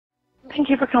Thank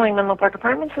you for calling Menlo Park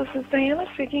Apartments. This is Diana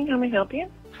speaking. How may I help you?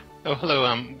 Oh, hello.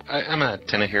 I'm a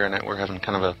tenant here, and we're having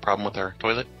kind of a problem with our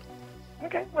toilet.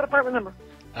 Okay. What apartment number?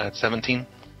 It's 17.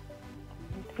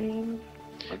 17.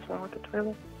 What's wrong with the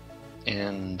toilet?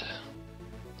 And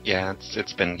yeah,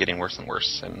 it's been getting worse and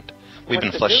worse, and we've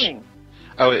What's been flushing. doing?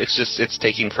 Oh, it's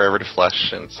taking forever to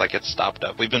flush, and it's like it's stopped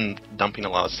up. We've been dumping a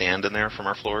lot of sand in there from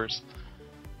our floors,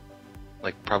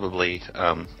 like probably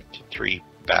 3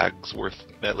 bags worth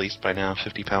at least by now,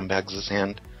 50-pound bags of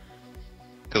sand.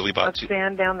 Because we bought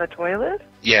sand down the toilet?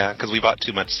 Yeah, because we bought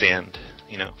too much sand,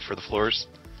 for the floors.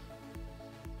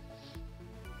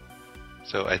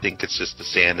 So I think it's just the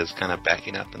sand is kind of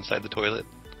backing up inside the toilet.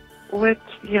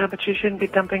 Yeah, but you shouldn't be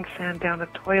dumping sand down a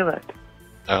toilet.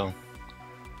 Oh.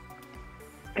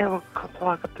 It will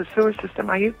clog up the sewer system.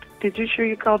 Did you sure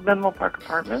you called Menlo Park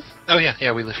Apartments? Oh,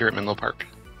 yeah, we live here at Menlo Park.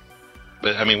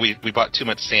 But, I mean, we bought too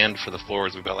much sand for the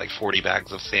floors. We bought like 40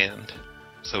 bags of sand.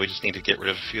 So we just need to get rid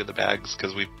of a few of the bags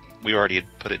because we already had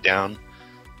put it down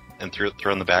and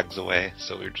thrown the bags away.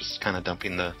 So we were just kind of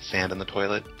dumping the sand in the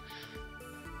toilet.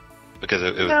 Because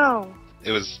it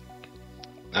was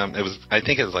I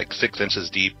think it was like 6 inches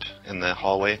deep in the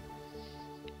hallway.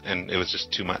 And it was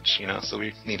just too much, so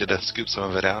we needed to scoop some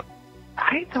of it out.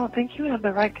 I don't think you have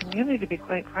the right community, to be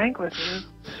quite frank with you.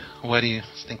 Why do you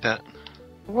think that?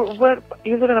 What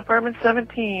you live in apartment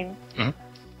 17 mm-hmm.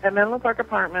 at Menlo Park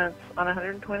Apartments on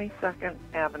 122nd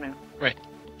Avenue. Right.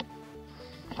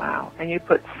 Wow. And you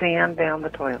put sand down the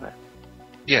toilet.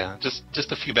 Yeah,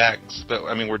 just a few bags. But,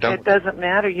 I mean, we're done. It doesn't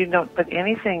matter. You don't put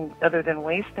anything other than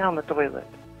waste down the toilet.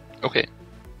 Okay.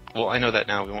 Well, I know that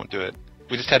now. We won't do it.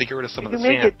 We just had to get rid of some of the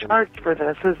sand. You may get charged for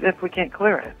this as if we can't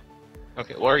clear it.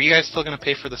 Okay. Well, are you guys still going to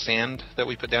pay for the sand that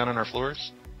we put down on our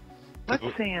floors? What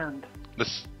sand?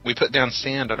 We put down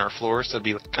sand on our floors, so it'd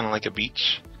be kind of like a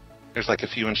beach. There's like a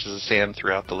few inches of sand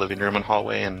throughout the living room and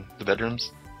hallway and the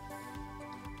bedrooms.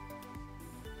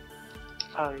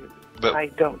 I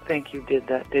don't think you did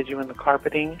that, did you, in the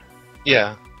carpeting?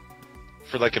 Yeah.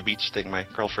 For like a beach thing, my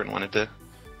girlfriend wanted to.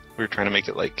 We were trying to make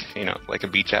it like, like a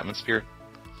beach atmosphere.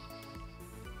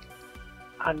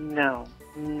 No,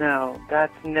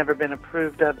 that's never been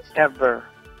approved of, ever.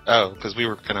 Oh, because we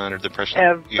were kind of under the impression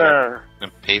you were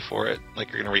going to pay for it, like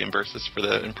you're going to reimburse us for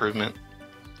the improvement.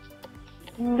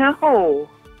 No.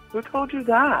 Who told you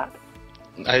that?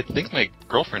 I think my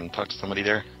girlfriend talked to somebody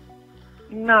there.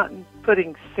 Not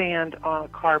putting sand on a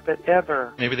carpet,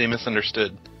 ever. Maybe they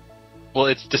misunderstood. Well,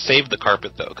 it's to save the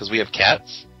carpet, though, because we have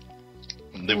cats.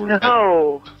 They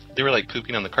were like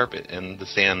pooping on the carpet, and the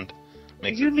sand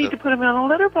makes You need to put them in a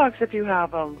litter box if you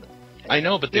have them. I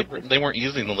know, but they weren't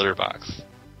using the litter box.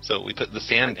 So we put the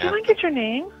sand down. Can I get your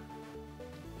name?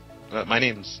 My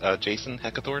name's Jason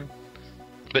Heckathorn.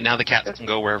 But now the cats can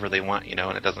go wherever they want,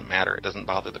 and it doesn't matter. It doesn't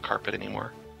bother the carpet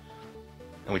anymore.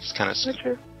 And we just kind of...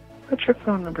 What's your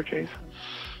phone number, Jason?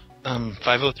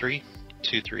 503-2377.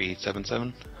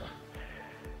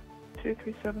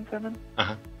 2377?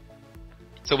 Uh-huh.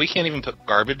 So we can't even put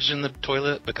garbage in the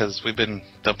toilet because we've been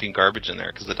dumping garbage in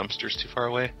there because the dumpster's too far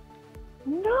away?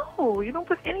 No, you don't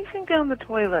put anything down the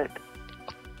toilet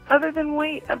other than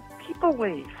people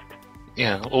waste.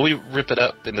 Yeah, well, we rip it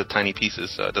up into tiny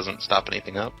pieces so it doesn't stop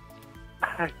anything up.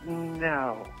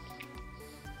 No.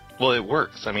 Well, it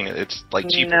works. I mean, it's like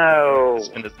cheaper to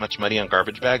spend as much money on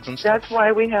garbage bags and stuff. That's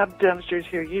why we have dumpsters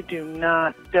here. You do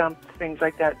not dump things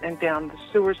like that and down the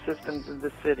sewer systems of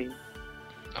the city.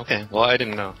 Okay, well, I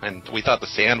didn't know. And we thought the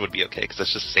sand would be okay because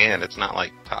it's just sand. It's not,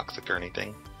 like, toxic or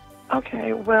anything.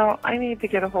 Okay, well, I need to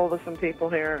get a hold of some people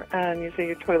here. And you say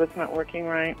your toilet's not working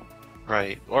right?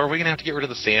 Right. Or are we going to have to get rid of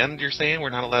the sand, you're saying? We're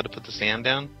not allowed to put the sand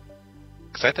down?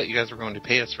 Because I thought you guys were going to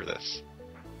pay us for this.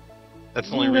 That's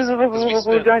the only reason.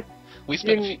 We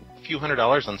spent a few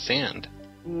 $100s on sand.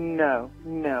 No.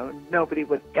 Nobody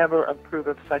would ever approve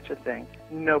of such a thing.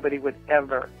 Nobody would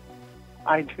ever.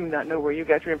 I do not know where you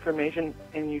got your information,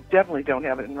 and you definitely don't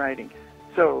have it in writing.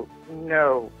 So,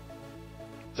 no.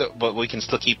 But we can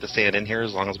still keep the sand in here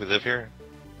as long as we live here?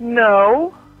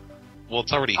 No. Well,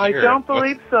 it's already I here. don't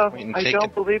believe so. I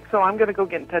don't believe so. I'm going to go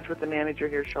get in touch with the manager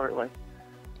here shortly.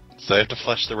 So I have to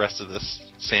flush the rest of this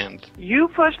sand. You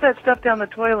flush that stuff down the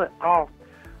toilet. Oh,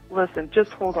 listen, just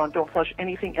hold on. Don't flush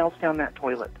anything else down that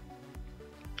toilet.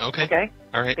 Okay. Okay?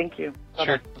 All right. Thank you.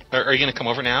 Sure. Are you going to come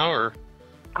over now, or?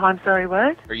 I'm sorry,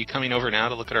 what? Are you coming over now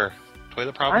to look at our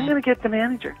toilet problem? I'm going to get the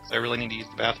manager. So I really need to use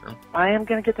the bathroom. I am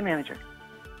going to get the manager.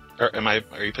 Are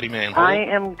you putting me on hold? I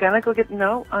am going to go get...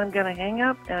 No, I'm going to hang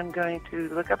up, and I'm going to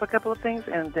look up a couple of things,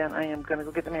 and then I am going to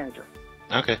go get the manager.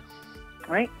 Okay.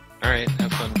 All right? All right.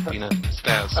 Have fun being a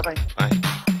spaz. Bye-bye. Bye.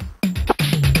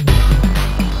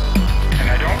 And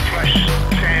I don't flush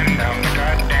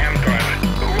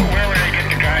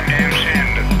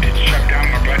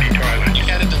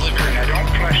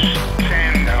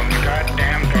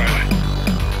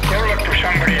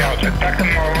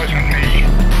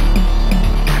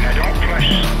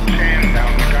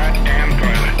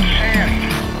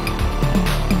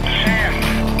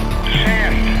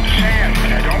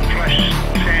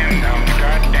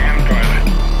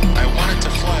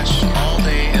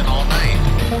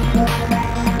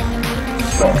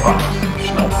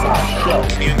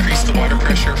Can you increase the water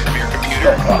pressure from your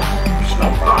computer?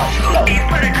 You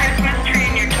put a Christmas tree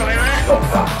in your toilet?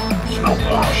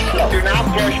 Do not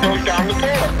flush those down the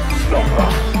toilet.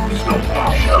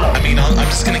 I mean, I'm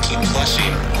just gonna keep flushing.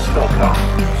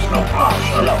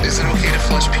 Is it okay to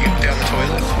flush puke down the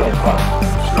toilet?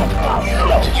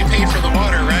 You paid for the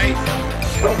water, right?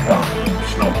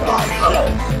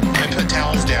 I put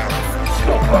towels down.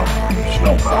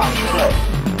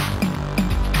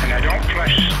 And I don't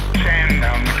flush sand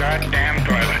down the goddamn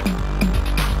toilet.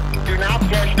 Do not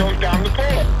flush those down the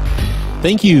toilet.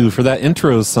 Thank you for that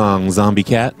intro song,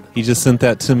 Zombiecat. He just sent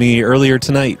that to me earlier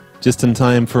tonight, just in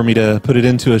time for me to put it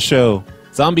into a show.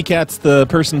 Zombiecat's the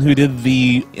person who did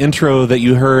the intro that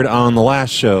you heard on the last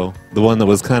show, the one that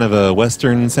was kind of a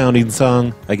Western-sounding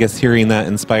song. I guess hearing that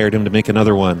inspired him to make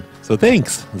another one. So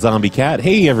thanks, Zombiecat.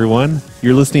 Hey, everyone.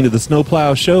 You're listening to the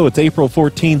Snowplow Show. It's April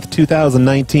 14th,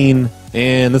 2019.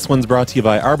 And this one's brought to you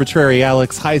by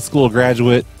ArbitraryAlex, high school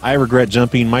graduate, I Regret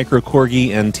Jumping,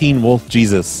 MicroKORGI, and Teen Wolf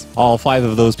Jesus. All 5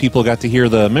 of those people got to hear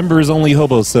the members-only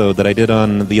hobo-sode that I did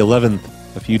on the 11th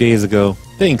a few days ago.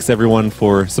 Thanks, everyone,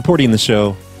 for supporting the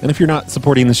show. And if you're not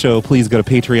supporting the show, please go to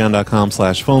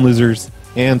patreon.com/phonelosers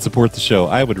and support the show.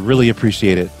 I would really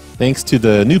appreciate it. Thanks to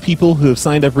the new people who have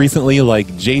signed up recently,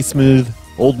 like J Smooth,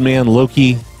 Old Man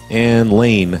Loki, and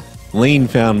Lane. Lane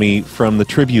found me from the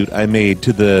tribute I made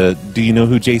to the Do You Know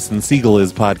Who Jason Segel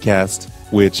Is podcast,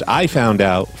 which I found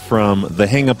out from the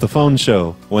Hang Up the Phone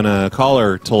show when a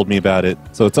caller told me about it.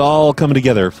 So it's all coming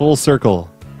together, full circle.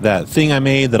 That thing I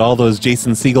made that all those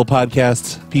Jason Segel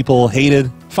podcast people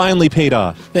hated finally paid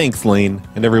off. Thanks, Lane,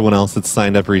 and everyone else that's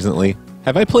signed up recently.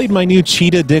 Have I played my new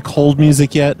Cheetah Dick Hold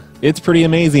music yet? It's pretty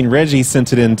amazing. Reggie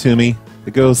sent it in to me.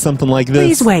 It goes something like this.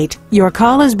 Please wait. Your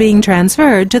call is being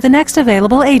transferred to the next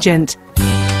available agent.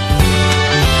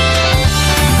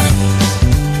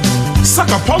 Suck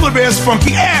a polar bear's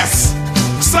funky ass.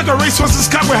 Suck a racehorse's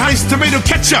cup with Heinz tomato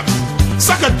ketchup.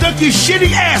 Suck a donkey's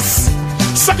shitty ass.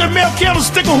 Suck a male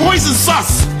candlestick of hoisin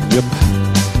sauce. Yep.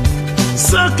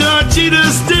 Suck a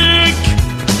cheetah's dick.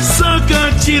 Suck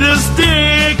a cheetah's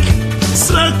dick.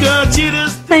 Suck a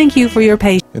cheetah's dick. Thank you for your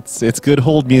patience. It's good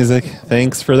hold music.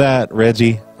 Thanks for that,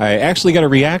 Reggie. I actually got a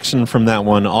reaction from that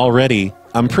one already.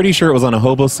 I'm pretty sure it was on a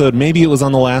hobosode. Maybe it was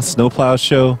on the last Snowplow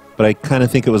show, but I kind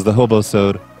of think it was the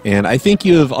hobosode. And I think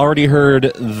you have already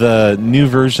heard the new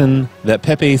version that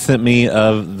Pepe sent me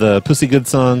of the Pussy Good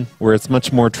song, where it's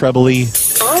much more trebly.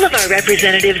 All of our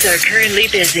representatives are currently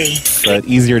busy, But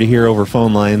easier to hear over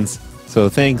phone lines. So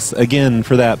thanks again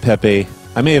for that, Pepe.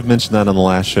 I may have mentioned that on the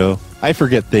last show. I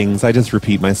forget things. I just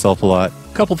repeat myself a lot.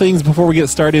 Couple things before we get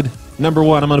started. Number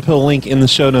one, I'm going to put a link in the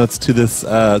show notes to this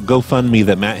GoFundMe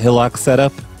that Matt Hillock set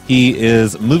up. He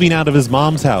is moving out of his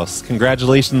mom's house.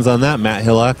 Congratulations on that, Matt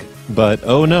Hillock. But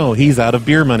oh no, he's out of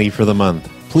beer money for the month.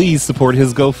 Please support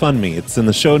his GoFundMe. It's in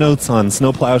the show notes on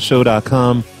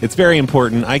snowplowshow.com. It's very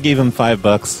important. I gave him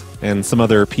 $5, and some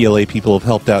other PLA people have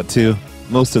helped out too.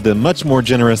 Most of them much more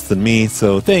generous than me,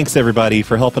 so thanks everybody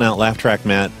for helping out Laugh Track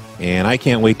Matt. And I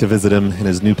can't wait to visit him in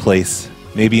his new place.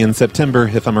 Maybe in September,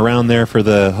 if I'm around there for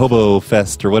the Hobo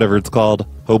Fest or whatever it's called.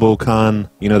 HoboCon.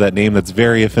 You know, that name that's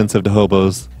very offensive to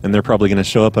hobos. And they're probably going to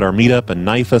show up at our meetup and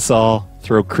knife us all,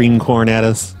 throw cream corn at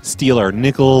us, steal our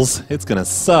nickels. It's going to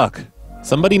suck.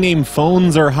 Somebody named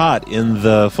Phones Are Hot in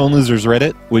the Phone Losers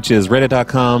Reddit, which is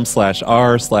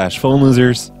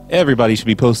reddit.com/r/phonelosers. Everybody should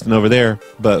be posting over there.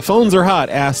 But Phones Are Hot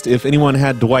asked if anyone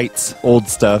had Dwight's old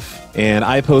stuff, and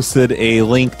I posted a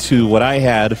link to what I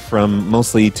had from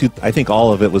mostly, I think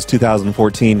all of it was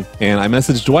 2014, and I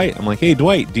messaged Dwight. I'm like, hey,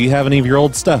 Dwight, do you have any of your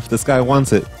old stuff? This guy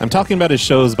wants it. I'm talking about his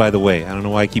shows, by the way. I don't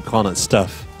know why I keep calling it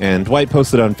stuff. And Dwight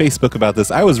posted on Facebook about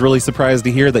this. I was really surprised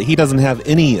to hear that he doesn't have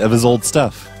any of his old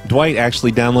stuff. Dwight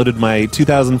actually downloaded my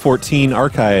 2014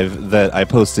 archive that I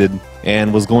posted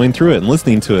and was going through it and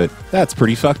listening to it. That's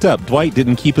pretty fucked up. Dwight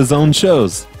didn't keep his own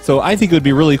shows. So I think it would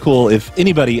be really cool if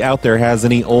anybody out there has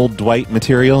any old Dwight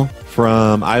material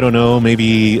from, I don't know,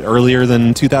 maybe earlier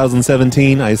than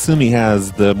 2017. I assume he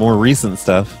has the more recent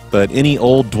stuff. But any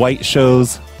old Dwight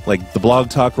shows, like the Blog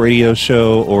Talk Radio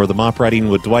show or the Mop Riding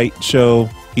with Dwight show.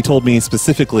 He told me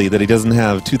specifically that he doesn't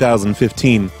have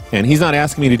 2015. And he's not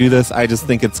asking me to do this. I just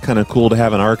think it's kind of cool to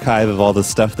have an archive of all the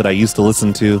stuff that I used to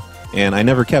listen to. And I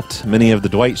never kept many of the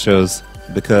Dwight shows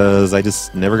because I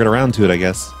just never got around to it, I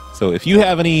guess. So if you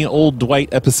have any old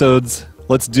Dwight episodes,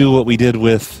 let's do what we did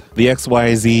with the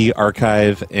XYZ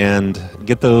archive and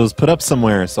get those put up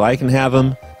somewhere so I can have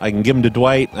them. I can give them to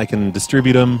Dwight. I can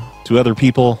distribute them to other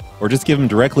people, or just give them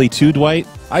directly to Dwight.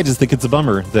 I just think it's a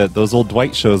bummer that those old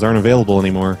Dwight shows aren't available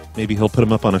anymore. Maybe he'll put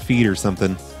them up on a feed or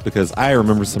something, because I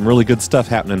remember some really good stuff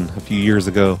happening a few years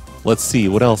ago. Let's see,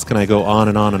 what else can I go on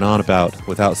and on and on about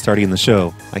without starting the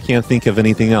show? I can't think of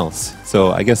anything else.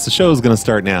 So I guess the show is going to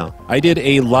start now. I did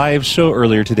a live show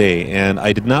earlier today, and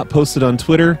I did not post it on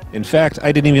Twitter. In fact,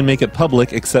 I didn't even make it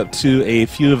public except to a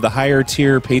few of the higher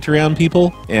tier Patreon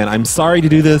people. And I'm sorry to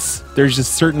do this. There's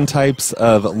just certain types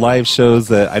of live shows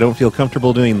that I don't feel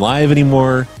comfortable doing live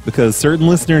anymore, because certain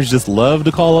listeners just love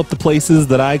to call up the places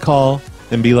that I call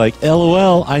and be like,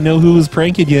 LOL, I know who was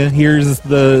pranking you. Here's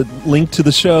the link to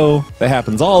the show. That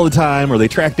happens all the time, or they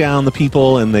track down the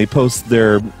people and they post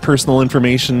their personal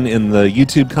information in the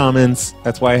YouTube comments.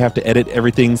 That's why I have to edit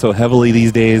everything so heavily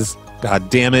these days.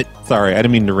 God damn it. Sorry, I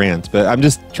didn't mean to rant, but I'm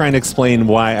just trying to explain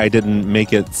why I didn't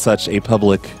make it such a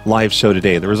public live show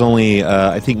today. There was only,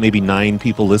 I think, maybe 9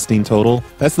 people listening total.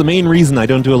 That's the main reason I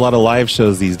don't do a lot of live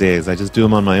shows these days. I just do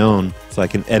them on my own, so I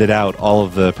can edit out all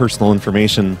of the personal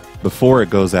information before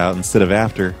it goes out instead of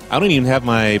after. I don't even have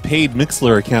my paid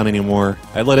Mixlr account anymore.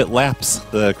 I let it lapse.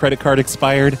 The credit card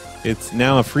expired. It's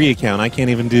now a free account. I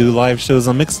can't even do live shows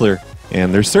on Mixlr.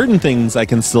 And there's certain things I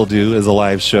can still do as a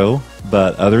live show,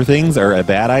 but other things are a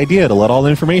bad idea to let all the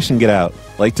information get out.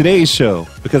 Like today's show.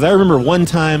 Because I remember one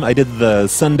time I did the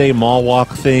Sunday mall walk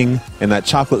thing, and that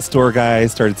chocolate store guy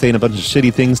started saying a bunch of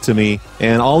shitty things to me,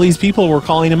 and all these people were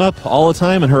calling him up all the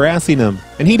time and harassing him.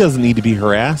 And he doesn't need to be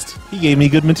harassed. He gave me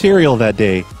good material that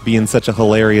day, being such a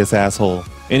hilarious asshole.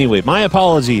 Anyway, my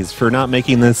apologies for not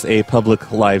making this a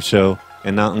public live show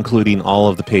and not including all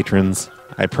of the patrons.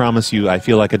 I promise you, I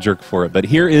feel like a jerk for it. But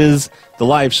here is the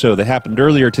live show that happened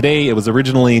earlier today. It was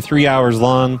originally 3 hours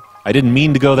long. I didn't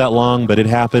mean to go that long, but it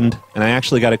happened. And I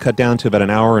actually got it cut down to about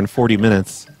 1 hour and 40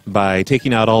 minutes by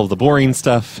taking out all of the boring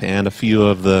stuff and a few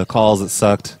of the calls that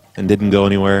sucked and didn't go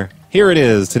anywhere. Here it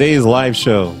is, today's live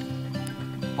show.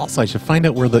 Also, I should find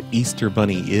out where the Easter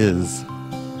Bunny is.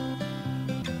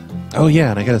 Oh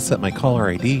yeah, and I gotta set my caller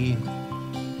ID.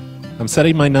 I'm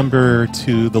setting my number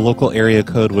to the local area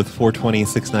code with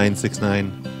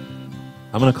 420-6969.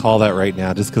 I'm going to call that right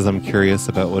now just because I'm curious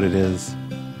about what it is.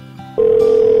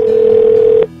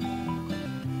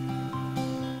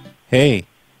 Hey.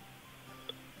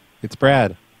 It's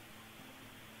Brad.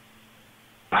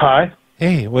 Hi.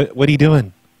 Hey, what are you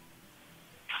doing?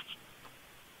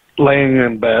 Laying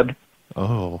in bed.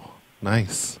 Oh,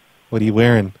 nice. What are you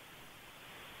wearing?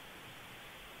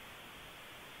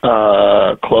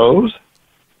 Clothes?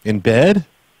 In bed?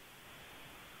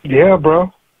 Yeah,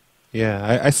 bro.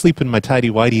 Yeah, I sleep in my tidy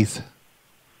whities.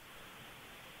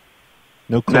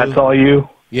 No clothes. That's all you?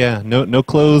 Yeah, no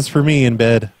clothes for me in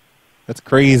bed. That's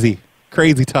crazy.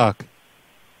 Crazy talk.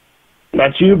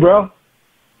 That's you, bro?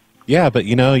 Yeah, but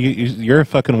you know, you're a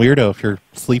fucking weirdo if you're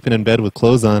sleeping in bed with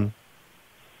clothes on.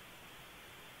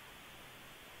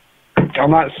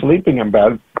 I'm not sleeping in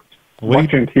bed.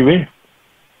 Watching TV.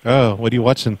 Oh, what are you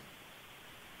watching?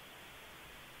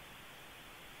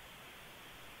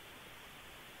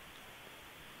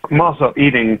 I'm also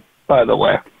eating, by the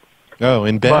way. Oh,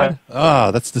 in bed?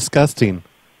 Oh, that's disgusting.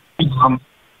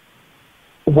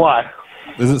 Why?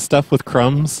 Is it stuff with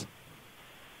crumbs?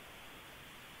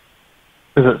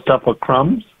 Is it stuff with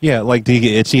crumbs? Yeah, like do you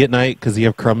get itchy at night because you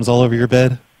have crumbs all over your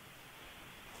bed?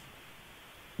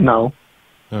 No.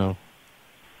 Oh.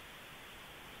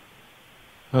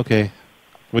 Okay.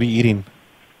 What are you eating?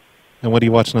 And what are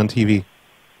you watching on TV?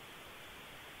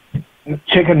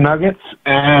 Chicken nuggets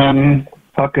and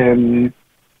fucking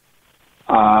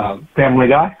Family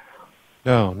Guy.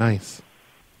 Oh, nice.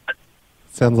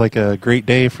 Sounds like a great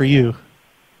day for you.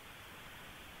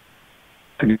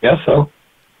 I guess so.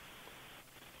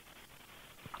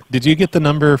 Did you get the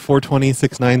number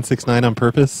 420-6969 on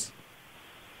purpose?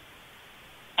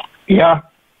 Yeah,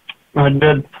 I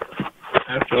did.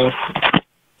 Actually.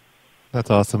 That's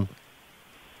awesome.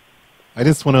 I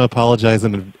just want to apologize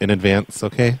in advance,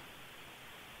 okay?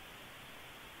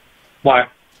 Why?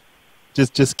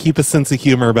 Just keep a sense of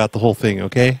humor about the whole thing,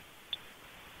 okay?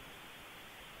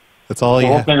 That's all The you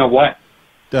whole have. thing of what?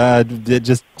 I'm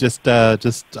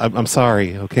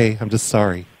sorry, okay? I'm just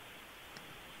sorry.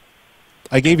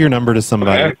 I gave your number to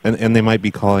somebody, Okay. and they might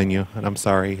be calling you, and I'm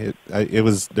sorry. There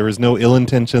was no ill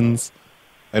intentions.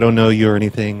 I don't know you or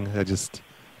anything.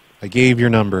 I gave your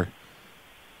number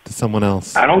to someone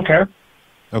else. I don't care.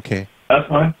 Okay. That's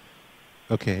fine.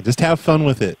 Okay, just have fun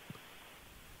with it.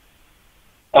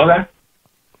 Okay.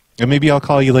 And maybe I'll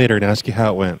call you later and ask you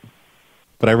how it went.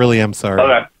 But I really am sorry.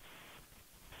 Okay.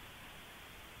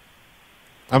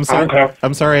 I'm sorry. Okay.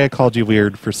 I'm sorry I called you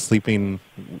weird for sleeping,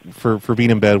 for being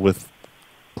in bed with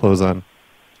clothes on.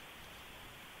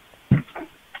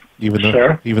 Even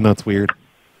though it's weird.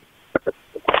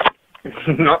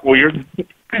 It's not weird.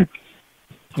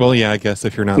 Well, yeah, I guess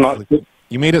if you're not sleeping.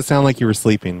 You made it sound like you were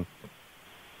sleeping.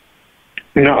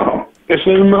 No. It's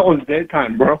in the middle of the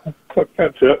daytime, bro.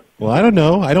 That's it. Well, I don't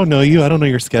know. I don't know you. I don't know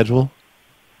your schedule.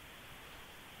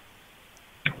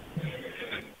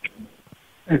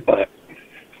 But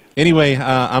Anyway,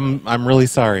 I'm really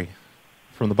sorry.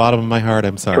 From the bottom of my heart,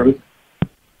 I'm sorry.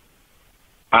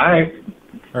 All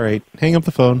right. Hang up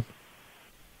the phone.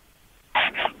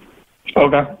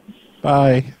 Okay.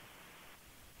 Bye.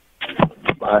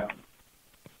 Bye.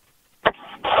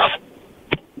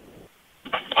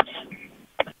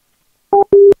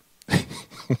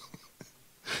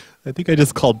 I think I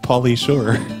just called Pauly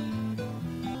Shore.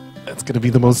 That's going to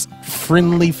be the most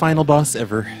friendly final boss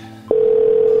ever.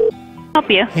 Help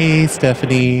you. Hey,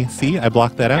 Stephanie. See, I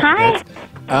blocked that out. Hi.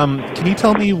 Can you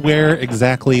tell me where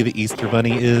exactly the Easter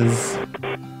Bunny is?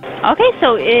 Okay,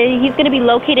 so he's going to be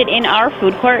located in our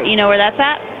food court. You know where that's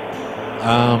at?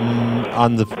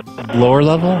 On the lower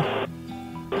level?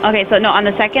 Okay, so no, on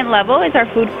the second level is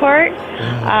our food court,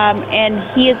 and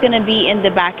he is going to be in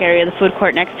the back area of the food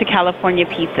court next to California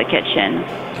Pizza Kitchen.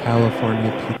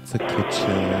 California Pizza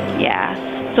Kitchen. Yeah.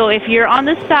 So if you're on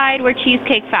the side where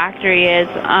Cheesecake Factory is,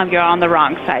 you're on the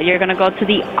wrong side. You're going to go to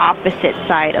the opposite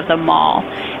side of the mall,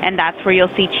 and that's where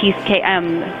you'll see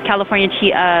California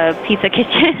Pizza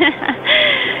Kitchen.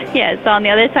 Yeah, so on the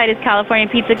other side is California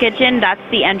Pizza Kitchen. That's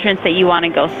the entrance that you want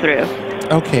to go through.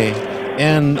 Okay.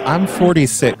 And I'm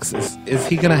 46. Is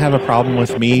he going to have a problem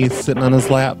with me sitting on his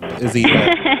lap? Is he?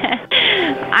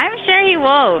 I'm sure he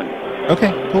won't. Okay,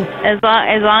 cool. As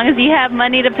long as you have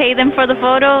money to pay them for the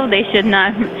photo, they should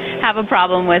not have a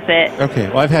problem with it. Okay.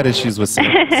 Well, I've had issues with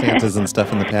Santas and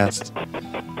stuff in the past.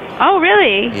 Oh,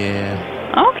 really?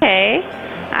 Yeah. Okay.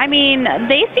 I mean,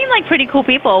 they seem like pretty cool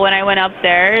people when I went up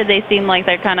there. They seem like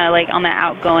they're kind of like on the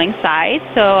outgoing side,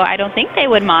 so I don't think they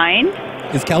would mind.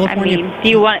 Is California... I mean, do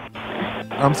you want...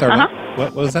 I'm sorry.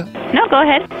 What was that? No, go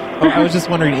ahead. Oh, I was just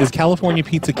wondering, is California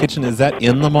Pizza Kitchen, is that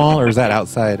in the mall or is that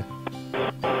outside?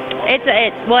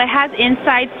 Well, it has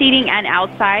inside seating and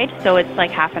outside, so it's like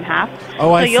half and half.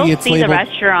 Oh, I see. So you'll It's see labeled, the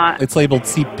restaurant. It's labeled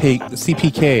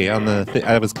CPK on the...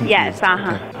 I was confused. Yes,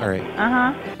 Okay, all right.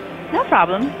 No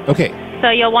problem. Okay. So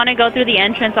you'll want to go through the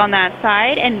entrance on that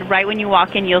side, and right when you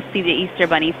walk in, you'll see the Easter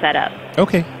Bunny set up.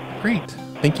 Okay, great.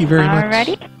 Thank you very much.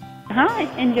 Alrighty.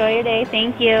 Enjoy your day.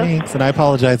 Thank you. Thanks, and I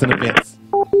apologize in advance.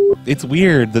 It's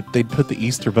weird that they'd put the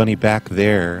Easter Bunny back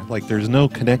there. Like, there's no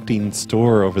connecting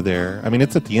store over there. I mean,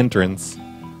 it's at the entrance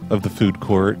of the food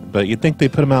court, but you'd think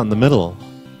they'd put him out in the middle.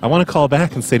 I want to call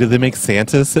back and say, did they make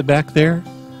Santa sit back there?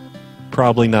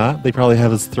 Probably not. They probably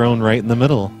have his throne right in the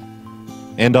middle.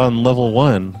 And on level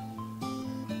 1.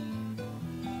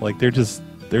 Like, they're just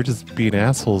being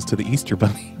assholes to the Easter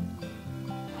Bunny.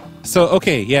 So,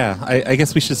 okay, yeah, I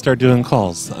guess we should start doing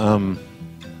calls. We're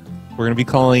going to be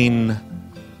calling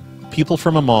people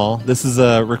from a mall. This is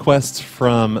a request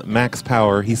from Max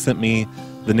Power. He sent me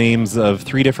the names of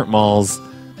 3 different malls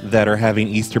that are having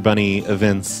Easter Bunny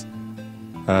events.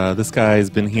 This guy's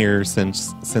been here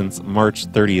since March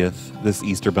 30th, this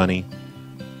Easter Bunny.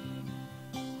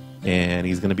 And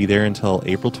he's going to be there until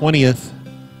April 20th.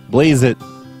 Blaze it!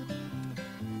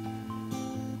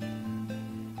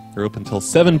 They're open until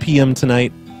 7 p.m.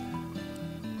 tonight.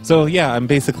 So yeah, I'm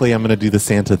going to do the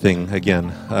Santa thing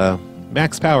again.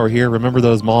 Max Power here. Remember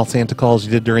those mall Santa calls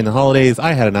you did during the holidays?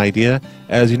 I had an idea.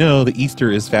 As you know, the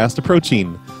Easter is fast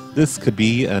approaching. This could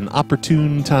be an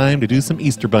opportune time to do some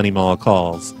Easter Bunny mall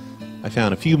calls. I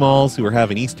found a few malls who are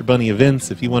having Easter Bunny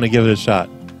events if you want to give it a shot.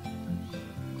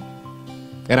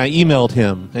 And I emailed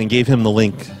him and gave him the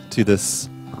link to this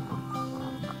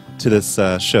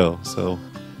show. So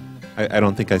I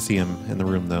don't think I see him in the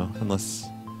room, though, unless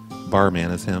Barman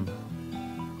is him.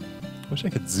 I wish I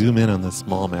could zoom in on this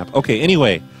small map. Okay,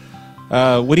 anyway,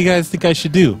 what do you guys think I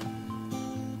should do?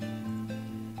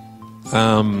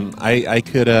 I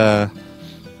could,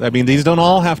 I mean, these don't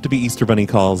all have to be Easter Bunny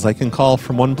calls. I can call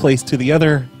from one place to the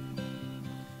other.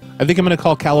 I think I'm going to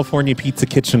call California Pizza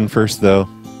Kitchen first, though.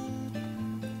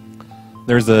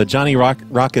 There's a Johnny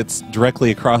Rockets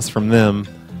directly across from them.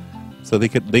 So they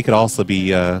could also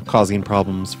be causing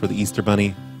problems for the Easter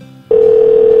Bunny.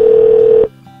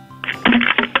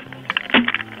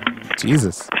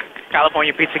 Jesus.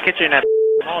 California Pizza Kitchen at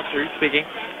Mall Street speaking.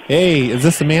 Hey, is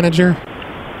this the manager?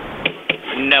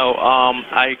 No,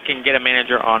 I can get a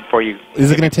manager on for you. Is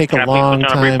it going to take a long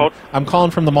time? I'm calling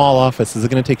from the mall office. Is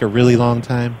it going to take a really long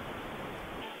time?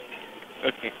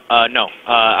 Okay. No.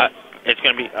 It's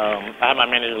gonna be. I have my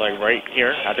manager like right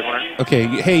here at the corner. Okay.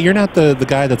 Hey, you're not the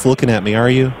guy that's looking at me, are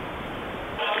you?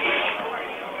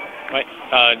 Wait.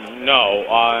 No.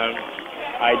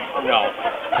 No.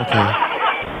 Okay.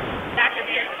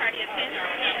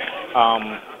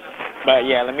 But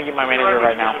yeah, let me get my manager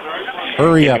right now.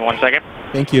 Hurry up. Give me 1 second.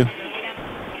 Thank you.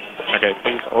 Okay,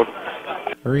 please hold.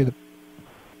 Hurry. It's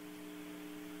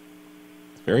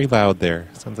very loud there.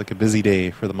 Sounds like a busy day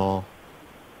for the mall.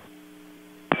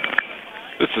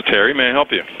 This is Terry. May I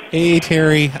help you? Hey,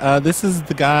 Terry. This is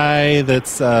the guy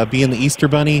that's being the Easter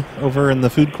Bunny over in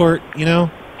the food court, you know?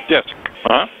 Yes.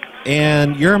 Uh-huh.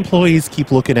 And your employees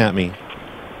keep looking at me.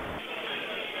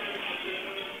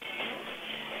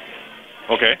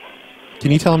 Okay.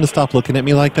 Can you tell them to stop looking at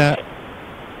me like that?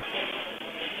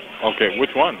 Okay,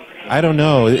 which one? I don't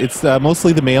know. It's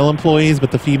mostly the male employees,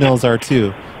 but the females are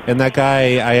too. And that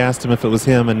guy, I asked him if it was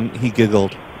him, and he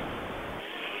giggled.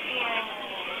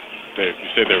 You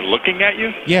say they're looking at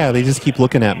you? Yeah, they just keep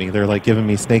looking at me. They're like giving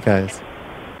me snake eyes.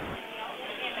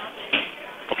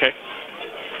 Okay.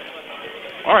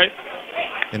 All right.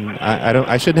 And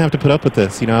I shouldn't have to put up with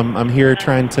this. You know, I'm here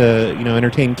trying to, you know,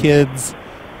 entertain kids,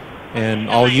 and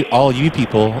all you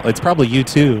people. It's probably you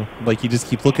too. Like, you just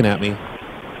keep looking at me.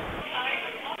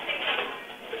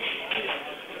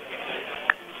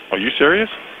 Are you serious?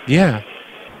 Yeah.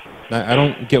 I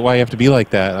don't get why you have to be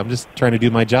like that. I'm just trying to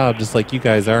do my job just like you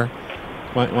guys are.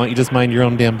 Why don't you just mind your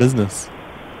own damn business?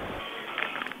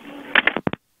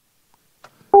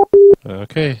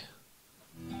 Okay.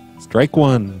 Strike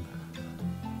one.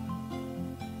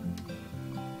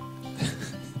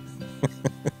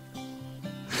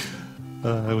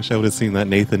 I wish I would have seen that,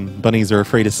 Nathan. Bunnies are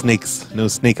afraid of snakes. No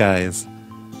snake eyes.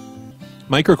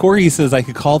 MicroKORGI says I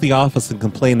could call the office and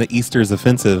complain that Easter is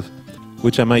offensive,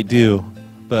 which I might do.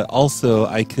 But also,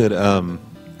 I could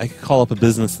call up a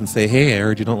business and say, hey, I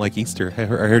heard you don't like Easter. I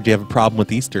heard you have a problem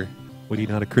with Easter. What, are you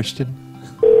not a Christian?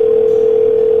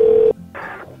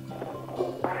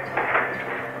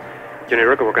 Jenny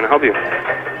Rooker, what can I help you?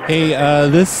 Hey,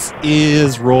 this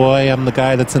is Roy. I'm the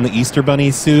guy that's in the Easter Bunny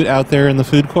suit out there in the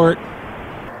food court.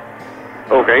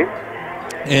 Okay.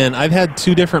 And I've had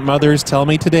 2 different mothers tell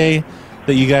me today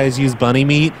that you guys use bunny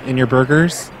meat in your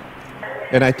burgers.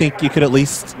 And I think you could at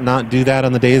least not do that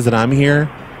on the days that I'm here,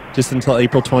 just until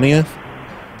April 20th.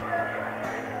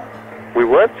 We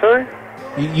what, sorry?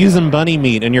 Using bunny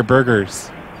meat in your burgers.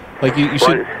 Like, you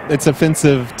should. It's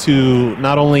offensive to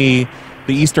not only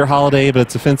the Easter holiday, but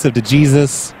it's offensive to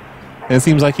Jesus. And it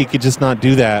seems like you could just not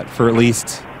do that for at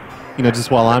least, you know,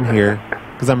 just while I'm here.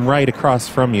 Because I'm right across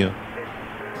from you.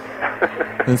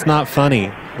 And it's not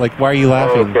funny. Like, why are you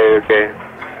laughing? Okay.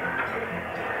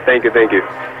 Thank you.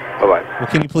 Bye-bye. Well,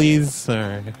 can you please? All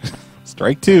right.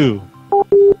 Strike 2.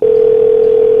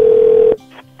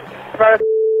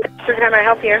 Can I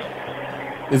help you?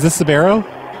 Is this Sabaro?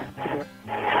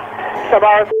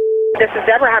 Sabaro, this is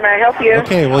Deborah. How may I help you?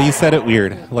 Okay, well, you said it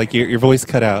weird. Like, your voice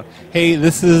cut out. Hey,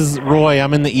 this is Roy.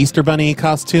 I'm in the Easter Bunny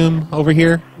costume over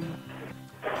here.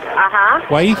 Uh-huh.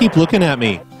 Why do you keep looking at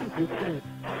me?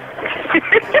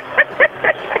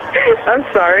 I'm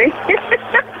sorry.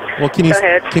 Well, can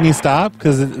you stop?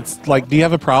 Because it's like, do you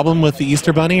have a problem with the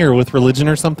Easter Bunny or with religion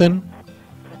or something?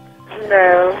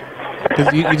 No.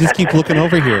 Because you just keep looking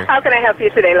over here. How can I help you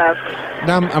today, love?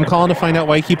 No, I'm calling to find out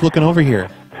why you keep looking over here.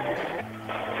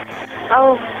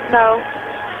 Oh, no.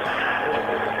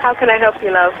 How can I help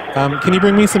you, love? Can you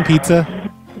bring me some pizza?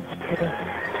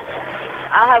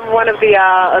 I'll have one of the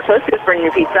associates bring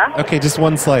you pizza. Okay, just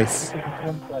one slice.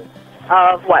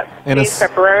 Of what? And Cheese,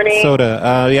 pepperoni?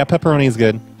 Soda. Yeah, pepperoni is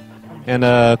good. And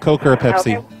a Coke or a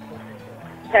Pepsi. Okay.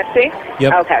 Pepsi?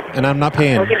 Yep. Okay. And I'm not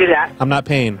paying. We can do that. I'm not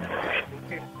paying.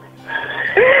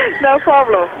 No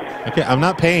problem. Okay, I'm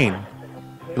not paying.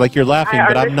 Like, you're laughing,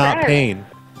 but I'm not paying.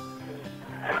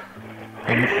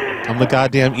 I'm the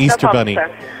goddamn Easter Bunny. Sir.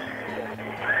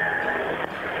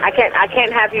 I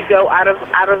can't have you go out of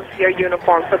your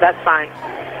uniform, so that's fine.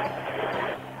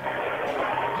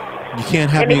 You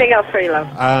can't have anything else for you, love?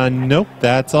 Nope,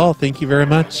 that's all. Thank you very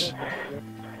much.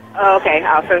 Okay,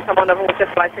 I'll send someone over with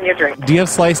a slice in your drink. Do you have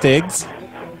sliced eggs?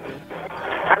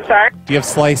 I'm sorry? Do you have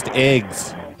sliced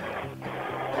eggs?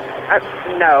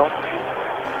 No.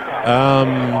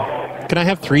 Can I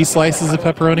have 3 slices of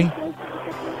pepperoni?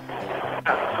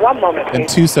 One moment, please. And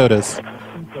 2 sodas.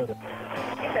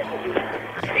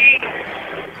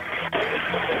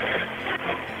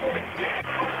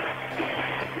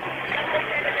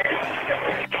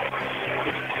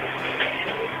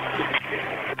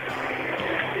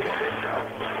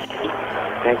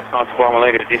 Thanks, Constable. My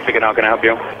lady, is he speaking? How can I help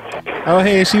you? Oh,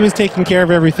 hey, she was taking care of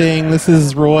everything. This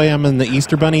is Roy. I'm in the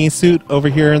Easter Bunny suit over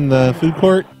here in the food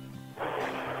court.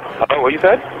 Oh, what you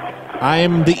said?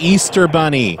 I'm the Easter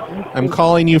Bunny. I'm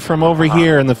calling you from over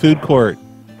here in the food court.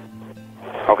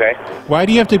 Okay. Why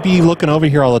do you have to be looking over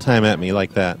here all the time at me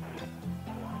like that?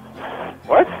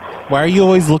 What? Why are you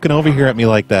always looking over here at me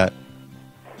like that?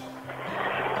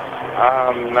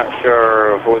 I'm not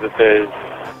sure who this is.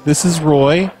 This is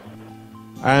Roy.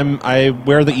 I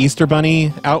wear the Easter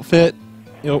Bunny outfit,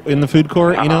 in the food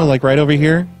court, like right over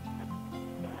here.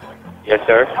 Yes,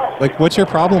 sir. Like, what's your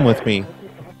problem with me?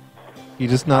 You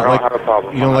just not I like don't have a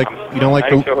problem. you don't like I'm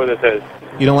not sure who this is.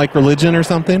 you don't like religion or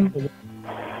something?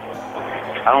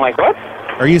 I don't like what?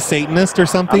 Are you Satanist or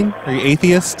something? Are you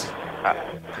atheist?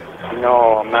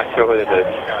 No, I'm not sure who this is.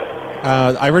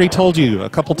 I already told you a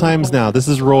couple times now. This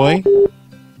is Roy.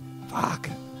 Fuck.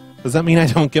 Does that mean I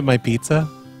don't get my pizza?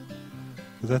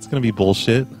 'Cause that's gonna be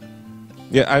bullshit.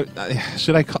 Yeah,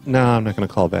 should I call? No, I'm not gonna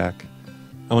call back.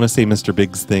 I want to say Mr.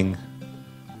 Big's thing.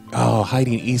 Oh,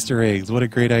 hiding Easter eggs. What a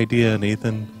great idea,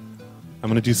 Nathan. I'm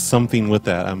gonna do something with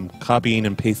that. I'm copying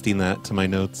and pasting that to my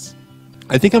notes.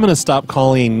 I think I'm gonna stop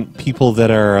calling people that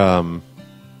are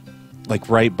like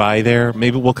right by there.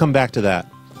 Maybe we'll come back to that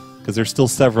because there's still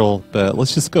several. But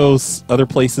let's just go other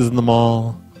places in the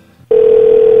mall.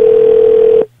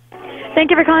 Thank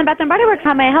you for calling Bath & Body Works.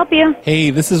 How may I help you?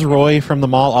 Hey, this is Roy from the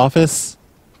mall office.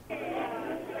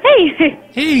 Hey.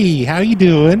 Hey, how you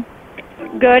doing?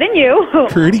 Good, and you?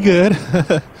 Pretty good.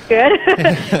 Good.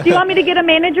 Do you want me to get a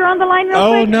manager on the line real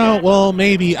quick? Oh, no. Well,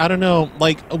 maybe. I don't know.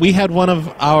 Like, we had one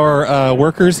of our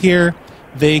workers here.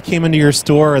 They came into your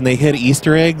store and they hid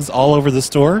Easter eggs all over the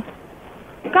store.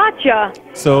 Gotcha.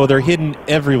 So they're hidden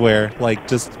everywhere, like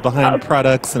just behind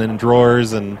products and in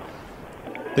drawers, and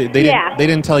they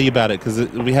didn't tell you about it because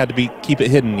we had to keep it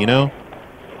hidden,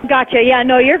 Gotcha. Yeah,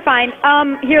 no, you're fine.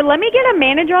 Here, let me get a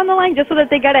manager on the line just so that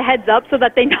they get a heads up so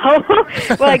that they know,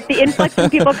 like, the influx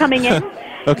of people coming in.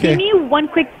 Okay. Give me one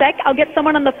quick sec. I'll get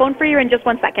someone on the phone for you in just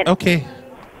 1 second. Okay.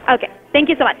 Okay. Thank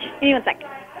you so much. Give me 1 sec.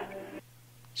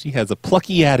 She has a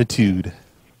plucky attitude.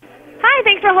 Hi,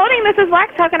 thanks for holding. This is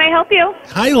Lex. How can I help you?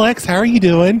 Hi, Lex. How are you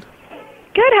doing?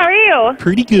 Good. How are you?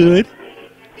 Pretty good.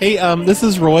 Hey, this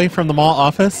is Roy from the mall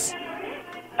office.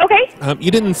 Okay. You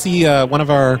didn't see one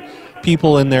of our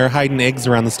people in there hiding eggs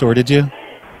around the store, did you?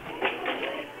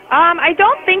 I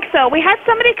don't think so. We had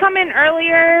somebody come in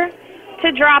earlier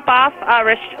to drop off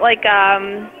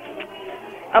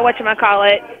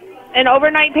an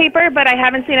overnight paper, but I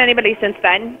haven't seen anybody since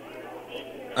then.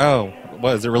 Oh,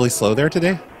 what, is it really slow there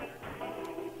today?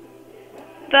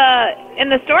 In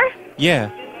the store? Yeah.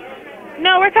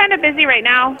 No, we're kind of busy right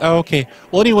now. Oh, okay.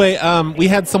 Well, anyway, we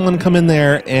had someone come in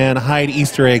there and hide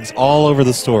Easter eggs all over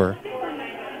the store.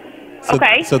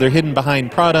 Okay. So they're hidden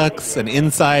behind products and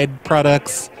inside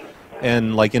products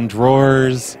and like in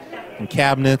drawers and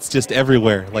cabinets, just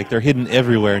everywhere. Like they're hidden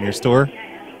everywhere in your store.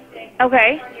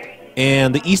 Okay.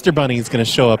 And the Easter Bunny is going to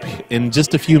show up in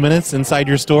just a few minutes inside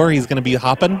your store. He's going to be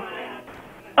hopping.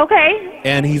 Okay.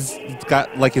 And he's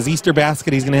got like his Easter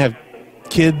basket. He's going to have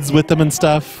kids with them and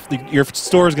stuff. Your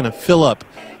store is going to fill up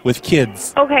with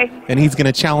kids. Okay. And he's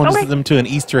going to challenge them to an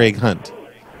Easter egg hunt.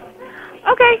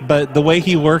 Okay. But the way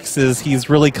he works is he's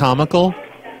really comical.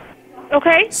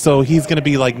 Okay. So he's going to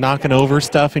be like knocking over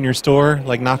stuff in your store,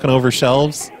 like knocking over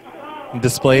shelves and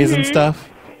displays and stuff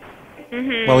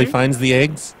while he finds the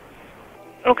eggs.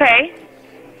 Okay.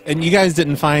 And you guys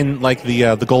didn't find like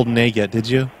the golden egg yet, did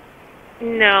you?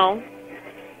 No.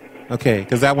 Okay,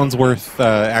 because that one's worth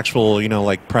actual,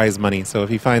 like prize money. So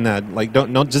if you find that, like,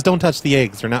 don't touch the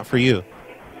eggs; they're not for you.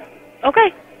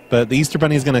 Okay. But the Easter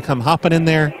Bunny is going to come hopping in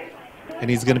there, and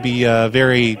he's going to be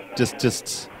very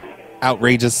just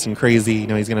outrageous and crazy.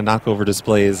 He's going to knock over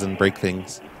displays and break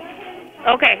things.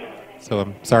 Okay. So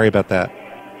I'm sorry about that.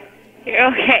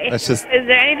 Okay. That's just. Is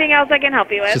there anything else I can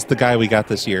help you with? It's just the guy we got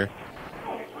this year.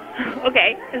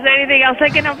 Okay. Is there anything else I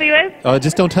can help you with?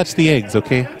 Just don't touch the eggs,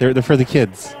 okay? They're for the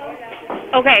kids.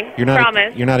 Okay.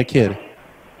 Promise. You're not a kid.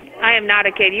 I am not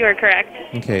a kid. You are correct.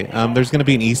 Okay. There's going to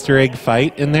be an Easter egg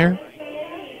fight in there.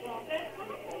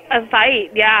 A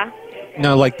fight? Yeah.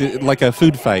 No, like a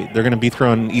food fight. They're going to be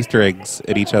throwing Easter eggs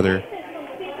at each other.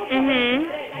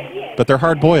 Mm-hmm. But they're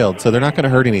hard-boiled, so they're not going to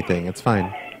hurt anything. It's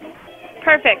fine.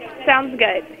 Perfect. Sounds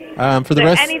good. For the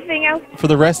rest, anything else? For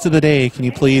the rest of the day, can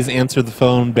you please answer the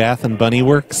phone? Bath and Bunny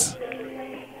Works.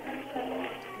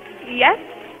 Yes.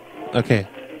 Okay.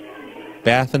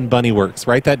 Bath and Bunny Works.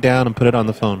 Write that down and put it on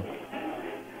the phone.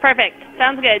 Perfect.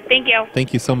 Sounds good. Thank you.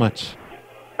 Thank you so much.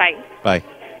 Bye. Bye.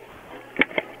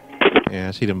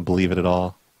 Yeah, she didn't believe it at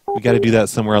all. We got to do that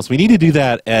somewhere else. We need to do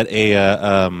that at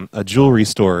a jewelry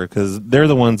store because they're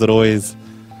the ones that always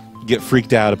get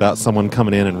freaked out about someone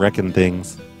coming in and wrecking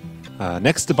things.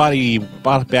 Next to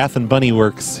Bath and Bunny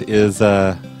Works is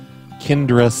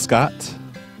Kendra Scott.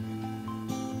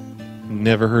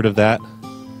 Never heard of that.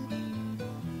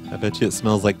 I bet you it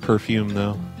smells like perfume,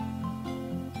 though.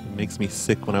 It makes me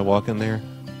sick when I walk in there.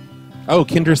 Oh,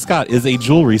 Kendra Scott is a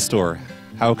jewelry store.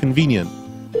 How convenient.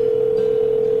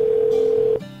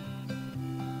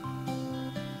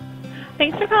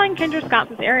 Thanks for calling Kendra Scott.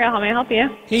 This is Ariel. How may I help you?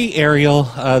 Hey, Ariel.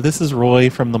 This is Roy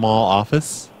from the mall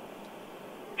office.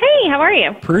 Hey, how are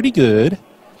you? Pretty good.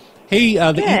 Hey,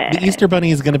 the Easter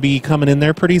Bunny is going to be coming in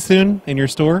there pretty soon in your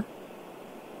store.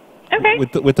 Okay.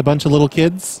 With a bunch of little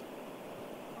kids.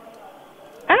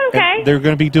 Oh, okay. And they're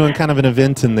going to be doing kind of an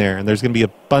event in there, and there's going to be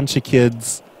a bunch of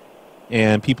kids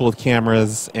and people with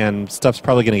cameras, and stuff's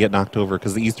probably going to get knocked over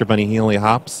because the Easter Bunny, he only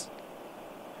hops.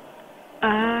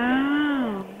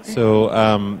 Oh. So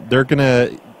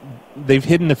they've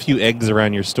hidden a few eggs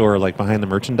around your store, like behind the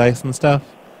merchandise and stuff,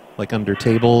 like under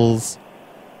tables,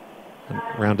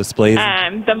 around displays.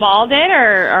 The mall did,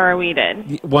 or we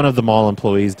did? One of the mall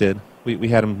employees did. We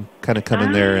had him kind of come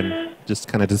in there and just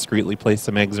kind of discreetly place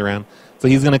some eggs around. So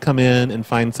he's going to come in and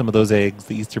find some of those eggs,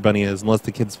 the Easter Bunny is, unless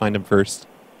the kids find him first.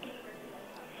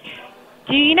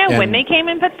 Do you know when they came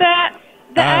and put the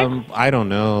eggs? I don't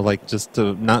know, like just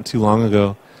not too long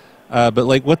ago. But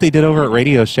like what they did over at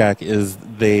Radio Shack is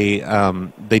they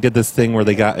did this thing where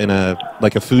they got in a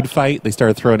food fight. They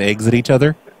started throwing eggs at each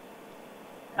other.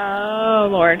 Oh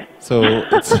Lord! So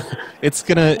it's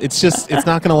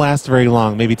not gonna last very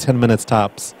long, maybe 10 minutes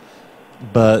tops.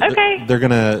 But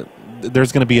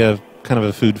there's gonna be a kind of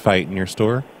a food fight in your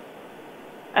store.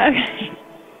 Okay.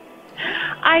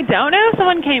 I don't know if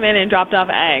someone came in and dropped off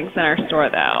eggs in our store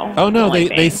though. Oh no,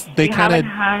 they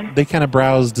kind of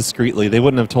browse discreetly. They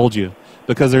wouldn't have told you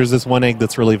because there's this one egg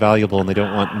that's really valuable and they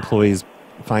don't want employees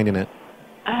finding it.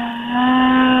 Oh,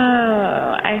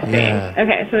 I see. Yeah.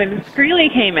 Okay, so they discreetly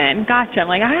came in. Gotcha. I'm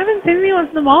like, I haven't seen anyone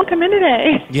from the mall come in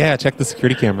today. Yeah, check the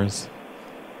security cameras.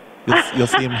 You'll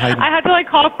see them hiding. I had to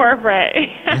call corporate.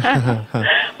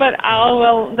 But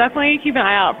we'll definitely keep an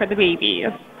eye out for the babies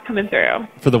coming through.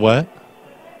 For the what?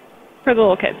 For the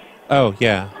little kids. Oh,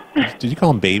 yeah. Did you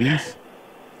call them babies?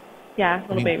 Yeah,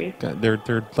 little babies. God,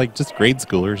 they're like just grade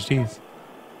schoolers. Jeez.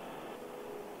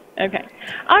 Okay.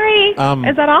 Alrighty.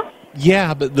 Is that all?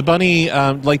 Yeah, but the bunny,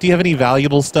 do you have any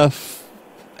valuable stuff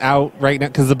out right now?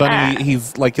 Because the bunny,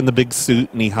 he's like in the big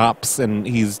suit and he hops and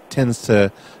he tends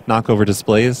to knock over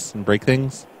displays and break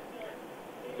things.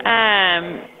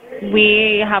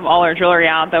 We have all our jewelry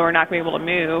out that we're not going to be able to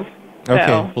move. Okay,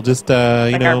 so, well just,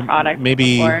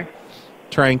 maybe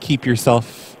try and keep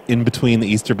yourself in between the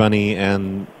Easter Bunny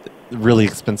and really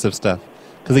expensive stuff.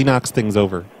 Because he knocks things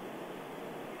over.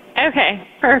 Okay,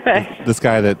 perfect. This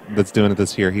guy that's doing it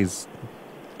this year, he's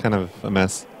kind of a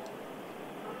mess.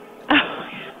 Oh,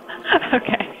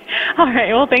 okay. All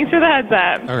right, well, thanks for the heads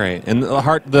up. All right, and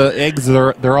the eggs,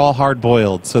 they're all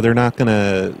hard-boiled, so they're not going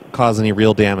to cause any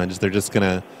real damage. They're just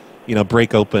going to,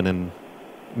 break open and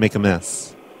make a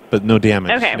mess. But no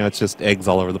damage. Okay. It's just eggs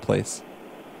all over the place.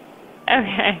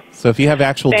 Okay. So if you have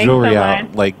actual Thanks jewelry so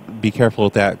out, much. be careful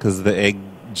with that because the egg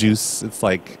juice, it's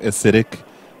acidic.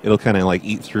 It'll kind of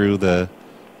eat through the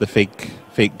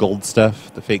fake gold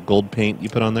stuff, the fake gold paint you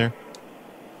put on there.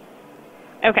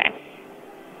 Okay.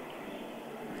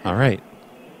 All right.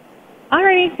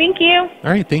 Alrighty, thank you.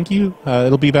 All right, thank you.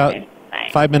 It'll be about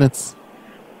 5 minutes.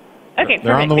 Okay,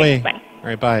 They're on the way. Bye. All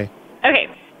right, bye. Okay.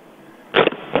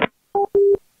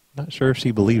 Not sure if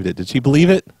she believed it. Did she believe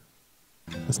it?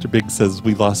 Mr. Big says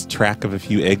we lost track of a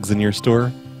few eggs in your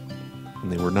store,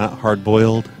 and they were not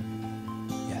hard-boiled.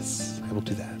 Yes, I will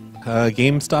do that.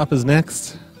 GameStop is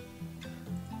next.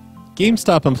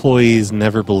 GameStop employees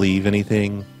never believe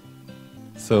anything.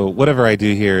 So whatever I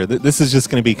do here, this is just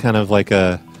going to be kind of like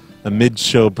a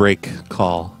mid-show break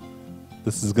call.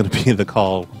 This is going to be the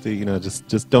call.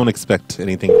 Just don't expect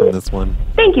anything from this one.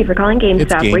 Thank you for calling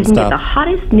GameStop, where you can get the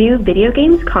hottest new video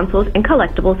games, consoles, and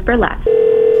collectibles for less.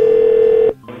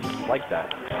 Like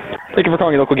that. Thank you for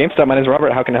calling your local GameStop. My name is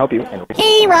Robert. How can I help you?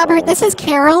 Hey, Robert. This is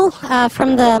Carol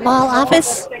from the mall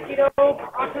office.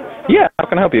 Yeah, how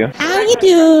can I help you? How you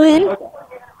doing?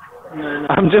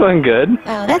 I'm doing good.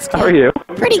 Oh, that's good. How are you?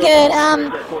 Pretty good.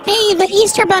 Hey, the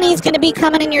Easter Bunny is going to be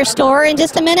coming in your store in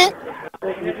just a minute.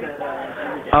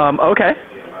 Okay.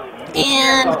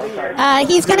 And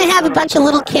he's going to have a bunch of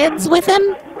little kids with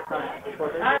him.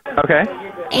 Okay.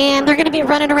 And they're going to be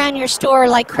running around your store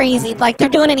like crazy. Like they're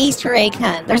doing an Easter egg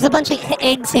hunt. There's a bunch of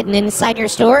eggs hidden inside your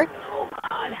store.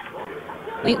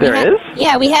 There is?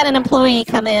 Yeah, we had an employee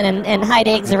come in and hide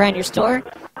eggs around your store.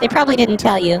 They probably didn't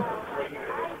tell you.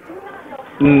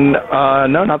 No,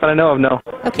 not that I know of, no.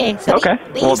 Okay, so okay.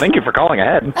 Well, thank you for calling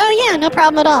ahead. Oh, yeah, no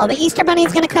problem at all. The Easter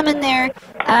Bunny's going to come in there.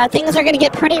 Things are going to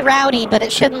get pretty rowdy, but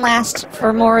it shouldn't last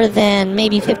for more than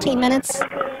maybe 15 minutes.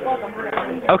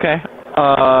 Okay.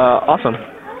 Awesome.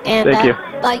 And, thank you.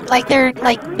 Like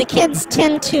the kids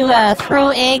tend to throw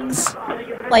eggs.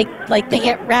 Like they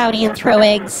get rowdy and throw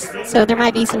eggs. So there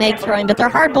might be some egg throwing, but they're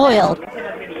hard-boiled.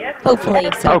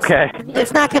 Hopefully. So okay.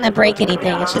 It's not going to break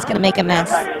anything. It's just going to make a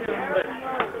mess.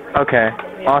 Okay,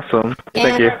 awesome.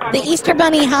 Thank you. The Easter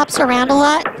Bunny hops around a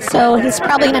lot, so he's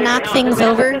probably going to knock things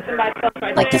over,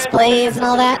 like displays and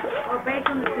all that.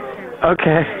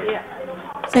 Okay.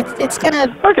 So it's going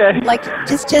to, like,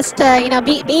 just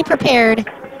be prepared.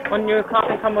 When you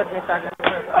come with me, second.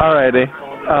 Alrighty.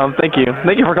 Thank you.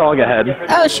 Thank you for calling ahead.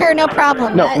 Oh, sure, no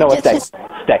problem.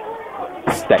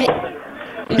 Stay.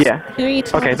 Yeah. Who are you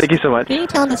telling okay, thank you so much. Who are you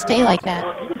telling to stay like that?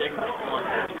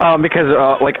 Because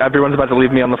like everyone's about to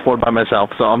leave me on the floor by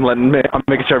myself, so I'm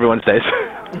making sure everyone stays.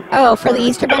 Oh, for the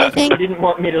Easter Bunny thing? You didn't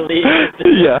want me to leave.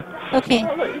 Yeah. Okay.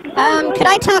 Could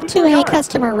I talk to a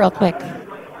customer real quick?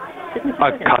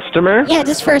 A customer? Yeah,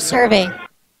 just for a survey.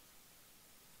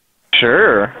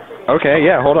 Sure. Okay,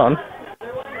 yeah, hold on.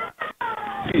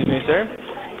 Excuse me, sir.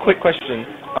 Quick question.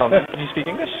 Do you speak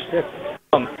English? Yes.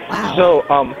 Wow. So,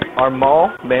 our mall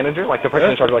manager, like the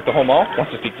person in charge of like the whole mall,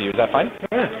 wants to speak to you. Is that fine?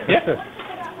 Yeah.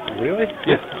 Really?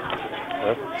 Yes.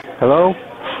 Hello?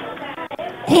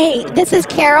 Hey, this is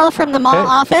Carol from the mall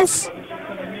office.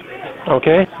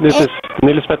 Okay, this is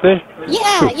Nils Petter.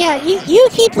 Yeah. You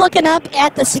keep looking up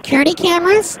at the security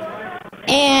cameras,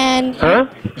 and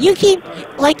you keep,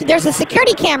 like, there's a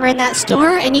security camera in that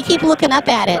store, and you keep looking up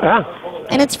at it.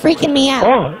 And it's freaking me out.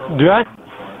 Oh, do I?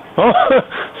 Oh,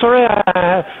 sorry,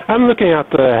 I'm looking at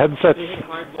the headsets.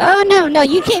 Oh, no,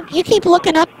 you keep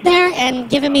looking up there and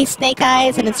giving me snake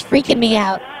eyes, and it's freaking me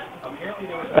out.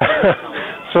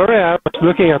 Sorry, I was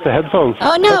looking at the headphones.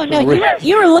 Oh, no,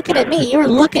 you were looking at me. You were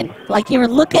looking,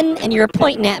 and you were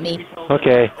pointing at me.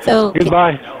 Okay, so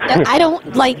goodbye. I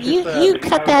don't, like, you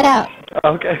cut that out.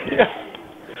 Okay, yeah.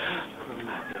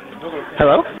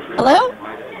 Hello? Hello?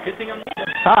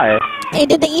 Hi. Hey,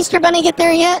 did the Easter Bunny get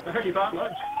there yet?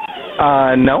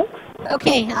 No.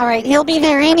 Okay, all right. He'll be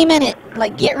there any minute.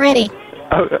 Like, get ready.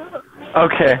 Oh,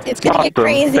 okay. It's going to get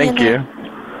crazy Thank in you. there.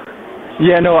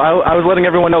 Yeah, no, I was letting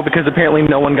everyone know because apparently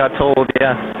no one got told,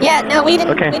 yeah. Yeah, no, we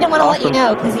didn't. Okay, we didn't want to let you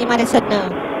know because you might have said no.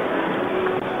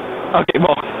 Okay,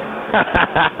 well.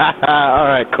 All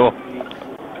right, cool.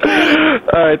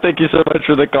 All right, thank you so much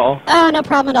for the call. Oh, no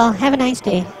problem at all. Have a nice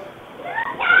day.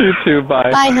 You too,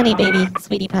 bye. Bye, honey baby,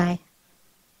 sweetie pie.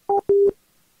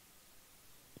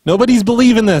 Nobody's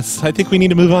believing this. I think we need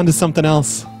to move on to something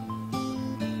else.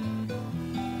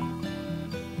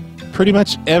 Pretty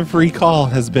much every call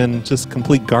has been just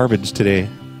complete garbage today.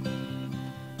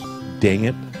 Dang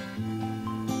it.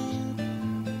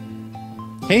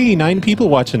 Hey, 9 people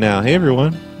watching now. Hey,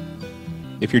 everyone.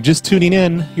 If you're just tuning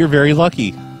in, you're very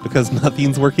lucky because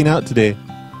nothing's working out today.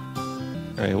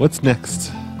 All right, what's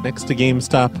next? Next to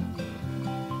GameStop,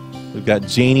 we've got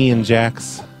Janie and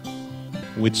Jax,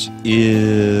 which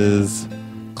is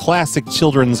classic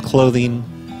children's clothing,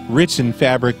 rich in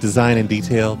fabric, design, and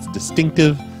detail. It's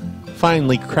distinctive,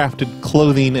 finely crafted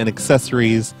clothing and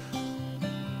accessories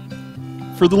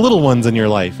for the little ones in your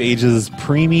life, ages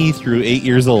preemie through 8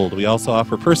 years old. We also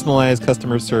offer personalized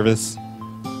customer service.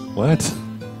 What?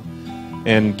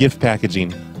 And gift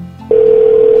packaging.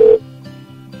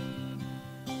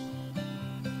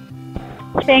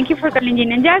 Thank you for calling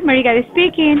Gin and Jack. Marika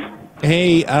speaking.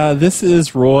 Hey, this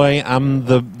is Roy. I'm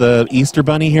the Easter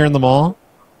Bunny here in the mall.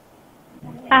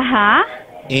 Uh-huh.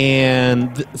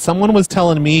 And someone was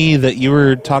telling me that you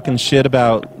were talking shit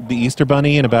about the Easter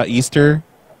Bunny and about Easter.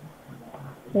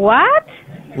 What?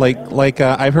 Like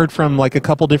I've heard from like a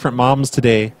couple different moms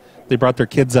today. They brought their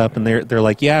kids up and they're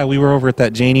like, yeah, we were over at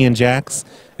that Janie and Jack's,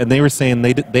 and they were saying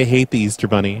they hate the Easter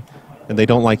Bunny and they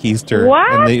don't like Easter.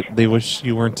 What? And they wish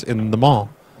you weren't in the mall.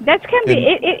 That can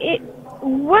be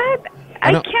what?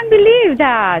 I can't believe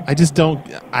that.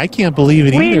 I can't believe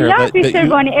it either. We love Easter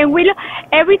Bunny, and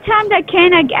every time that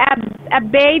came a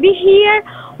baby here,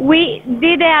 we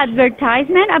did the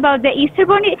advertisement about the Easter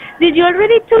Bunny. Did you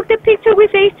already took the picture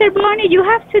with the Easter Bunny? You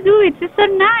have to do it. It's so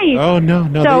nice. Oh, no.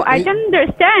 So I don't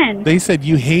understand. They said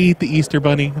you hate the Easter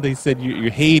Bunny. They said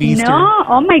you hate Easter. No,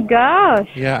 oh my gosh.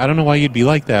 Yeah, I don't know why you'd be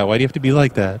like that. Why do you have to be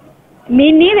like that?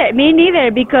 Me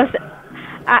neither, because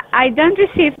I don't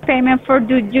receive payment for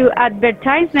do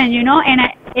advertisement, and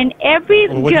And every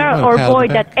Well, what do you girl want, or pat on boy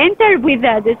the that back? entered with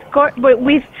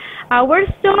with our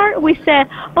store, we said,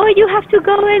 "Oh, you have to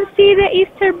go and see the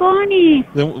Easter Bunny.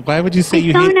 Then why would you say It's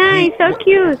you so hate? nice, so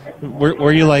cute."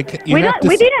 Were you like you We have don't. to?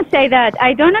 We didn't say that.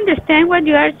 I don't understand what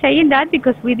you are saying that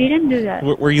because we didn't do that.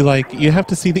 Were you like you have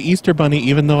to see the Easter Bunny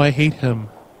even though I hate him?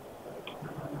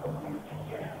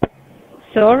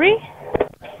 Sorry.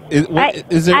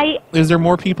 Is there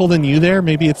more people than you there?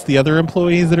 Maybe it's the other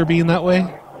employees that are being that way.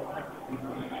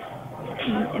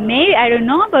 Maybe I don't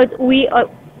know, but we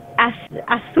as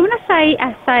soon as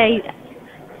I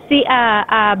see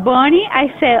a bunny,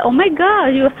 I said, "Oh my God,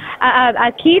 you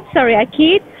a kid,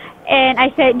 and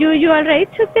I said, "You already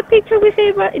took the picture with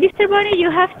the Easter Bunny.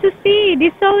 You have to see it.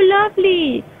 It's so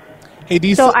lovely." Hey, do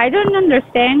you So I don't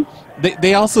understand.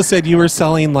 They also said you were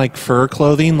selling like fur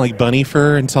clothing, like bunny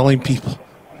fur, and telling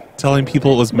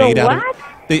people it was made out of.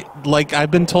 They like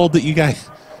I've been told that you guys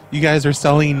are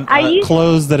selling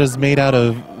clothes that is made out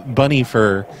of bunny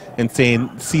fur, and saying,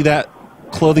 "See that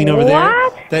clothing over there?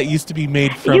 That used to be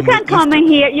made from." You can come in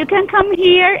here. You can come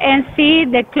here and see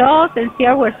the clothes and see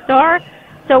our store.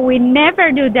 So we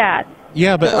never do that.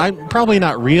 Yeah, but I'm probably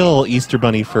not real Easter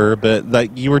bunny fur, but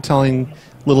like you were telling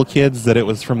little kids that it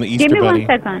was from the Easter Give me bunny. 1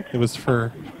 second. It was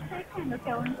fur.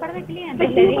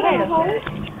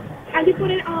 And you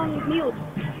put it on mute.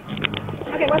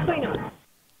 Okay, what's going on?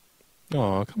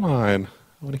 Oh, come on. I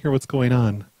want to hear what's going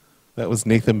on. That was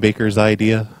Nathan Baker's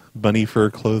idea, bunny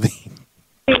fur clothing.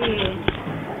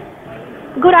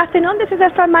 Good afternoon. This is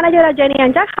the store manager at Jenny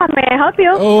and Jack. How may I help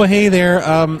you? Oh, hey there.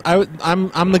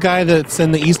 I'm the guy that's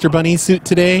in the Easter bunny suit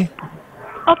today.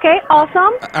 Okay,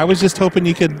 awesome. I was just hoping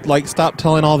you could like stop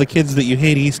telling all the kids that you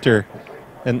hate Easter,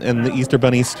 and the Easter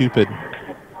bunny's stupid.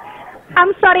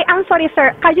 I'm sorry,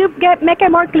 sir. Can you make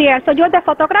it more clear? So you're the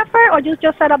photographer, or you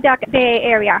just set up the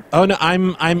area? Oh no,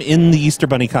 I'm in the Easter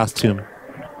bunny costume.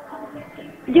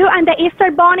 You and the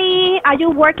Easter Bunny, are you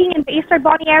working in the Easter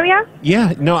Bunny area?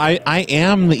 Yeah, no, I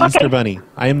am the Easter bunny.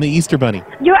 I am the Easter bunny.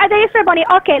 You are the Easter Bunny.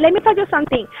 Okay, let me tell you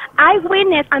something. I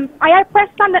witness, I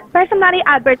personally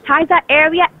advertise that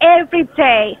area every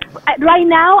day. Right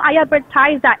now, I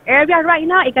advertise that area right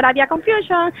now. It could be a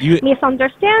confusion,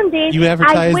 misunderstanding. You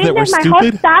advertise that we're my whole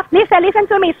stupid? staff. Listen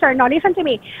to me, sir. No, listen to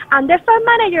me. I'm the store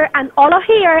manager, and all of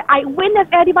here, I witness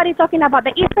everybody talking about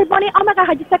the Easter Bunny. Oh my God,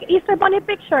 I just took Easter Bunny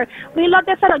picture. We love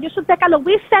the setup. You should take a look.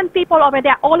 We send people over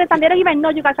there all the time. They don't even know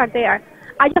you guys are there.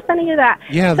 I'm just telling you that.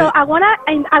 Yeah. So I wanna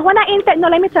no,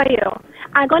 let me tell you.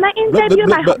 I'm gonna interview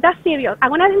that's serious.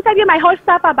 I'm gonna interview my whole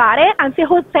staff about it and see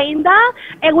who's saying that,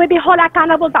 and we'll be held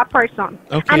accountable that person.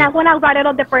 Okay. And I'm gonna write it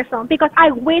up the person because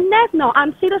I'm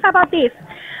serious about this.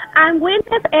 I'm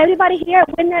witness everybody here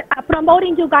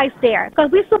promoting you guys there because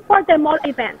we support the mall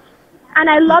events. And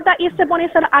I love that Easter Bunny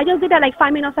said I just did it like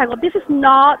 5 minutes ago.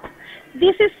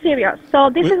 This is serious. So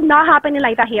this is not happening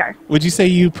like that here. Would you say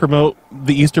you promote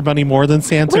the Easter bunny more than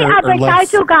Santa We or advertise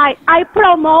less? you guys. I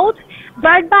promote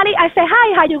verbally. I say,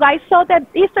 hi, how you guys saw the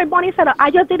Easter Bunny setup.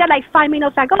 I just did it like 5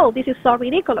 minutes ago. This is so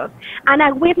ridiculous. And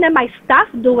I witnessed my staff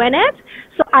doing it.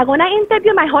 So I'm going to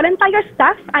interview my whole entire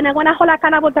staff, and I'm going to hold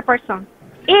accountable the person.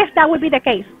 If that would be the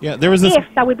case. Yeah, there was this. If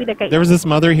that would be the case. There was this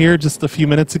mother here just a few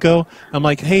minutes ago. I'm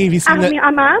like, hey, have you seen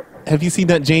that? Have you seen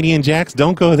that Janie and Jack's?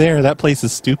 Don't go there. That place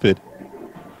is stupid.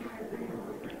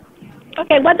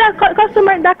 Okay, what that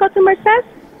customer says?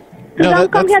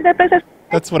 Don't come here. The place is.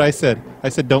 That's what I said. I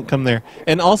said don't come there.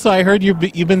 And also, I heard you've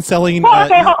been selling.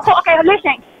 Okay,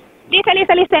 listen.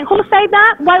 Who said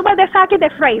that? What was exactly the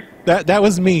phrase? That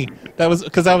was me. That was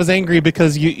because I was angry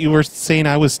because you were saying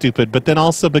I was stupid, but then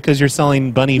also because you're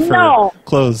selling bunny fur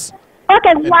clothes.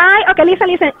 Okay, why? Okay,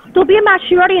 listen. To be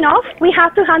mature enough, we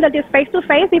have to handle this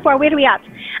face-to-face before we react.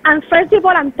 And first of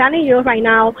all, I'm telling you right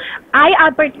now, I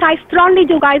advertise strongly,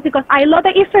 you guys, because I love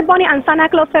the Easter Bunny and Santa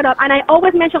Claus setup, and I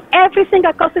always mention every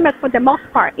single customer for the most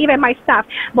part, even my staff.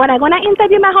 But I'm going to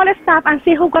interview my whole staff and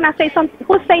see who's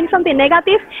saying something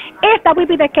negative. If that will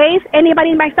be the case, anybody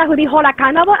in my staff will be held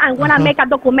accountable and going to make a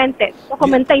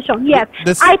documentation. Yes,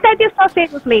 I take this so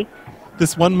seriously.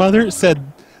 This one mother said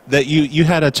that you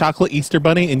had a chocolate Easter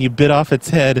bunny and you bit off its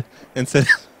head and said...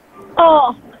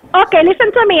 Oh, okay,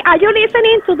 listen to me. Are you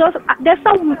listening to those? There's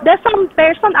some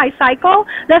person I cycle.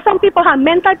 There's some people have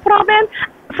mental problems.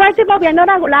 First of all, we are not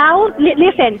allowed...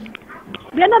 Listen.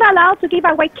 We are not allowed to give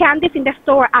away candies in the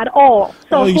store at all.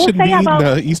 So you shouldn't be eating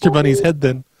the Easter bunny's head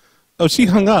then. Oh, she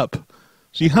hung up.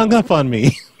 She hung up on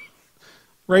me.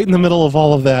 Right in the middle of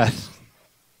all of that.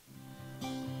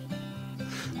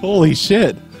 Holy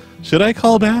shit. Should I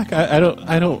call back? I don't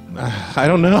know.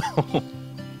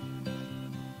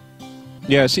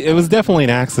 Yeah, it was definitely an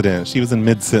accident. She was in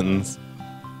mid-sentence.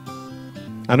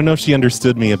 I don't know if she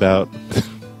understood me about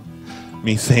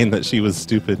me saying that she was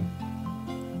stupid.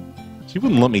 She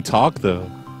wouldn't let me talk, though.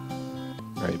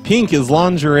 All right, pink is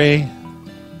lingerie.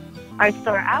 Our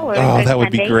store hours Oh, are that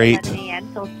would be Sunday, great. 7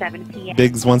 a.m. till 7 p.m.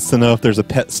 Biggs wants to know if there's a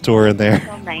pet store in there.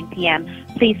 Till 9 p.m.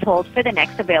 Please hold for the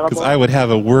next available. Because I would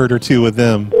have a word or two with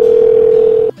them.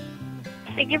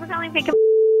 Thank you for calling Pick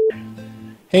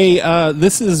Hey,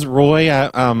 this is Roy.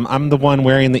 I'm the one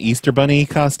wearing the Easter Bunny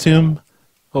costume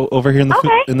over here in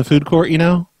the in the food court, you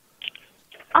know?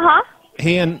 Uh-huh.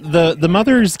 Hey, and the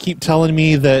mothers keep telling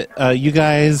me that you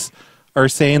guys are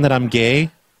saying that I'm gay.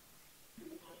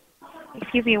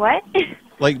 Excuse me, what?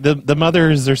 Like, the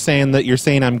mothers are saying that you're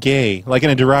saying I'm gay, like in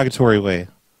a derogatory way.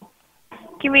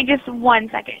 Give me just 1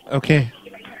 second. Okay.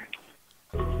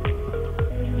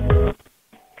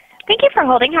 Thank you for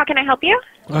holding. How can I help you?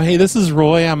 Oh, hey, this is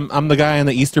Roy. I'm the guy in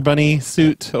the Easter Bunny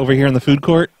suit over here in the food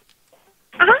court.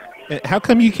 Uh-huh. How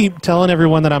come you keep telling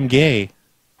everyone that I'm gay?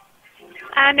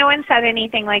 No one said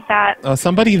anything like that. Oh,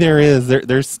 somebody there is.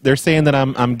 They're saying that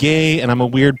I'm gay and I'm a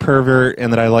weird pervert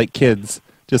and that I like kids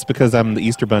just because I'm the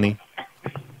Easter Bunny.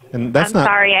 And that's I'm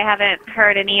sorry, I haven't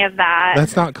heard any of that.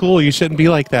 That's not cool. You shouldn't be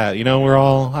like that. You know,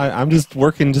 I'm just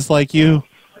working just like you.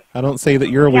 I don't say that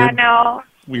you're a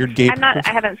weird gay I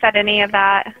haven't said any of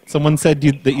that. Someone said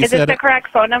that you Is said this the correct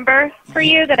phone number for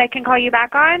you that I can call you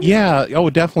back on? Yeah. Oh,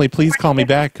 definitely. Please call me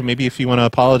back. Maybe if you want to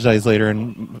apologize later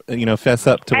and, fess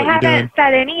up to what you're doing. I haven't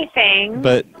said anything.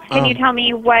 But can you tell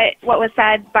me what was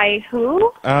said by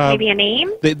who? Maybe a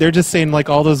name? They're just saying, like,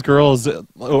 all those girls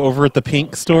over at the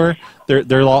pink store,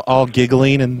 they're all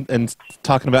giggling and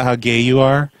talking about how gay you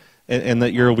are and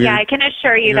that you're a weird... Yeah, I can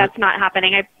assure you that's not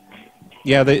happening.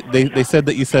 Yeah, they said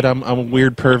that you said I'm a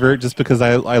weird pervert just because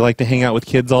I like to hang out with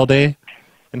kids all day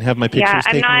and have my pictures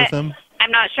taken with them.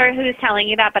 I'm not sure who's telling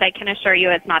you that, but I can assure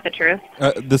you it's not the truth.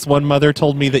 This one mother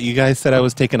told me that you guys said I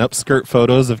was taking upskirt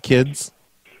photos of kids.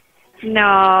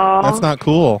 No. That's not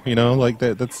cool, like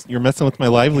that's you're messing with my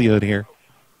livelihood here.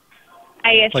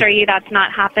 I assure you that's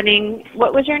not happening.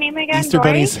 What was your name again? Easter Roy?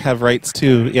 bunnies have rights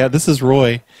too. Yeah, this is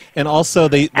Roy. And also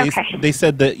they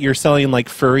said that you're selling like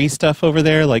furry stuff over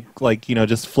there, like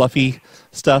just fluffy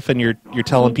stuff, and you're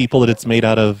telling people that it's made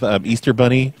out of Easter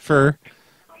bunny fur.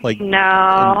 Like no.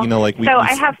 And,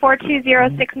 I have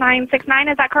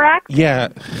 420-6969. Is that correct? Yeah.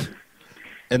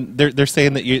 And they're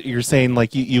saying that you're saying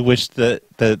like you wish that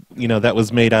that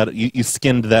was made out. You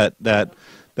skinned that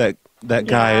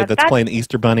guy that's playing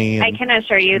Easter Bunny. I can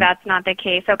assure you that's not the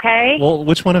case, okay? Well,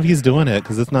 which one of you's doing it?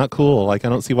 Because it's not cool. Like, I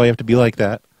don't see why you have to be like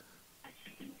that.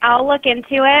 I'll look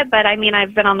into it, but I mean,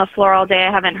 I've been on the floor all day.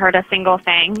 I haven't heard a single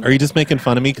thing. Are you just making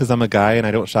fun of me because I'm a guy and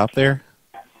I don't shop there?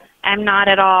 I'm not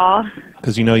at all.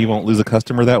 Because you won't lose a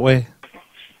customer that way?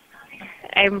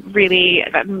 I'm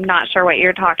not sure what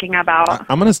you're talking about.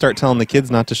 I'm going to start telling the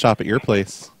kids not to shop at your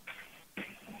place.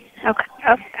 Okay.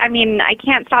 I mean, I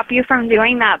can't stop you from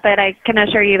doing that, but I can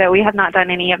assure you that we have not done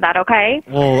any of that, okay?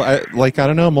 Well, I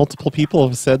don't know, multiple people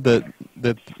have said that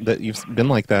you've been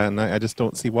like that, and I just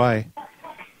don't see why.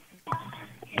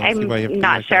 I'm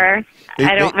not sure.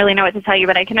 I don't really know what to tell you,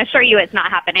 but I can assure you it's not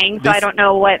happening, so I don't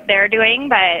know what they're doing,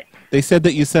 but... They said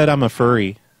that you said I'm a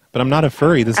furry, but I'm not a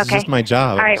furry. This is just my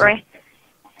job. All right, Roy.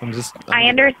 I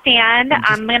understand.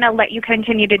 I'm going to let you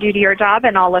continue to do your job,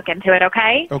 and I'll look into it,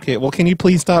 okay? Okay, well, can you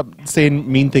please stop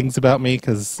saying mean things about me?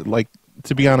 Because,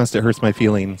 to be honest, it hurts my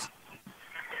feelings.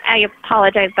 I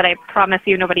apologize, but I promise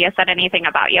you nobody has said anything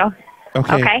about you.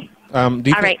 Okay. All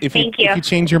right, thank you. If you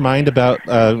change your mind about,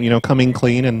 coming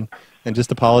clean and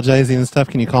just apologizing and stuff,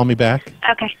 can you call me back?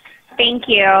 Okay. Thank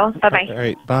you. Bye-bye. All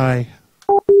right, bye.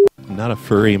 I'm not a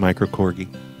furry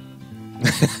MicroKORGI.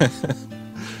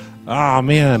 Oh,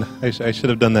 man. I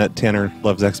should have done that. Tanner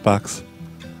loves Xbox.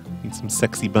 Need some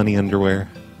sexy bunny underwear.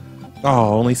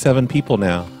 Oh, only 7 people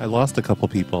now. I lost a couple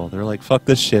people. They're like, fuck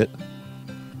this shit.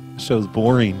 This show's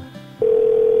boring.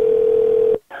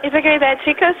 Is it Bad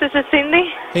Chicos? This is Cindy.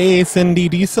 Hey, Cindy.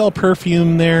 Do you sell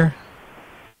perfume there?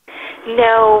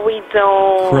 No, we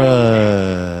don't.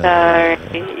 Crud. Sorry.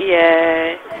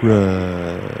 Yeah.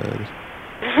 Crud.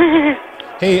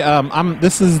 Hey,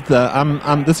 this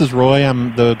is Roy.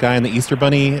 I'm the guy in the Easter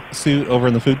Bunny suit over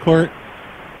in the food court.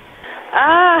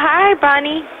 Hi,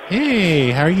 Bonnie. Hey,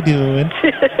 how are you doing?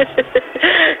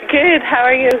 Good. How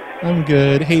are you? I'm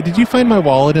good. Hey, did you find my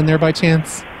wallet in there by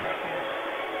chance?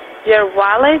 Your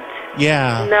wallet?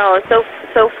 Yeah. No.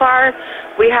 So far,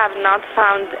 we have not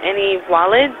found any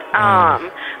wallet.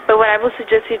 But what I would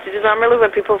suggest you to do, normally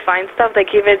when people find stuff, they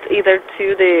give it either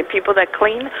to the people that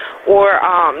clean or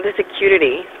the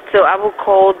security. So I will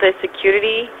call the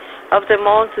security of the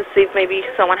mall to see if maybe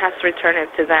someone has returned it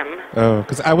to them. Oh,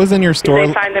 because I was in your store. If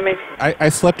they find them, I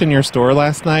slept in your store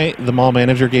last night. The mall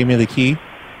manager gave me the key.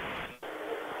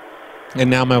 And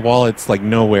now my wallet's like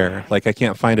nowhere. Like I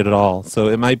can't find it at all. So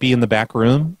it might be in the back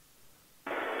room.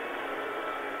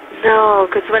 No,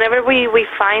 because whenever we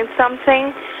find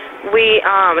something, we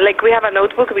we have a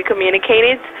notebook, we communicate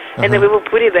it, and then we will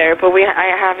put it there. But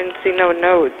I haven't seen no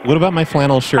note. What about my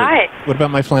flannel shirt? Hi. What about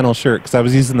my flannel shirt? Because I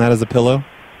was using that as a pillow.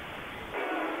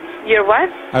 Your what?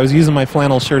 I was using my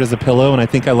flannel shirt as a pillow, and I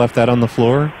think I left that on the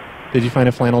floor. Did you find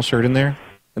a flannel shirt in there,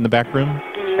 in the back room?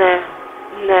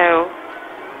 No.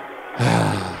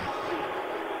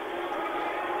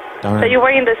 Darn. So you were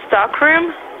in the stock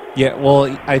room? Yeah,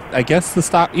 well, I guess the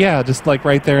stock, yeah, just like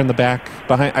right there in the back.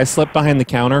 I slept behind the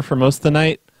counter for most of the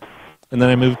night, and then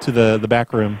I moved to the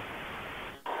back room.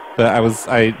 But I was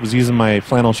using my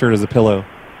flannel shirt as a pillow.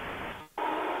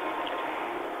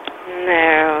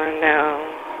 No.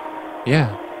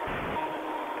 Yeah.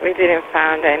 We didn't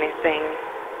find anything.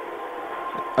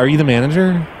 Are you the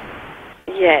manager?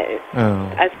 Yes.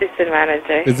 Oh. Assistant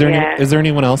manager. Is there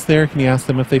anyone else there? Can you ask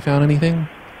them if they found anything?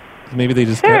 Maybe they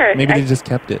just they just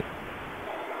kept it.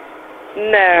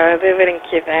 No, they wouldn't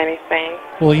keep anything.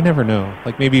 Well, you never know.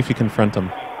 Like maybe if you confront them.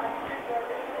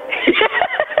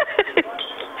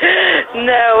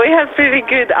 No, we have pretty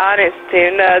good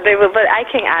honesty. No, they will, but I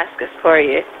can ask us for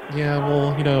you. Yeah,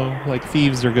 well, like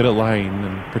thieves are good at lying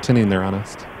and pretending they're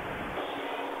honest.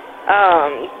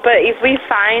 But if we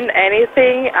find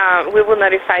anything, we will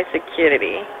notify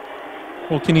security.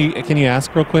 Well, can you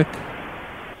ask real quick?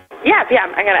 Yeah,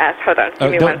 I'm gonna ask. Hold on.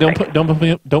 Give me 1 second.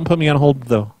 Don't put me on hold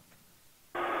though.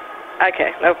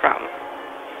 Okay, no problem.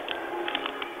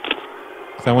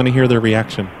 'Cause I want to hear their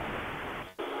reaction.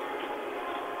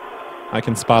 I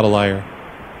can spot a liar.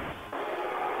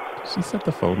 Did she set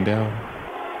the phone down?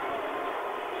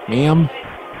 Ma'am?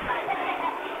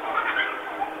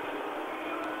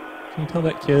 Can you tell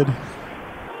that kid?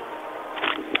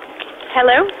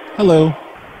 Hello? Hello.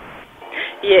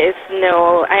 Yes,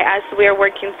 no. I asked, we are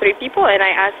working 3 people, and I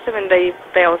asked them, and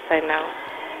they all said no.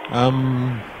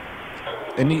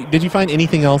 Did you find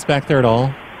anything else back there at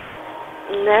all?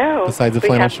 No. Besides the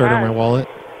flannel shirt or my wallet?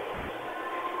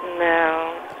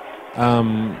 No.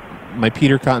 My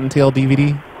Peter Cottontail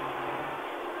DVD?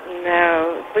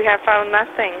 No. We have found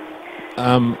nothing.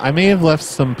 I may have left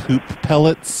some poop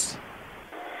pellets.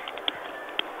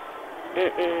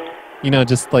 Mm-mm.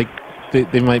 Just like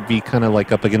they might be kind of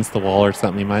like up against the wall or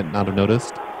something. You might not have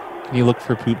noticed. Can you look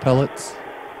for poop pellets?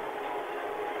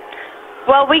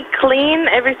 Well, we clean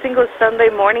every single Sunday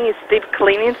morning. It's deep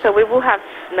cleaning, so we will have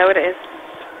noticed.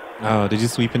 Oh, did you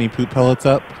sweep any poop pellets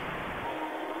up?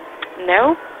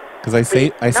 No. Because I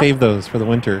save those for the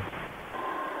winter.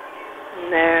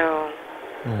 No.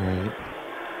 All right.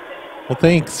 Well,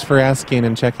 thanks for asking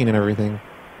and checking and everything.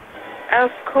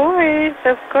 Of course.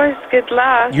 Good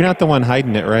luck. You're not the one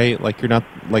hiding it, right? Like, you're not,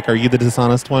 like, are you the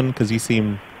dishonest one? Because you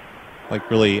seem, like,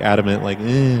 really adamant, like,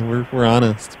 we're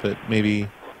honest, but maybe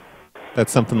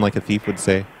that's something like a thief would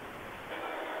say.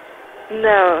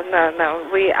 No.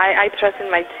 I trust in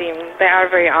my team. They are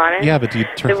very honest. Yeah, but do you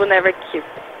trust? They will never keep.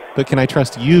 But can I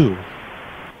trust you?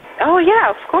 Oh, yeah,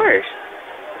 of course.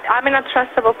 I'm in a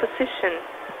trustable position.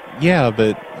 Yeah,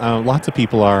 but lots of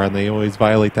people are, and they always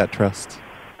violate that trust.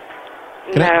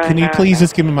 Can you please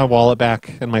just give me my wallet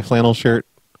back and my flannel shirt?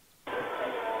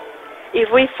 If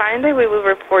we find it, we will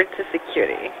report to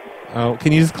security. Oh,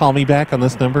 can you just call me back on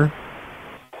this number?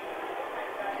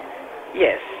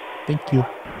 Yes. Thank you.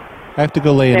 I have to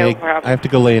go lay an egg. Problem. I have to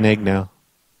go lay an egg now.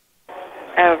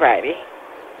 Alrighty.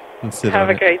 And sit Have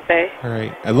on a great day. All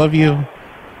right. I love you.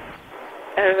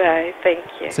 Alright, thank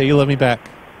you. Say you love me back.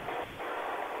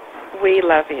 We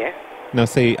love you. No,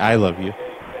 say I love you.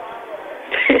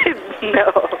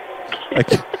 No.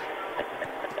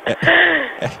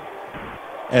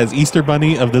 As Easter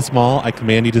Bunny of this mall, I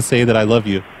command you to say that I love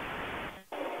you.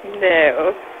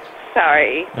 No.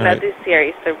 Sorry. All Not right. this year,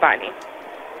 Easter Bunny.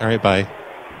 All right, bye.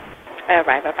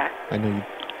 Alright, bye-bye. I know you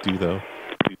do, though.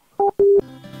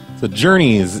 So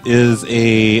Journeys is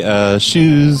a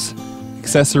shoes,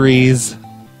 accessories,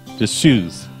 just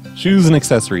shoes. Shoes and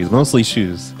accessories, mostly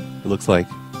shoes, it looks like.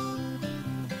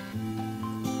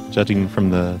 Judging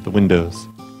from the windows.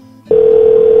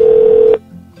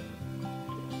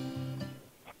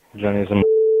 Johnny's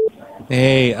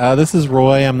Hey, this is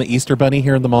Roy. I'm the Easter Bunny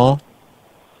here in the mall.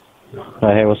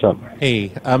 Hey, what's up?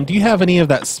 Hey, do you have any of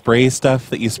that spray stuff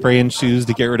that you spray in shoes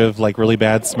to get rid of like really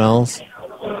bad smells?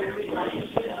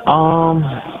 Let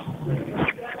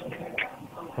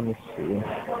me see.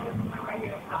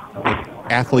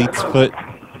 Like athlete's foot?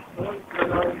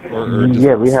 or just...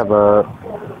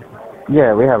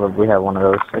 Yeah, we have one of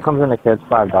those. It comes in a kit,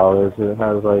 $5. It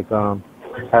has like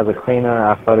has a cleaner,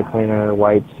 athletic cleaner,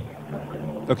 wipes.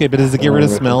 Okay, but does it get rid of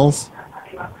smells?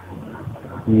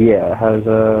 Yeah, it has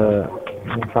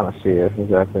I'm trying to see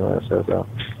exactly what it says though.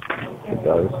 It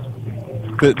does.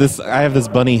 I have this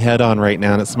bunny head on right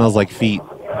now, and it smells like feet.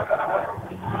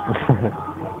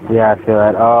 Yeah, I feel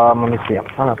that. Let me see. I'm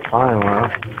trying to find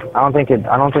one. I don't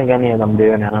think any of them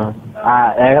do now.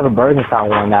 I have a Birkenstock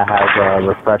one that has a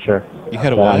refresher. You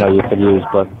had a that what? I know you could use,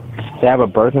 but they have a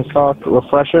Birkenstock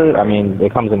refresher. I mean,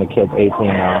 it comes in the kit 18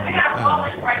 now.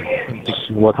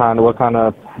 What kind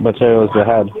of material is the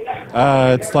head?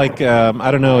 It's like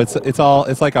I don't know.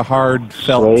 It's like a hard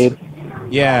felt. Suede?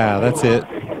 Yeah, that's it.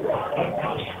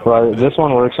 Well, this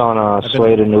one works on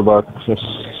suede and nubuck,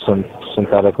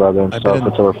 synthetic leather and stuff.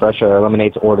 It's a refresher. It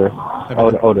eliminates odor.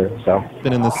 So.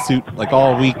 Been in this suit like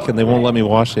all week, and they won't let me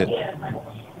wash it.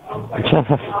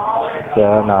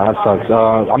 Yeah, no, that sucks.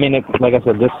 I mean, like I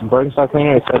said, this Birkenstock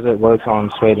cleaner, it says it works on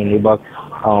suede and nubuck.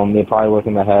 They probably work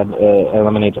in the head. It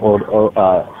eliminates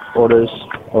odors.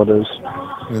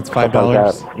 And it's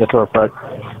 $5. It's a refresh.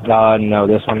 No,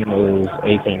 this one is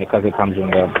 18 because it comes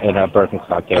in a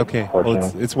Birkenstock kit. Okay, well,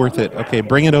 it's worth it. Okay,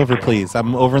 bring it over, please.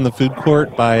 I'm over in the food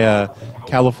court by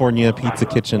California Pizza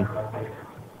Kitchen.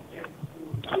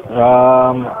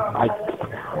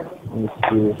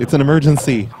 It's an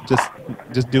emergency. Just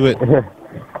do it.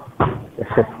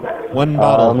 One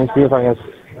bottle. Let me see if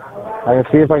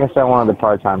I can send one of the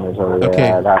part-timers over there.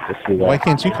 Okay. I'd have to see that. Why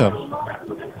can't you come?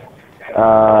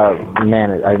 I'm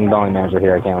the only manager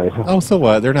here. I can't leave. Oh, so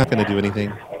what? They're not going to do anything.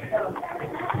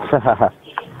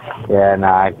 Yeah, no,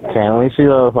 I can't. Let me see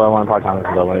if I want part-timers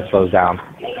when it slows down.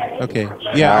 Okay.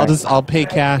 Yeah, I'll pay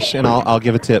cash and I'll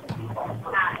give a tip.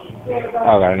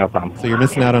 Okay, no problem. So you're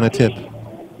missing out on a tip.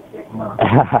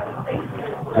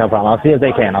 No problem. I'll see if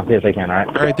they can. All right?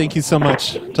 All right, thank you so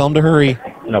much. Tell them to hurry.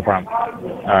 No problem.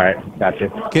 All right, gotcha.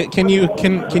 Can you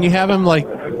have them like...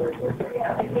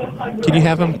 Can you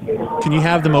have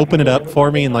them open it up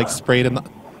for me and like spray it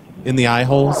in the eye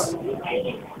holes?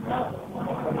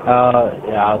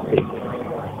 Yeah, I'll see.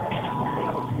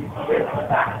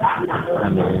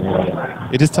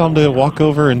 You just tell him to walk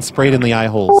over and spray it in the eye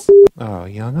holes. Oh,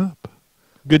 he hung up.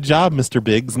 Good job, Mr.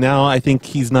 Biggs. Now I think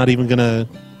he's not even going to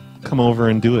come over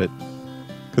and do it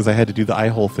because I had to do the eye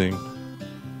hole thing.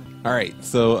 All right,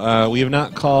 so we have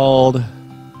not called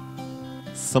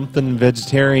something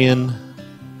vegetarian.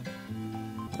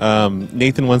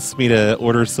 Nathan wants me to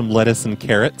order some lettuce and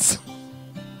carrots.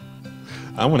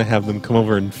 I want to have them come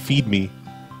over and feed me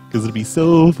because it'll be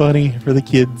so funny for the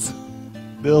kids.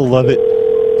 They'll love it.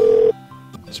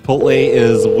 Chipotle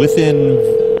is within...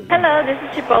 Hello, this is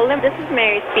Chipotle. This is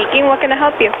Mary speaking. What can I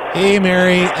help you? Hey,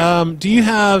 Mary. Do you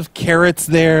have carrots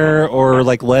there or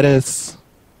like lettuce?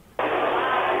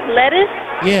 Lettuce?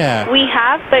 Yeah. We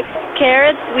have, but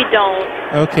carrots we don't.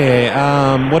 Okay.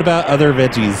 What about other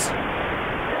veggies?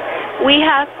 We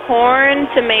have corn,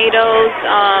 tomatoes,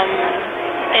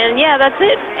 and yeah, that's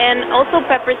it. And also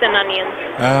peppers and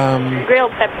onions.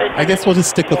 Grilled peppers. I guess we'll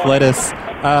just stick with lettuce.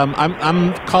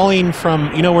 I'm calling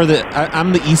from, you know where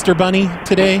I'm the Easter Bunny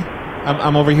today.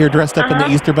 I'm over here dressed up in the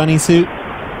Easter Bunny suit.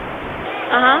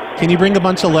 Can you bring a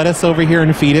bunch of lettuce over here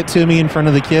and feed it to me in front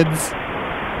of the kids?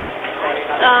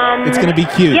 It's going to be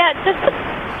cute. Yeah,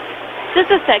 just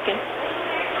a second.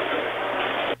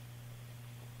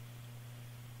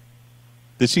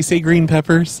 Did she say green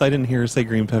peppers? I didn't hear her say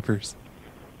green peppers.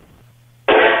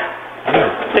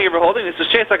 Thank you for holding. This is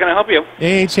Chase. How can I help you?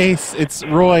 Hey, Chase. It's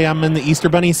Roy. I'm in the Easter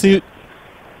Bunny suit.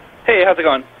 Hey, how's it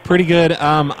going? Pretty good.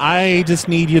 I just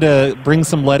need you to bring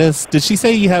some lettuce. Did she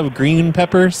say you have green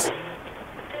peppers?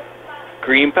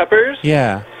 Green peppers?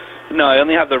 Yeah. No, I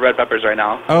only have the red peppers right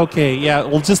now. Okay, yeah.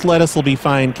 Well, just lettuce will be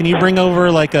fine. Can you bring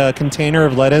over like a container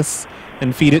of lettuce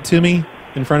and feed it to me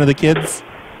in front of the kids?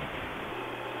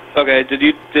 Okay,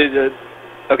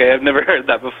 okay, I've never heard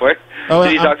that before. Oh,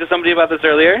 did you talk to somebody about this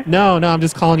earlier? No, I'm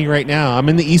just calling you right now. I'm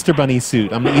in the Easter Bunny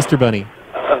suit. I'm the Easter Bunny.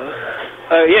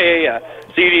 Yeah.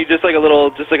 So you need just like a little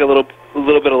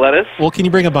bit of lettuce? Well, can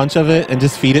you bring a bunch of it and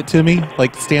just feed it to me?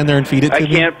 Like stand there and feed it to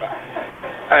me? I can't.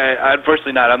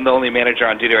 Unfortunately not. I'm the only manager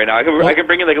on duty right now. I can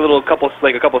bring in like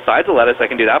a couple sides of lettuce. I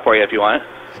can do that for you if you want.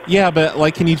 Yeah, but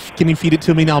like, can you feed it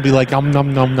to me and I'll be like nom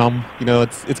nom nom nom. You know,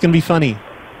 it's gonna be funny.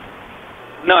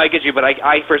 No, I get you, but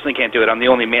I personally can't do it. I'm the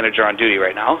only manager on duty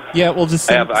right now. Yeah, well, just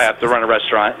send... I have to run a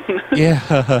restaurant.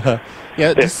 Yeah,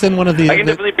 just send one of the... I can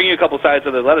definitely bring you a couple sides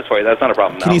of the lettuce for you. That's not a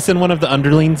problem. Can you send one of the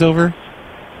underlings over?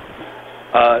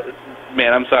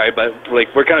 man, I'm sorry, but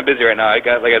like we're kind of busy right now. Like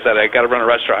I said, I got to run a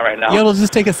restaurant right now. Yeah, it'll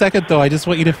just take a second though. I just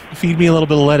want you to feed me a little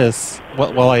bit of lettuce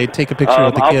while I take a picture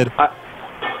with the kid.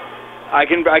 I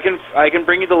can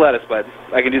bring you the lettuce, bud.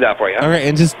 I can do that for you. All right,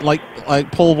 and just like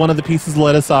pull one of the pieces of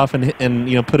lettuce off and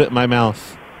you know, put it in my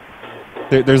mouth.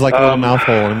 There's like a little mouth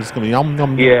hole, and I'm just gonna be yum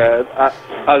yum. Yeah,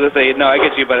 I was gonna say no, I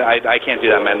get you, but I can't do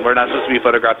that, man. We're not supposed to be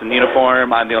photographed in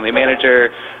uniform. I'm the only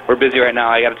manager. We're busy right now.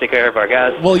 I got to take care of our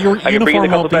guests. Well, your I can bring you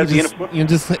uniform the will couple be pairs of just, you know,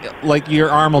 just like your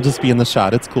arm will just be in the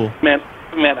shot. It's cool. Man,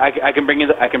 I can bring you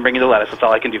the lettuce. That's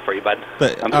all I can do for you, bud.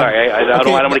 But, I'm sorry. I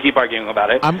don't want to keep arguing about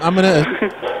it.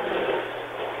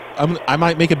 I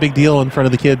might make a big deal in front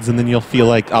of the kids, and then you'll feel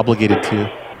like obligated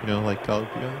to, you know, like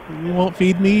you won't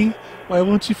feed me. Why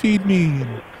won't you feed me?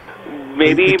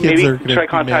 Maybe try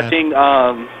contacting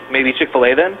maybe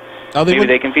Chick-fil-A then. Oh, maybe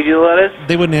they can feed you the lettuce.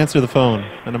 They wouldn't answer the phone,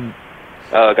 and I'm.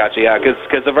 Oh, gotcha. Yeah,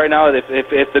 because right now,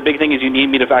 if the big thing is you need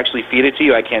me to actually feed it to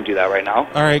you, I can't do that right now.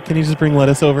 All right, can you just bring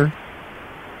lettuce over?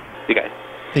 You guys.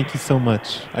 Thank you so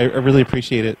much. I really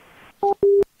appreciate it.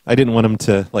 I didn't want him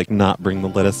to like not bring the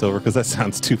lettuce over because that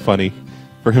sounds too funny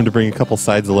for him to bring a couple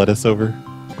sides of lettuce over.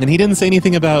 And he didn't say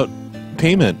anything about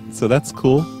payment, so that's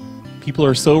cool. People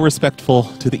are so respectful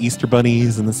to the Easter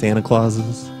bunnies and the Santa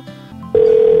Clauses.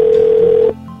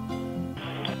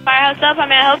 Firehouse up, how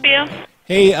may I help you?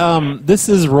 Hey, this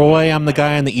is Roy. I'm the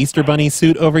guy in the Easter bunny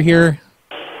suit over here.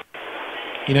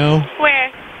 You know?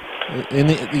 Where?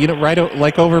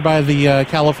 Right over by the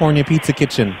California Pizza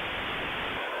Kitchen.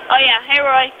 Oh yeah, hey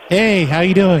Roy. Hey, how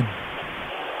you doing?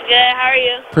 Good, how are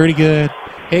you? Pretty good.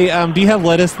 Hey, do you have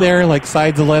lettuce there, like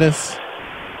sides of lettuce?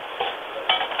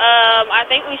 I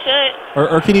think we should.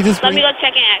 Or can you just... Let me go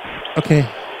check and ask. Okay.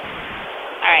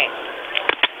 Alright.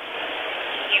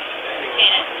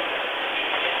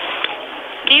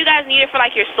 Do you guys need it for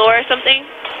like your store or something?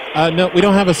 No, we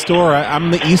don't have a store.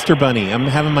 I'm the Easter bunny. I'm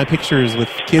having my pictures with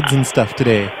kids and stuff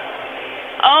today.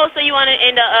 Oh, so you want it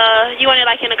in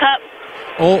like in a cup?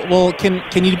 Oh, well,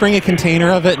 can you bring a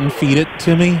container of it and feed it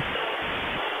to me?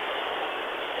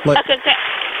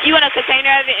 You want a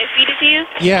container of it and feed it to you?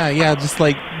 Yeah, just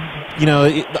like, you know,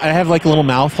 I have like a little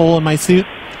mouth hole in my suit,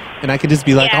 and I can just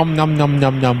be like, nom nom nom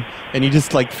nom nom, and you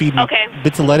just like feed me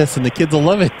bits of lettuce, and the kids will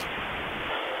love it.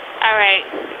 All right,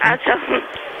 I'll tell them.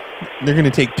 They're gonna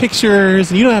take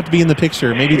pictures, and you don't have to be in the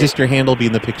picture. Maybe just your hand will be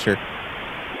in the picture.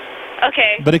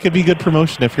 Okay. But it could be good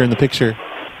promotion if you're in the picture.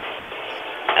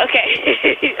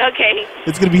 Okay. Okay.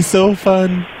 It's gonna be so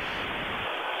fun.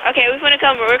 Okay,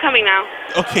 we're coming now.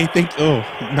 Okay,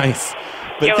 nice.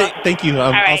 But thank you.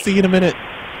 All right. I'll see you in a minute.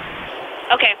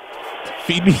 Okay.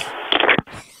 Feed me.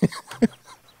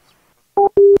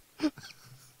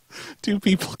 Two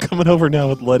people coming over now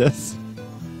with lettuce.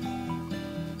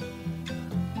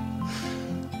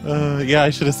 Yeah,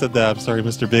 I should have said that. I'm sorry,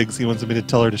 Mr. Biggs. He wants me to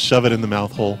tell her to shove it in the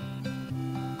mouth hole.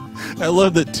 I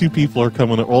love that two people are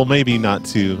coming. Well, maybe not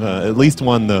two. At least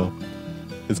one, though,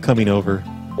 is coming over.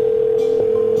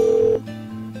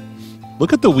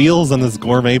 Look at the wheels on this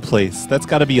gourmet place. That's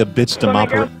got to be a bitch to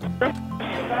mop her.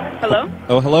 Hello?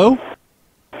 Oh, hello?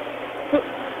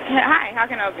 Hi, how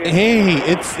can I help you? Hey,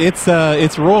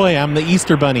 it's Roy. I'm the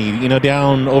Easter bunny. You know,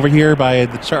 down over here by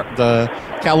the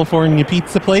California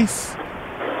pizza place.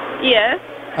 Yes.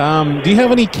 Do you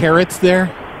have any carrots there?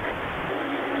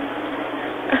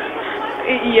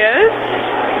 Yes.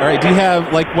 All right. Do you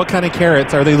have like what kind of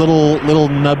carrots? Are they little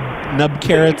nub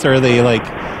carrots, or are they like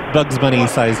Bugs Bunny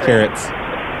sized carrots?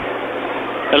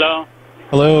 Hello.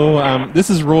 Hello. This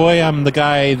is Roy. I'm the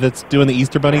guy that's doing the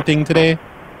Easter bunny thing today.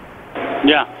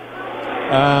 Yeah.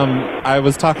 I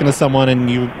was talking to someone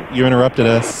and you interrupted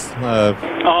us. Oh,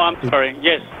 I'm sorry.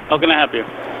 Yes. How can I help you?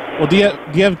 Well, do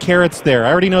you have carrots there?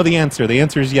 I already know the answer. The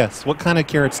answer is yes. What kind of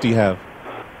carrots do you have?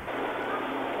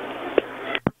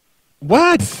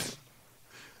 What?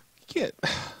 You can't.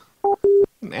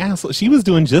 An asshole. She was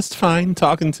doing just fine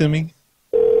talking to me.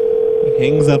 He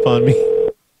hangs up on me.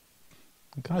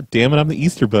 God damn it! I'm the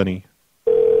Easter bunny.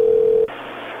 Beat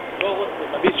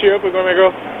you up. We're gonna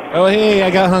go. Oh, hey, I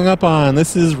got hung up on.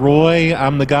 This is Roy.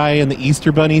 I'm the guy in the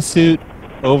Easter bunny suit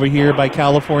over here by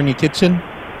California Kitchen.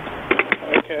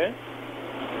 Okay.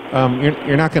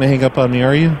 You're not going to hang up on me,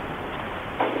 are you?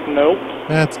 Nope.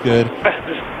 That's good.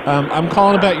 I'm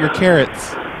calling about your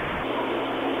carrots.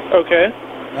 Okay.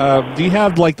 Do you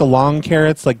have, like, the long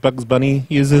carrots like Bugs Bunny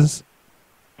uses?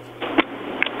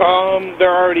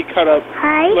 They're already cut up.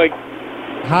 Hi. Like.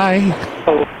 Hi.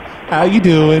 How you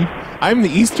doing? I'm the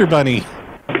Easter bunny.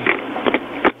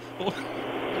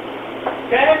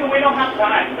 Dad, we don't have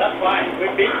time. That's fine. We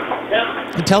beat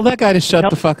them. Tell that guy to shut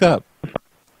the fuck up.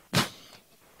 Did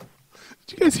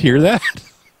you guys hear that?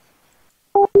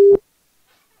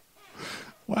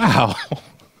 Wow.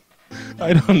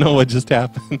 I don't know what just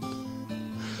happened.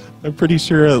 I'm pretty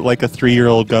sure like a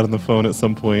 3-year-old got on the phone at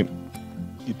some point.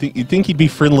 You'd think he'd be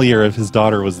friendlier if his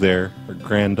daughter was there, or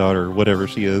granddaughter, or whatever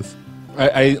she is.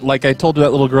 I told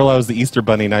that little girl I was the Easter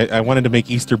Bunny, and I wanted to make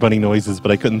Easter Bunny noises,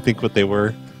 but I couldn't think what they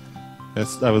were.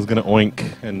 I was going to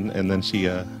oink, and then she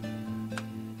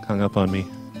hung up on me.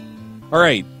 All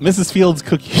right, Mrs. Fields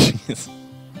cookies.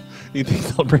 You think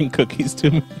they'll bring cookies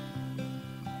to me?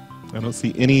 I don't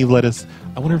see any lettuce.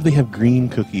 I wonder if they have green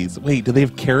cookies. Wait, do they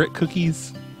have carrot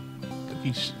cookies?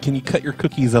 Can you cut your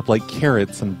cookies up like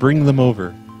carrots and bring them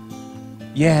over?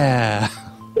 Yeah.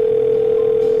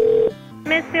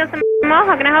 Miss Fields Mall,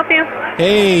 how can I help you?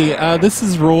 Hey, this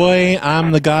is Roy.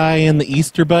 I'm the guy in the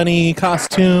Easter Bunny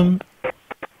costume.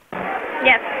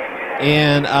 Yes.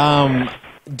 And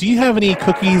do you have any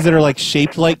cookies that are like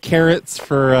shaped like carrots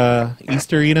for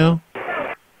Easter, you know?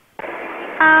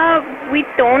 We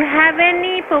don't have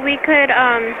any, but we could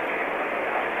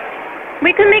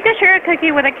make a sugar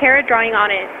cookie with a carrot drawing on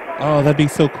it. Oh, that'd be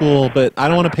so cool, but I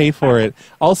don't want to pay for it.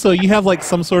 Also, you have like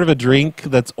some sort of a drink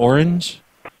that's orange?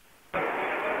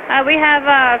 We have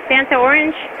Fanta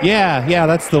Orange. Yeah,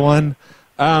 that's the one.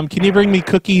 Can you bring me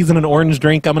cookies and an orange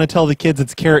drink? I'm going to tell the kids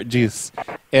it's carrot juice,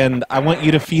 and I want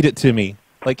you to feed it to me.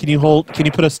 Like, can you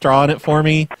put a straw in it for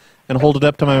me and hold it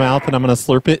up to my mouth, and I'm going to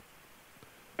slurp it?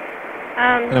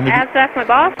 That's my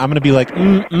boss. I'm going to be like,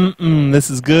 this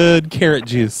is good carrot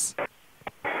juice.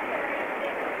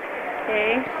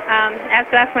 Okay.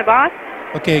 That's my boss.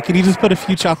 Okay, can you just put a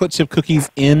few chocolate chip cookies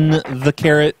in the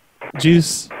carrot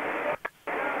juice?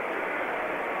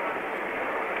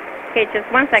 Okay,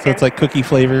 just 1 second. So it's like cookie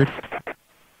flavored.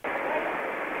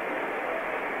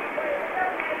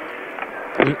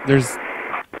 There's...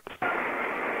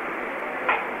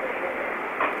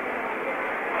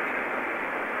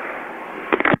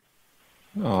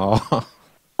 Aw.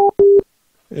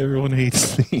 Everyone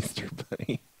hates the Easter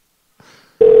Bunny.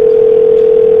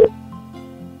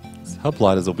 This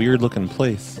hublot is a weird looking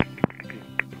place.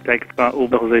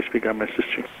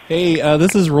 Hey,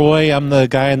 this is Roy. I'm the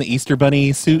guy in the Easter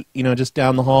Bunny suit, just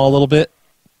down the hall a little bit.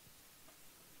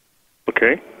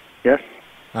 Okay. Yes.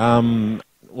 Well,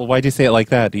 why'd you say it like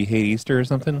that? Do you hate Easter or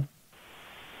something?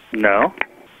 No.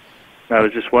 I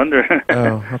was just wondering.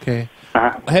 Oh, okay.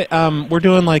 Hey, we're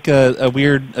doing like a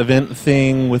weird event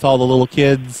thing with all the little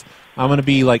kids. I'm going to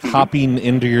be like hopping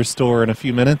into your store in a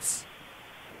few minutes.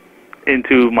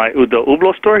 Into the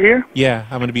Hublot store here? Yeah,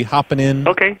 I'm going to be hopping in.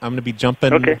 Okay. I'm going to be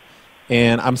jumping. Okay.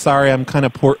 And I'm sorry, I'm kind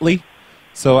of portly,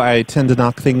 so I tend to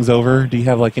knock things over. Do you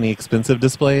have like any expensive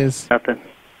displays? Nothing.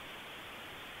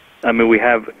 I mean, we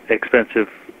have expensive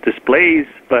displays,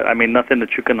 but I mean, nothing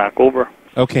that you can knock over.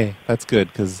 Okay, that's good,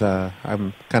 because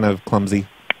I'm kind of clumsy.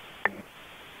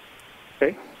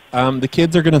 Okay. The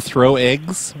kids are going to throw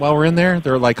eggs while we're in there?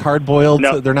 They're like hard-boiled,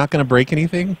 so they're not going to break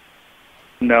anything?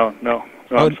 No.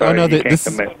 I'm sorry, no, you can't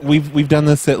come in. we've done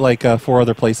this at like 4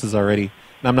 other places already.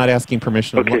 And I'm not asking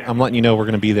permission. Okay. I'm letting you know we're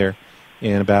going to be there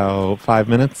in about 5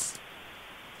 minutes.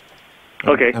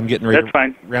 Okay, I'm getting ready. That's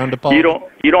fine. Round up all. You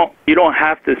don't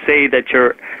have to say that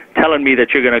you're telling me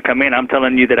that you're going to come in. I'm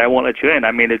telling you that I won't let you in.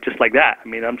 I mean, it's just like that. I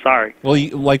mean, I'm sorry. Well, what are you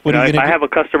if going to do? If I have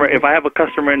a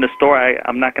customer in the store,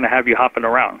 I'm not going to have you hopping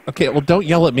around. Okay, well, don't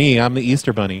yell at me. I'm the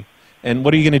Easter Bunny. And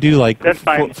what are you going to do? Like, That's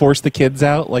fine. Force the kids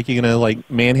out? Like, you're going to like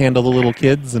manhandle the little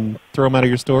kids and throw them out of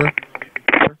your store?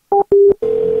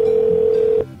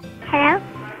 Hello?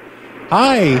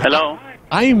 Hi. Hello.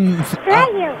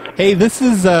 Hey, this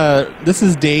is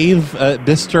Dave,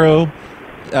 Bistro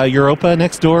Europa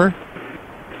next door.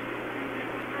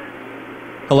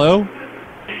 Hello?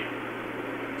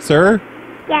 Sir?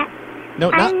 Yeah. No,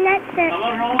 not... I'm not sure.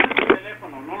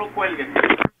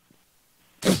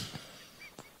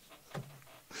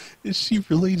 Is she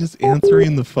really just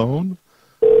answering the phone?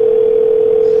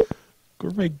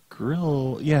 Gourmet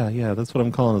Grill. Yeah, that's what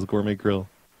I'm calling is Gourmet Grill.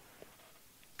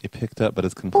 It picked up, but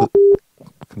it's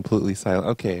completely silent.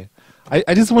 Okay.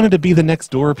 I just wanted to be the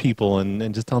next door people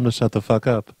and just tell them to shut the fuck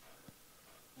up.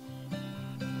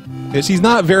 Yeah, she's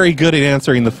not very good at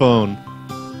answering the phone.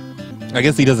 I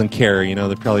guess he doesn't care,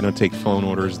 they probably don't take phone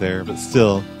orders there, but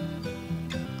still.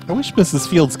 I wish Mrs.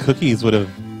 Fields Cookies would have...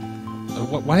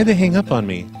 Why'd they hang up on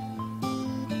me?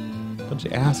 Bunch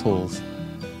of assholes.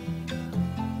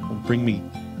 Bring me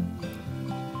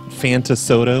Fanta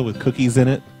soda with cookies in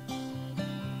it.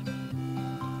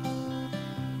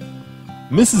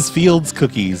 Mrs. Fields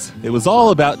Cookies. It was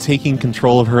all about taking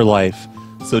control of her life.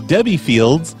 So Debbie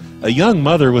Fields, a young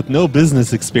mother with no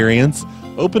business experience,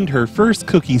 opened her first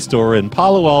cookie store in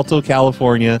Palo Alto,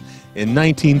 California in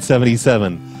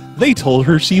 1977. They told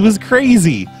her she was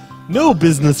crazy. No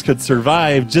business could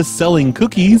survive just selling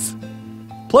cookies.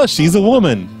 Plus, she's a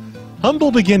woman.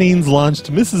 Humble beginnings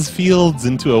launched Mrs. Fields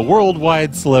into a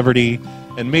worldwide celebrity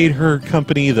and made her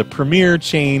company the premier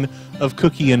chain of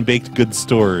cookie and baked goods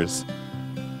stores.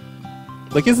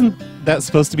 Like, isn't that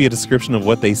supposed to be a description of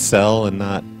what they sell and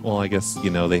not, well, I guess, you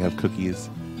know, they have cookies.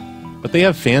 But they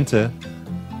have Fanta.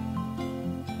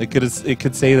 It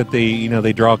could say that they, you know,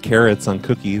 they draw carrots on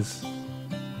cookies.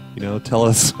 You know, tell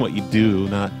us what you do,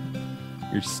 not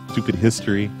your stupid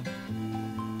history.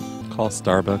 Call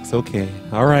Starbucks. Okay.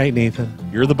 All right, Nathan.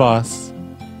 You're the boss.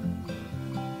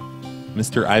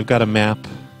 Mr. I've got a map,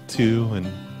 too, and...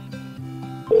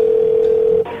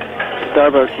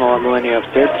 Starbucks Mall Millennium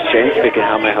upstairs. James speaking.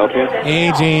 How may I help you?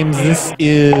 Hey, James. This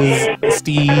is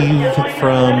Steve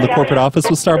from the corporate office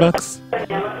with Starbucks.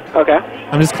 Okay.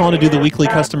 I'm just calling to do the weekly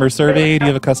customer survey. Do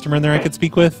you have a customer in there I could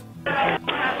speak with?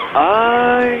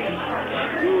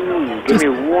 Give me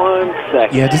 1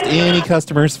 second. Yeah, just any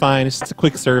customer's fine. It's just a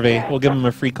quick survey. We'll give them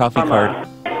a free coffee card.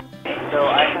 So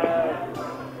I have...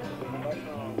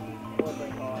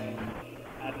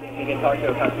 You can talk to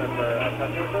a customer for a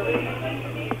customer service?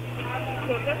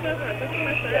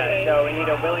 Yeah, so we need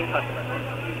a willing customer.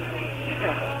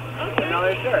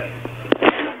 Another sure.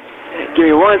 Give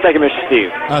me 1 second, Mr.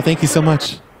 Steve. Thank you so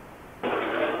much.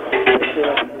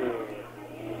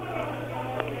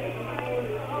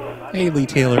 Hey, Lee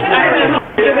Taylor.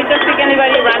 Did we just pick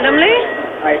anybody randomly?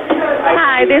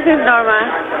 Hi, this is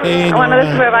Norma. Hey, One of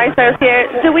the supervisors here.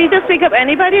 Do we just pick up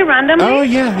anybody randomly? Oh,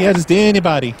 yeah, just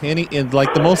anybody.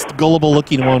 Like, the most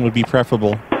gullible-looking one would be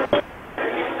preferable.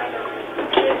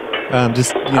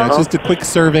 Just, you know, it's just a quick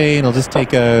survey, and it'll just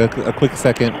take a quick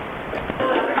second.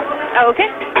 Okay.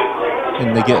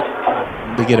 And they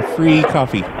get a free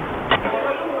coffee.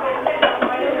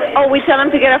 Oh, we tell them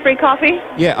to get a free coffee?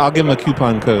 Yeah, I'll give them a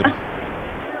coupon code.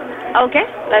 Okay,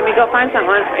 let me go find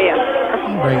someone for you.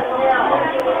 Right.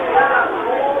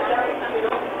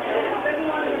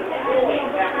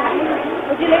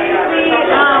 Would you like to be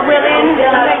willing to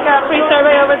take a free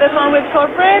survey over the phone with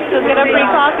corporate to get a free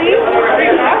coffee?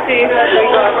 Free coffee. Free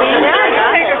coffee.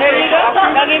 Yeah. There you go.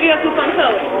 I'll give you a coupon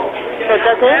code. So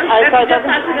that's it? I thought Just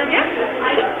that... pass it in, yeah?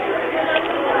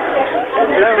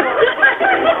 Hello?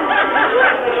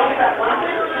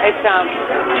 It's,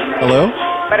 Hello?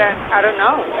 but I don't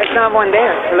know. It's not one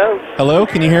there. Hello? Hello,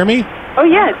 can you hear me? Oh,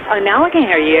 yes. Now I can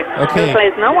hear you. Okay.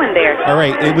 There's no one there. All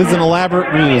right, it was an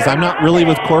elaborate ruse. I'm not really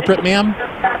with corporate, ma'am.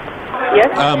 Yes?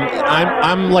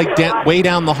 I'm like way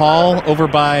down the hall over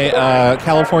by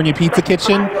California Pizza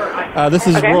Kitchen. This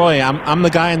is Okay. Roy. I'm the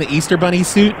guy in the Easter Bunny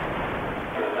suit.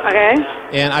 Okay.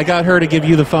 And I got her to give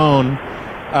you the phone.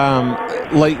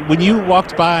 Like, when you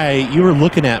walked by, you were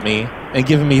looking at me and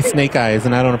giving me snake eyes,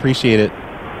 and I don't appreciate it.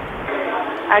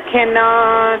 I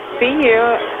cannot see you.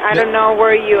 I don't know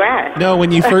where you at. No,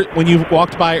 when you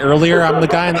walked by earlier, I'm the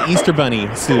guy in the Easter Bunny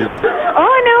suit.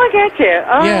 Oh, now I get you.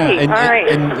 All Yeah, right. and, All right.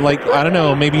 and like, I don't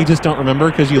know, maybe you just don't remember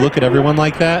because you look at everyone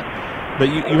like that. But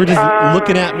you were just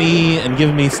looking at me and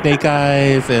giving me snake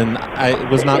eyes, and it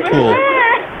was not cool.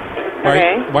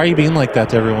 Why are you being like that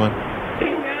to everyone?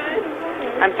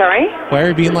 I'm sorry? Why are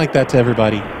you being like that to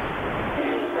everybody?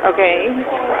 Okay.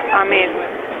 I mean,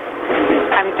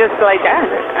 I'm just like that.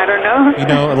 I don't know. You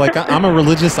know, like, I'm a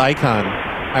religious icon.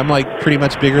 I'm like pretty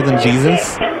much bigger than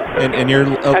Jesus. And you're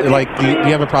like, do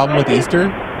you have a problem with Easter?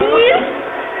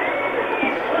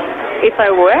 If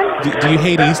I would? Do you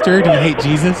hate Easter? Do you hate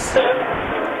Jesus?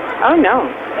 Oh, no.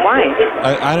 Why?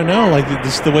 I don't know. Like,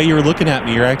 just the way you were looking at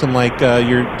me, you're acting like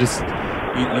you're just,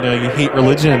 you know, you hate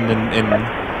religion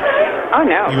and Oh,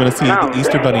 no. you want to see the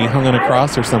Easter Bunny hung on a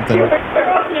cross or something.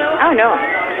 Oh, no.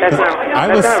 That's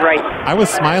not right. I was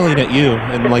smiling at you,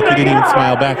 and like you didn't even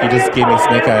smile back. You just gave me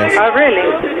snake eyes. Oh,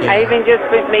 really? Yeah. I even just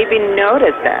maybe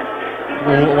noticed that.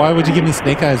 Well, why would you give me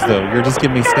snake eyes, though? You're just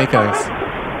giving me snake eyes.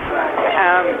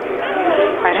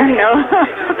 I don't know.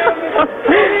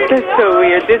 That's so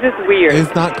weird. This is weird.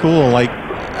 It's not cool. Like,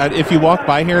 if you walk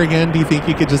by here again, do you think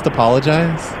you could just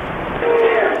apologize?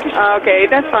 Okay,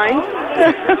 that's fine.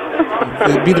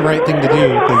 It'd be the right thing to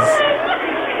do, because...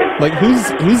 Like,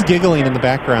 who's giggling in the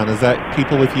background? Is that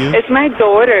people with you? It's my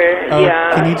daughter. Oh,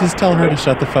 Yeah. Can you just tell her to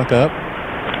shut the fuck up?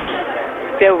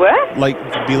 The what? Like,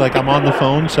 be like, I'm on the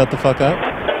phone, shut the fuck up?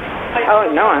 Oh,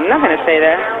 no, I'm not going to say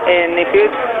that. And if you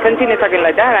continue talking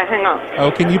like that, I hang up.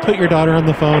 Oh, can you put your daughter on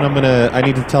the phone? I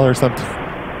need to tell her something.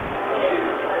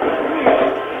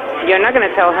 You're not going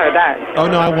to tell her that. Oh,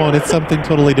 no, I won't. It's something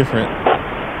totally different.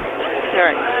 All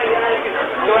right.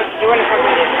 You want to talk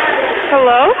to me?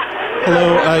 Hello?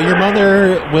 Hello, your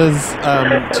mother was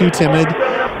too timid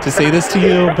to say this to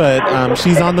you, but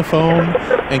she's on the phone,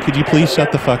 and could you please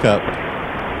shut the fuck up?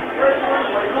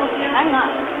 I'm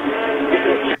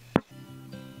not.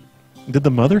 Did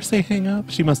the mother say hang up?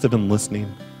 She must have been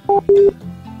listening.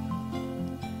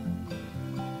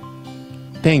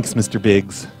 Thanks, Mr.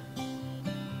 Biggs.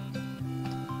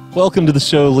 Welcome to the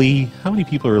show, Lee. How many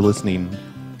people are listening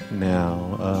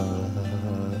now?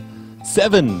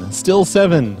 7. Still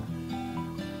 7.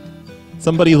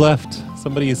 Somebody left.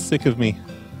 Somebody is sick of me.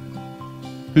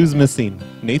 Who's missing?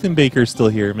 Nathan Baker's still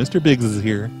here. Mr. Biggs is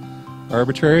here.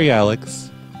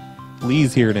 ArbitraryAlex.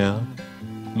 Lee's here now.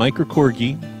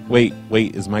 MicroKORGI. Wait,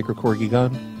 is MicroKORGI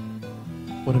gone?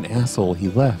 What an asshole. He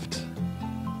left.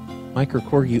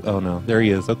 MicroKORGI. Oh no, there he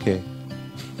is. Okay.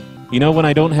 You know, when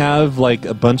I don't have like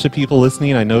a bunch of people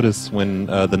listening, I notice when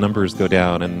the numbers go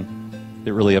down, and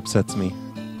it really upsets me.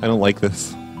 I don't like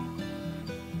this.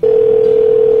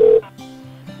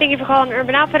 Thank you for calling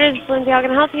Urban Outfitters. Lindsay, how can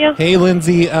I help you? Hey,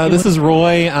 Lindsay. This is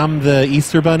Roy. I'm the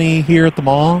Easter Bunny here at the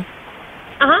mall.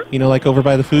 Uh-huh. You know, like over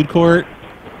by the food court.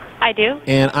 I do.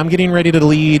 And I'm getting ready to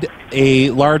lead a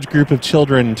large group of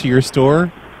children to your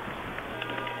store.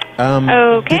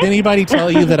 Okay. Did anybody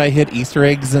tell you that I hid Easter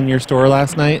eggs in your store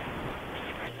last night?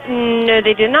 No,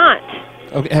 they did not.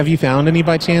 Okay. Have you found any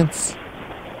by chance?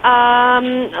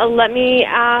 Let me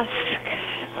ask.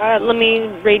 Let me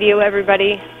radio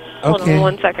everybody. Hold Okay. on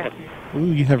 1 second.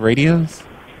 Ooh, you have radios?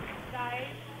 Guys,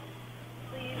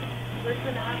 please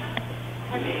listen up.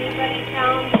 Has anybody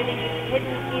found any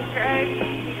hidden Easter eggs?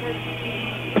 Because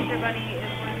the Easter Bunny is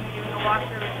going to be doing a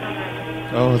walkthrough with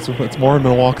children. Oh, it's more than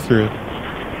a walkthrough. I'm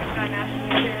asking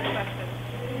you a serious question.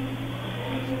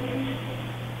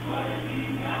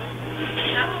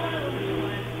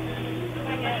 I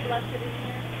get left it in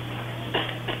here.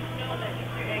 No, that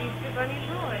Easter Bunny's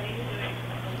ruling.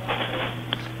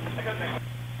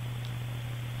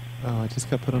 Oh, I just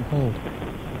got put on hold.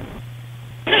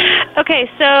 Okay,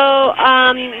 so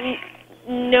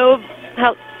no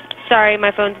help. Sorry,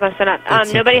 my phone's messing up.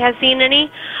 It's Nobody has seen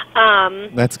any.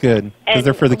 That's good, because And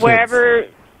they're for the kids. wherever.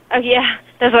 Oh yeah,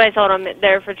 that's what I told them.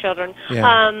 They're for children.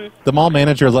 Yeah. The mall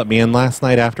manager let me in last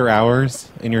night after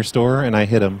hours in your store, and I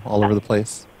hid him all over the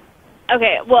place.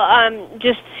 Okay, well,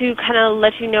 just to kind of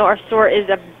let you know, our store is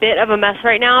a bit of a mess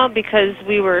right now because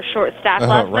we were short-staffed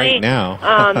last right night. now.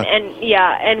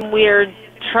 and we're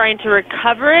trying to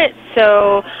recover it.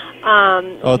 So,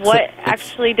 what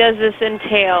actually does this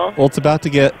entail? Well, it's about to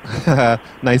get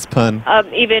nice pun.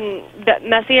 Even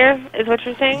messier is what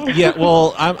you're saying? Yeah.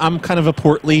 Well, I'm kind of a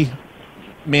portly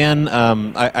man.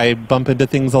 I bump into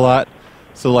things a lot.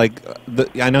 So like,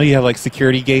 I know you have like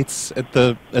security gates at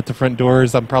the front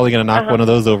doors. I'm probably gonna knock one of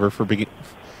those over for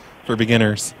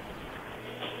beginners.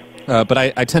 But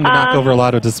I tend to knock over a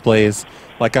lot of displays.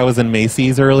 Like I was in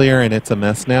Macy's earlier, and it's a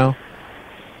mess now.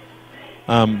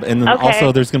 And then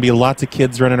also there's gonna be lots of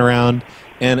kids running around.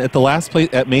 And at the last place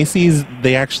at Macy's,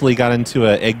 they actually got into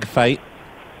an egg fight.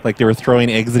 Like they were throwing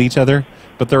eggs at each other.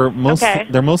 But they're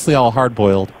mostly all hard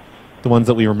boiled, the ones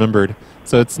that we remembered.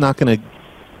 So it's not gonna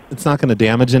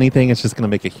damage anything. It's just going to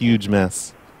make a huge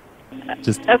mess.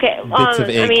 Just bits of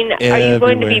egg I mean, are you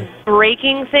going to be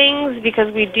breaking things?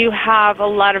 Because we do have a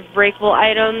lot of breakable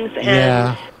items and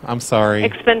yeah, I'm sorry.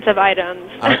 Expensive items.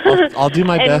 I'll do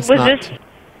my best not.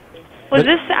 Was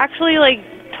this actually like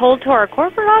told to our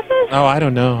corporate office? Oh, I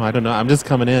don't know. I'm just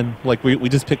coming in. Like we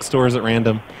just pick stores at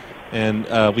random, and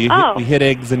we hit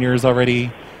eggs in yours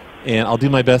already. And I'll do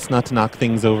my best not to knock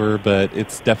things over, but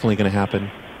it's definitely going to happen.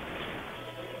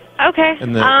 Okay.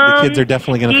 And the kids are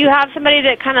definitely going to... Do you have somebody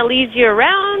that kind of leads you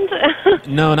around?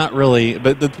 No, not really.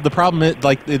 But the problem is,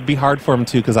 like, it'd be hard for them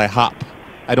to because I hop.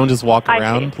 I don't just walk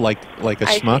around like a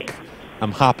schmuck.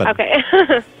 I'm hopping. Okay.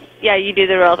 Yeah, you do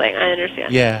the real thing. I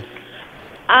understand. Yeah.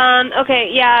 Okay,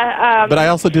 yeah. But I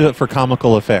also do it for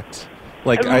comical effect.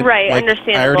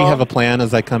 Understandable. I already have a plan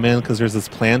as I come in because there's this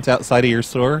plant outside of your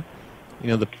store. You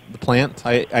know, the plant.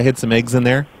 I hid some eggs in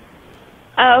there.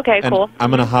 Oh, okay, cool. I'm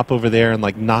going to hop over there and,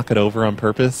 like, knock it over on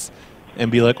purpose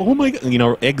and be like, oh, my God. You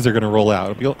know, eggs are going to roll out.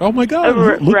 I'll be like, oh, my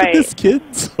God, look at this,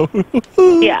 kids.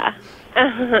 Yeah.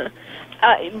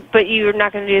 But you're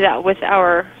not going to do that with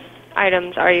our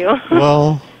items, are you?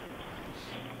 Well,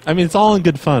 I mean, it's all in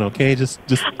good fun, okay? Just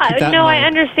keep that in No, mind. I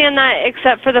understand that,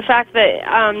 except for the fact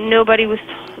that nobody was,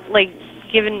 like,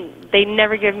 given... They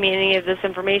never give me any of this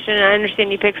information. I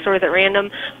understand you pick stores at random,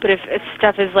 but if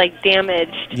stuff is, like,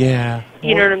 damaged... Yeah.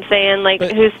 You know what I'm saying? Like,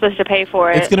 who's supposed to pay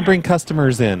for it? It's going to bring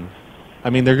customers in. I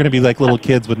mean, they're going to be like little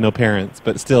kids with no parents,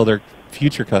 but still, they're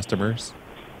future customers.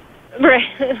 Right,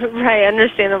 right,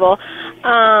 understandable.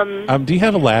 Do you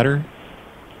have a ladder?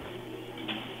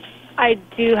 I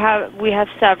do have... We have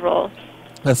several.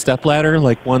 A step ladder,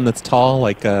 like one that's tall,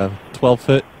 like 12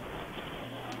 foot?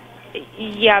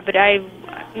 Yeah, but I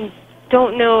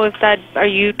don't know if that... Are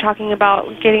you talking about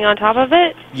getting on top of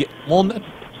it? Yeah, well,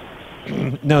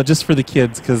 no, just for the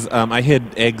kids, because I hid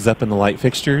eggs up in the light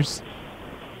fixtures.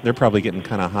 They're probably getting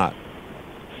kind of hot.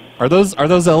 Are those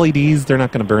LEDs? They're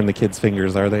not going to burn the kids'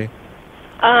 fingers, are they?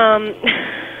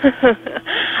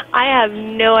 I have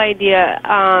no idea,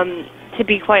 to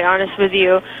be quite honest with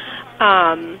you.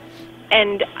 And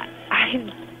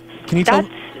Can you tell?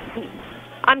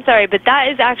 I'm sorry, but that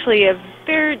is actually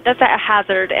that's a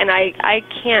hazard, and I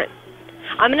can't.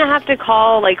 I'm gonna have to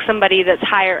call like somebody that's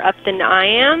higher up than I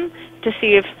am to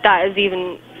see if that is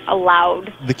even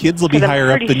allowed. The kids will be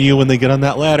higher up than you when they get on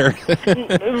that ladder.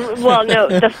 Well, no,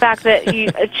 the fact that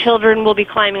children will be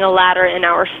climbing a ladder in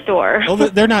our store. Well,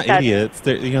 they're not idiots.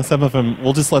 Some of them.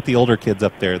 We'll just let the older kids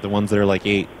up there, the ones that are like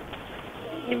 8.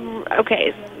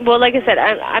 Okay. Well, like I said,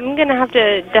 I'm going to have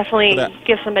to definitely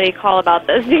give somebody a call about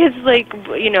this because,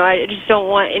 I just don't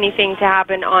want anything to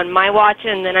happen on my watch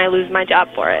and then I lose my job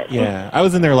for it. Yeah. I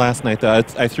was in there last night, though.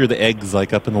 I threw the eggs,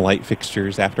 up in the light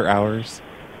fixtures after hours.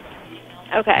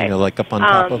 Okay. Up on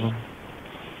top of them.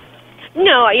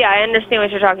 No, yeah, I understand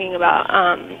what you're talking about.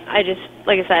 I just,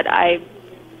 like I said,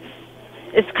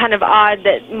 it's kind of odd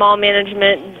that mall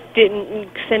management didn't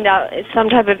send out some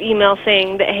type of email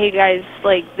saying that, hey guys,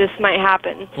 this might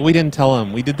happen. Well, we didn't tell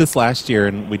them. We did this last year,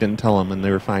 and we didn't tell them, and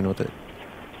they were fine with it.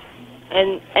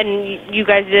 And you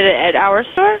guys did it at our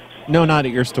store? No, not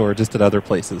at your store, just at other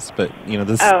places. But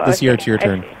this year it's your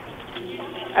turn.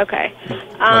 Okay.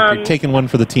 You're taking one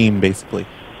for the team, basically.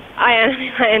 I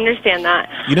understand that.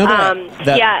 You know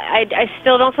that? Yeah, I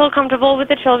still don't feel comfortable with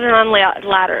the children on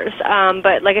ladders.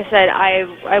 But like I said, I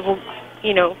will,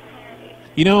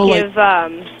 give.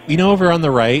 Over on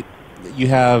the right, you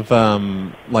have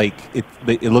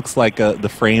it looks like the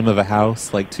frame of a house,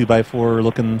 2x4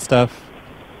 looking stuff.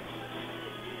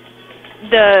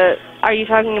 Are you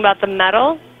talking about the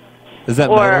metal? Is that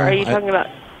or metal? Are you talking about?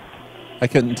 I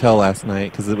couldn't tell last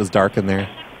night because it was dark in there.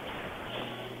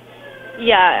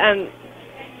 Yeah,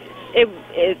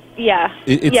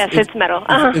 it's metal.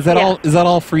 Is that all? Is that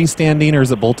all freestanding, or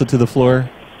is it bolted to the floor?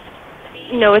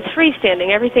 No, it's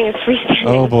freestanding. Everything is freestanding.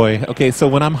 Oh boy. Okay, so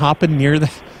when I'm hopping near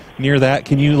that,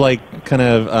 can you kind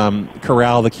of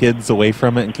corral the kids away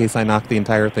from it in case I knock the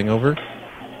entire thing over?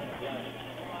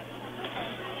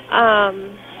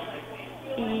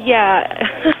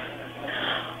 Yeah.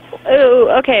 Oh,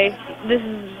 okay. This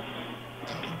is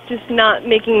just not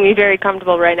making me very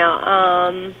comfortable right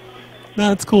now.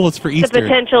 No, it's cool. It's for Easter. The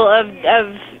potential of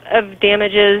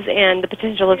damages and the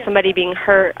potential of somebody being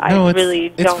hurt.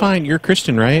 It's fine. You're a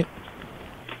Christian, right?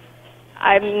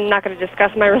 I'm not going to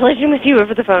discuss my religion with you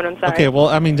over the phone. I'm sorry. Okay. Well,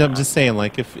 I'm just saying,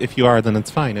 if you are, then it's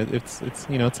fine. It's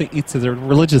a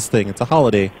religious thing. It's a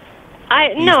holiday.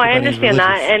 I understand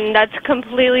that, and that's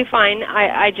completely fine.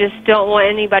 I just don't want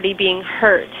anybody being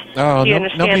hurt. Oh, Do you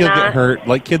understand nobody will that? get hurt.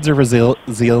 Kids are resilient.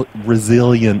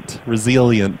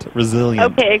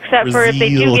 Okay, except for if they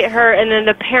do get hurt, and then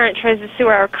the parent tries to sue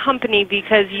our company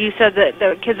because you said that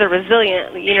the kids are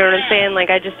resilient. You know what I'm saying?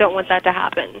 I just don't want that to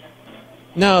happen.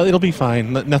 No, it'll be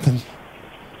fine. Nothing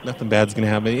bad's gonna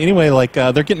happen. Anyway,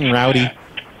 they're getting rowdy.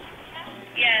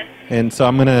 Yes. And so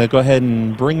I'm gonna go ahead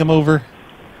and bring them over.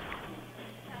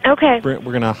 Okay. We're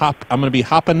gonna hop. I'm gonna be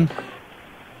hopping.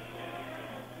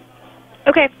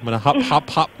 Okay. I'm gonna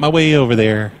hop my way over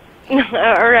there.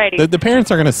 Alrighty. The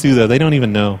parents are gonna sue though. They don't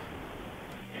even know.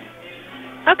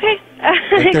 Okay.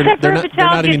 Except for if a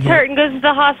child gets hurt and goes to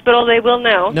the hospital, they will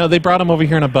know. No, they brought them over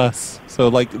here on a bus. So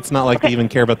it's not like they even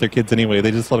care about their kids anyway. They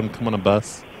just let them come on a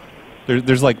bus.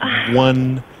 There's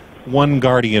one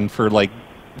guardian for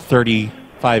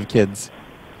 35 kids,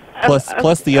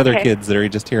 plus the other kids that are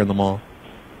just here in the mall.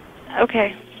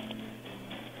 Okay.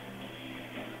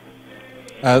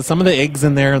 Some of the eggs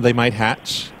in there, they might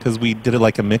hatch because we did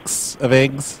it a mix of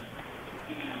eggs.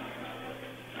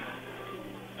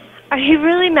 Are you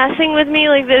really messing with me?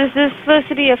 Is this supposed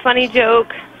to be a funny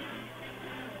joke?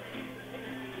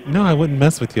 No, I wouldn't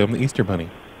mess with you. I'm the Easter Bunny.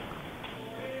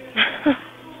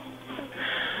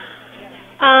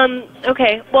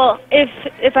 Okay. Well,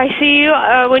 if I see you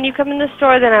when you come in the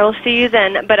store, then I will see you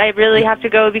then. But I really have to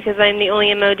go because I'm the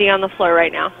only MOD on the floor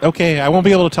right now. Okay, I won't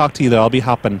be able to talk to you though. I'll be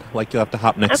hopping. You'll have to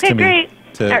hop next to me great.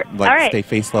 to All right. stay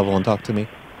face level and talk to me.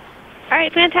 All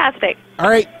right, fantastic. All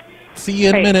right, see you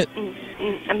in a minute.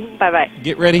 Bye-bye.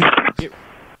 Get ready.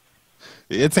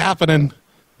 It's happening.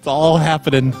 It's all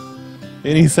happening.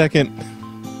 Any second.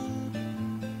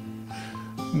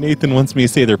 Nathan wants me to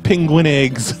say they're penguin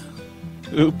eggs.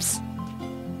 Oops.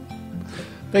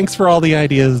 Thanks for all the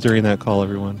ideas during that call,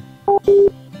 everyone.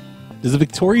 Does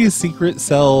Victoria's Secret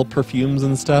sell perfumes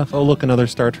and stuff? Oh, look, another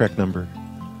Star Trek number.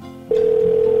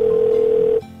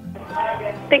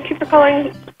 Thank you for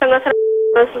calling.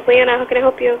 This is Leanna. How can I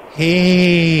help you?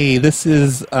 Hey, this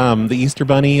is the Easter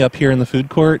Bunny up here in the food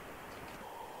court.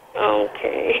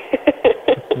 Okay.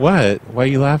 What? Why are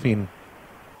you laughing?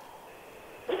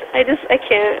 I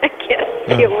can't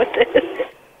deal with this.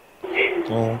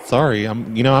 Well, sorry.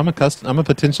 I'm a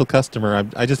potential customer.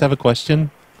 I just have a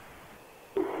question.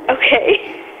 Okay.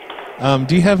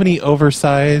 Do you have any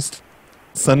oversized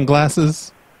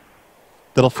sunglasses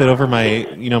that'll fit over my,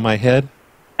 my head?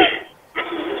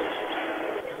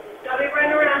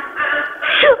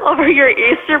 Over your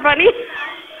Easter bunny?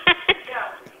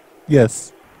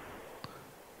 Yes.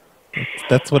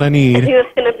 That's what I I need. think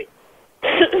it's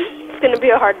gonna be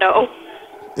a hard no.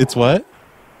 It's what?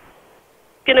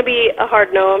 It's gonna be a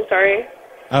hard no. I'm sorry.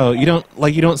 Oh, you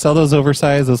don't sell those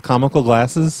oversized, those comical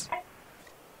glasses?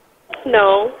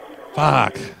 No.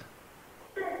 Fuck.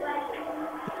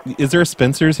 Is there a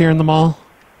Spencer's here in the mall?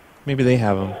 Maybe they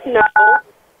have them. No.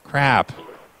 Crap.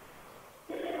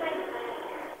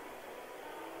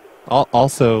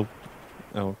 Also,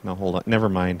 oh no, hold on. Never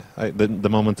mind. The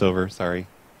moment's over. Sorry,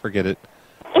 forget it.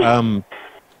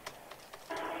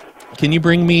 Can you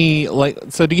bring me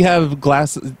So, do you have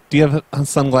glasses? Do you have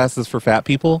sunglasses for fat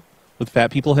people with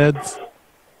fat people heads?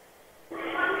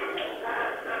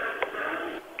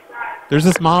 There's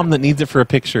this mom that needs it for a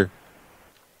picture.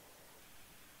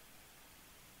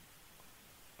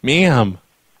 Ma'am.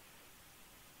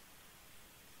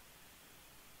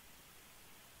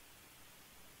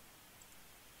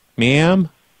 Ma'am?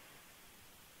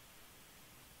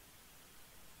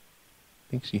 I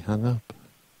think she hung up.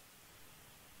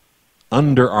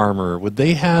 Under Armour. Would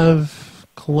they have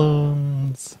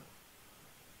colognes?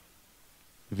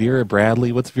 Vera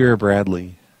Bradley? What's Vera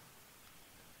Bradley?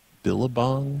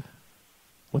 Billabong?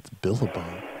 What's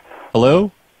Billabong?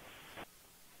 Hello?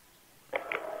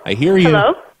 I hear you.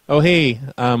 Hello? Oh, hey.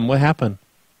 What happened?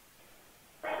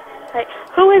 Hi.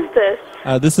 Who is this?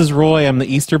 This is Roy. I'm the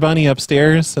Easter Bunny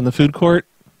upstairs in the food court.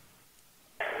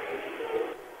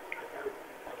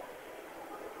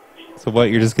 So what,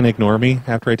 you're just going to ignore me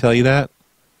after I tell you that?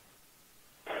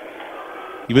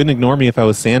 You wouldn't ignore me if I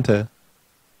was Santa.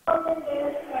 I'm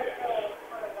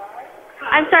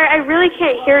sorry, I really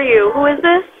can't hear you. Who is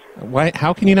this? Why?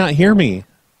 How can you not hear me?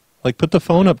 Like, put the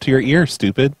phone up to your ear,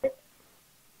 stupid. Okay.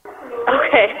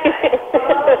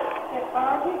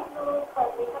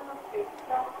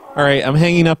 All right, I'm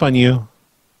hanging up on you.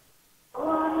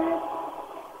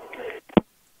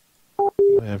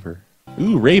 Whatever.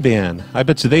 Ooh, Ray-Ban. I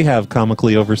bet you they have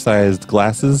comically oversized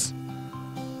glasses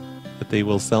that they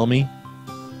will sell me.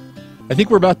 I think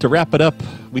we're about to wrap it up.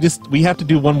 We have to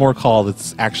do one more call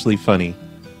that's actually funny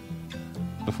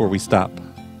before we stop.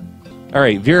 All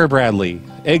right, Vera Bradley,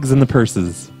 eggs in the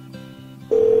purses.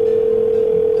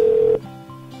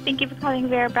 Thank you for calling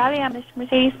Vera Bradley. I'm Mr.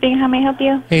 Mercedes speaking. How may I help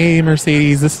you? Hey,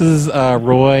 Mercedes. This is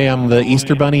Roy. I'm the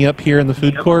Easter Bunny up here in the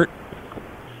food court.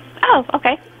 Oh,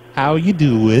 okay. How you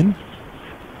doing?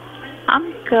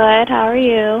 I'm good. How are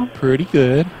you? Pretty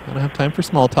good. I don't have time for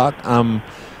small talk.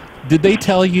 Did they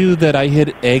tell you that I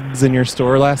hid eggs in your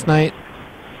store last night?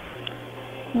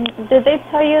 Did they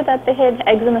tell you that they hid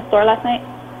eggs in the store last night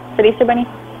for the Easter Bunny?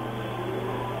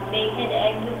 They hid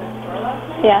eggs in the store last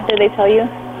night? Yeah, did they tell you?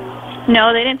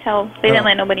 No, they didn't tell. They didn't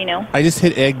let nobody know. I just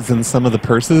hid eggs in some of the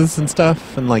purses and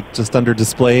stuff, and just under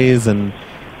displays and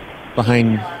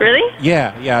behind. Really?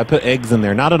 Yeah. I put eggs in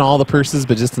there. Not in all the purses,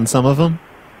 but just in some of them.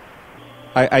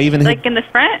 I even hid, in the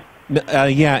front?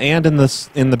 Yeah, and in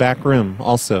the back room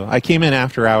also. I came in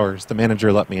after hours. The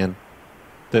manager let me in.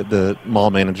 The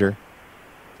mall manager.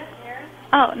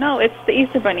 Oh no, it's the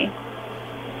Easter Bunny.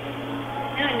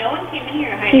 No one came in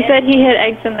here to hide He it. said he hid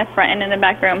eggs in the front and in the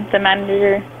back room. The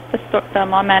manager, the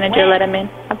mall manager, let him in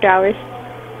after hours.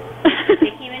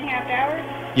 They came in here after hours?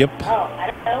 Yep. Oh,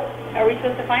 I don't know. Are we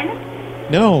supposed to find them?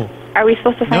 No. Are we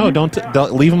supposed to find them?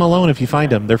 Don't leave them alone if you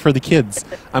find them. They're for the kids.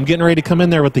 I'm getting ready to come in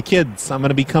there with the kids. I'm going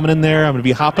to be coming in there. I'm going to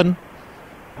be hopping.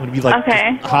 I'm going to be just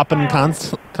hopping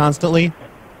constantly.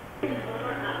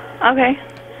 Okay.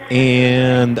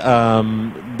 And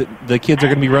the kids are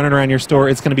going to be running around your store.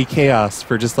 It's going to be chaos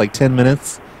for just 10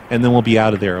 minutes, and then we'll be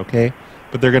out of there, okay?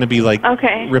 But they're going to be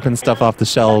ripping stuff off the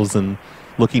shelves and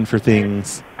looking for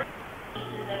things.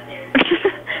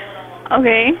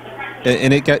 Okay.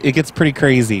 And it gets pretty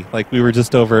crazy. We were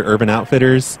just over at Urban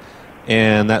Outfitters,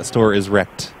 and that store is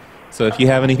wrecked. So if you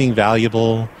have anything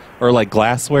valuable or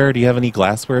glassware, do you have any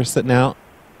glassware sitting out?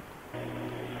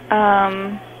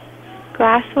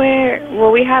 Glassware.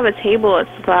 Well, we have a table. It's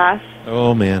glass.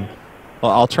 Oh man.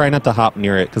 Well, I'll try not to hop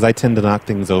near it because I tend to knock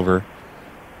things over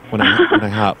when I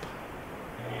hop.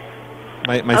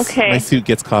 My suit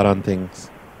gets caught on things.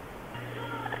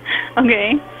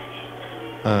 Okay.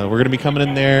 We're going to be coming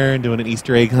in there and doing an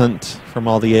Easter egg hunt from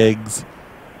all the eggs.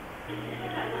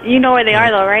 You know where they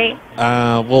are, though, right?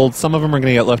 Well, some of them are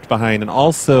going to get left behind. And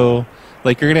also,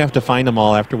 like, you're going to have to find them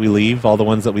all after we leave, all the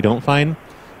ones that we don't find.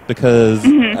 Because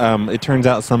it turns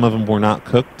out some of them were not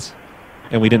cooked.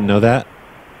 And we didn't know that.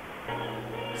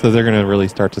 So they're going to really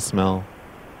start to smell.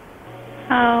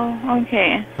 Oh,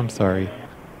 okay. I'm sorry.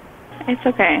 It's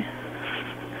okay.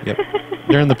 Yep.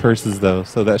 They're in the purses, though,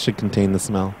 so that should contain the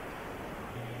smell.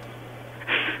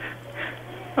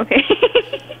 Okay.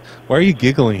 Why are you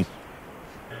giggling?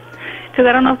 Because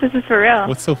I don't know if this is for real.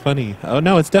 What's so funny? Oh,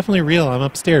 no, it's definitely real. I'm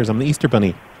upstairs. I'm the Easter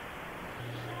Bunny.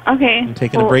 Okay. I'm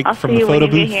taking a break I'll from see the you when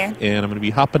photo you get booth, here. and I'm going to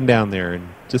be hopping down there in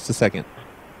just a second.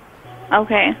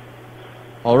 Okay.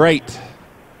 All right.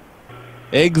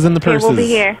 Eggs in the purses. Okay, we'll be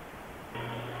here.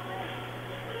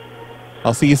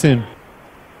 I'll see you soon.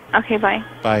 Okay, bye.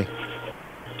 Bye.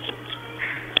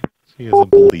 She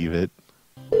doesn't believe it.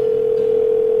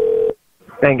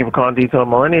 Thank you for calling Detail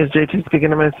Millennium. It's JT speaking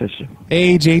to message.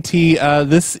 Hey, JT.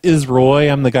 This is Roy.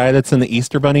 I'm the guy that's in the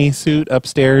Easter Bunny suit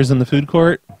upstairs in the food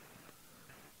court.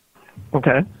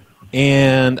 Okay.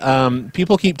 And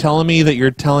people keep telling me that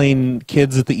you're telling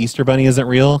kids that the Easter Bunny isn't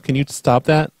real. Can you stop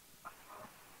that?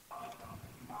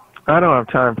 I don't have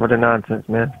time for the nonsense,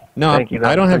 man. No, Thank you.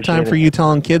 I don't have time Appreciate for it. you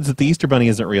telling kids that the Easter Bunny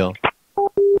isn't real.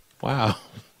 Wow.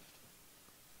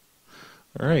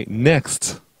 All right,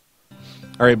 next.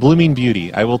 All right, Blooming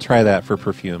Beauty. I will try that for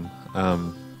perfume.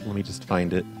 Let me just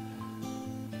find it.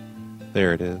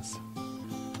 There it is.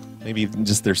 Maybe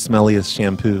just their smelliest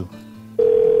shampoo.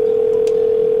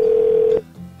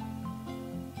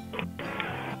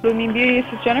 Blooming Beauty,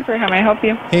 this is Jennifer. How may I help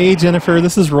you? Hey, Jennifer,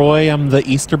 this is Roy. I'm the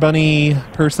Easter Bunny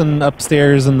person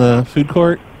upstairs in the food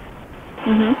court.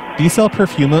 Mm-hmm. Do you sell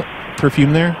perfume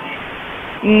there?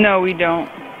 No, we don't.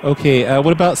 Okay,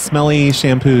 what about smelly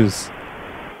shampoos?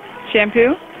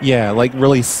 Shampoo? Yeah, like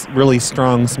really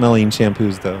strong smelling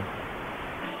shampoos, though.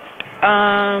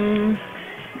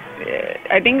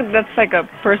 I think that's like a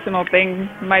personal thing.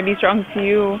 Might be strong to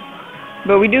you.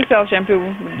 But we do sell shampoo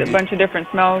with a bunch of different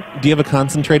smells. Do you have a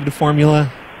concentrated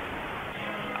formula?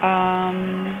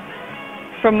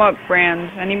 From what brand?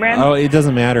 Any brand? Oh, it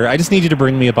doesn't matter. I just need you to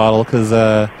bring me a bottle because,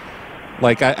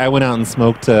 like, I went out and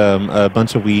smoked a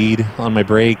bunch of weed on my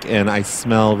break, and I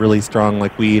smell really strong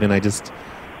like weed, and I just,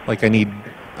 like, I think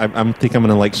I'm going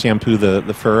to, like, shampoo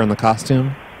the fur on the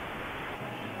costume.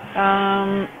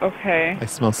 Okay. I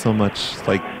smell so much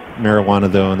like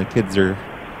marijuana, though, and the kids are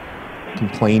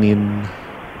complaining,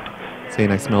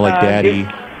 saying I smell like daddy.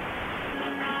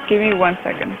 Give me 1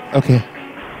 second. Okay.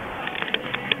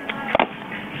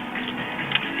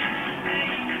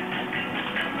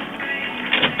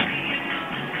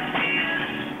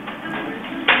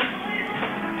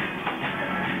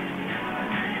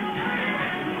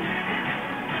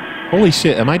 Holy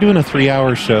shit, am I doing a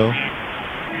 3-hour show?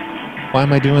 Why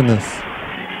am I doing this?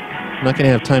 I'm not going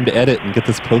to have time to edit and get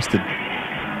this posted.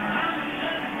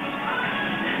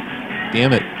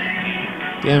 Damn it.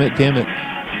 Damn it, damn it.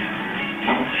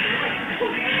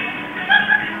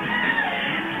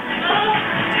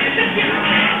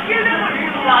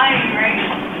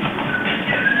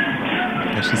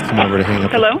 Yeah, she's come over to hang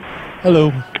up. Hello? Hello.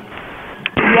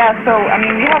 Yeah, so, I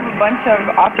mean, we have a bunch of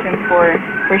options for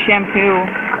shampoo.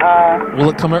 Will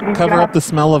it cover up the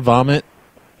smell of vomit?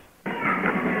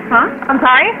 Huh? I'm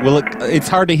sorry? Will it? It's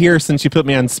hard to hear since you put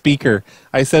me on speaker.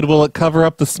 I said, will it cover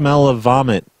up the smell of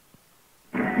vomit?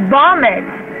 Vomit?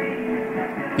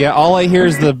 Yeah, all I hear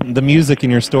is the music in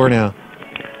your store now.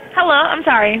 Hello, I'm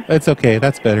sorry. That's okay.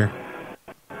 That's better.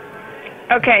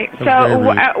 Okay, That's so very rude.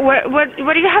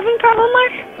 what are you having problem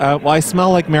with? Well, I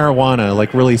smell like marijuana,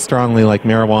 like really strongly like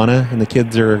marijuana, and the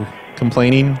kids are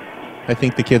complaining. I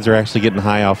think the kids are actually getting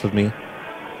high off of me.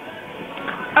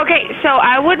 Okay, so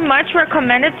I would much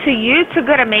recommend it to you to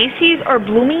go to Macy's or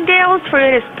Bloomingdale's for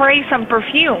you to spray some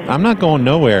perfume. I'm not going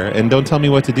nowhere, and don't tell me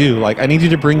what to do. Like, I need you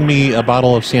to bring me a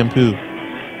bottle of shampoo.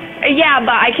 Yeah,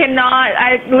 but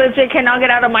I legit cannot get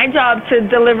out of my job to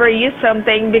deliver you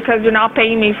something because you're not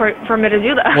paying me for me to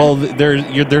do that. Well,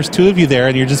 there's two of you there,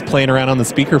 and you're just playing around on the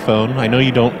speakerphone. I know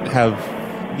you don't have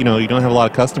a lot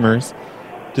of customers.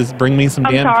 Just bring me some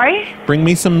Bring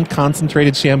me some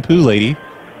concentrated shampoo, lady.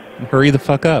 And hurry the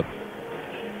fuck up.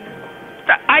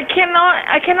 I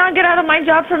cannot get out of my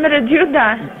job for me to do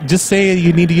that. Just say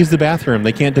you need to use the bathroom.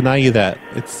 They can't deny you that.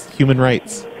 It's human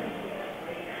rights.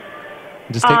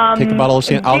 Just take a bottle of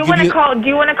shampoo. Do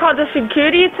you want to call the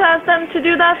security to ask them to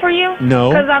do that for you? No.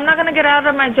 Because I'm not gonna get out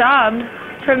of my job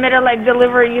for me to like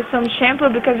deliver you some shampoo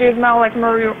because you smell like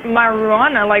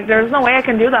marijuana. Like, there's no way I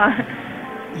can do that.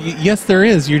 Yes, there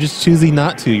is. You're just choosing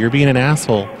not to. You're being an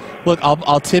asshole. Look,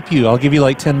 I'll tip you. I'll give you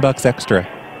like $10 extra.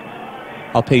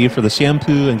 I'll pay you for the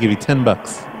shampoo and give you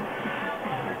 $10.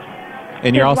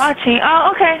 And you're also watching.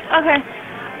 Oh, okay.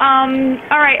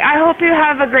 All right. I hope you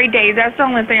have a great day. That's the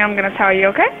only thing I'm gonna tell you.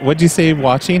 Okay. What'd you say?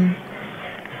 Watching?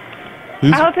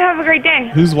 I hope you have a great day.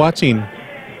 Who's watching?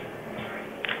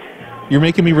 You're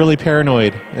making me really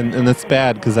paranoid, and that's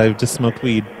bad because I've just smoked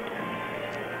weed.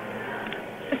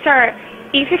 Sir,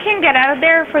 if you can get out of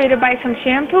there for you to buy some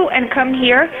shampoo and come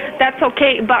here, that's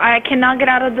okay. But I cannot get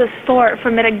out of the store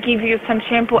for me to give you some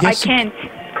shampoo. Yes, I can't.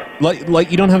 Like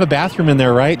you don't have a bathroom in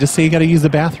there, right? Just say you got to use the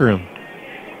bathroom.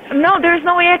 No, there's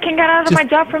no way I can get out of my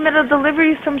job for me to deliver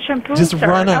you some shampoo, Just sir.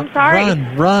 run up. I'm sorry.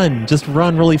 Run. Just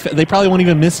run really fast. They probably won't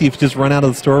even miss you if you just run out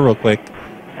of the store real quick.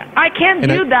 I can't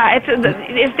do that.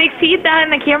 If they see that in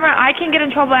the camera, I can get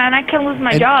in trouble and I can lose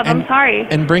my job. I'm sorry.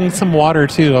 And bring some water,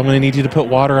 too. I'm going to need you to put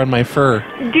water on my fur.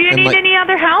 Do you need any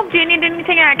other help? Do you need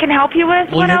anything I can help you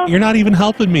with? What else? You're not even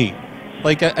helping me.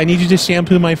 Like, I need you to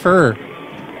shampoo my fur.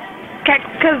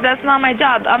 Because that's not my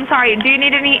job. I'm sorry. Do you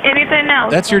need anything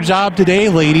else? That's your job today,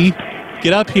 lady.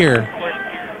 Get up here.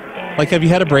 Like, have you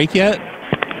had a break yet?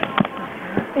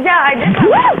 Yeah, I did.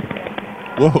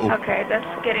 Whoa. Okay, that's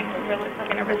getting really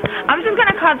fucking nervous. I'm just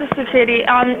gonna call the security.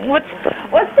 What's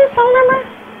the phone number?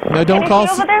 No,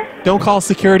 don't call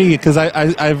security because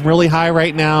I'm really high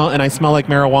right now and I smell like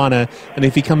marijuana. And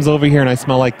if he comes over here and I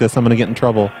smell like this, I'm gonna get in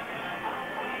trouble.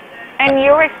 And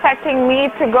you're expecting me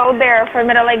to go there for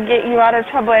me to like get you out of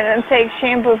trouble and take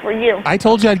shampoo for you? I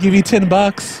told you I'd give you $10.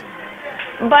 But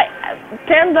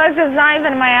 $10 is not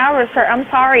even my hours, sir. I'm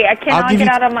sorry. I cannot get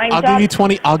out of my job. I'll give you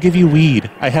 20. I'll give you weed.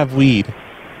 I have weed.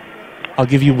 I'll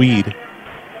give you weed.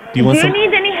 Do you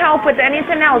need any help with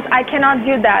anything else? I cannot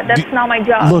do that. That's not my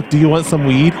job. Look, do you want some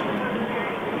weed?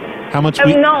 How much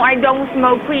weed? No, I don't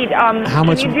smoke weed. How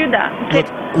much? Can you do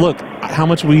that? Look, how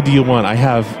much weed do you want? I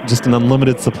have just an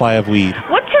unlimited supply of weed.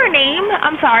 What's your name?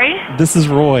 I'm sorry. This is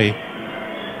Roy,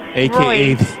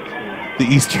 a.k.a.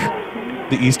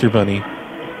 the Easter Bunny.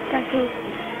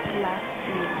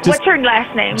 What's your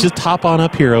last name? Just hop on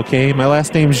up here, okay? My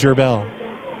last name's Gerbel.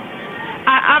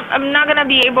 I'm not going to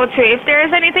be able to. If there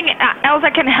is anything else I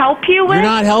can help you with, you're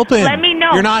not helping. Let me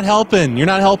know. You're not helping. You're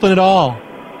not helping at all.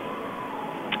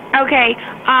 Okay.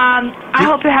 I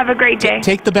hope you have a great day.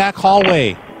 Take the back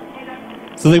hallway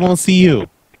so they won't see you.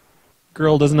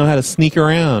 Girl doesn't know how to sneak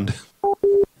around.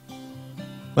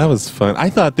 That was fun. I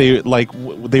thought they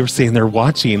were saying they're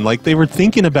watching, like they were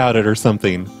thinking about it or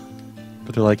something.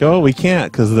 But they're like, oh, we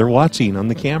can't because they're watching on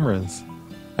the cameras,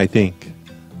 I think.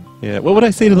 Yeah, what would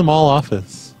I say to the mall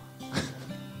office?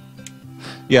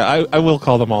 Yeah, I will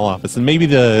call the mall office. And maybe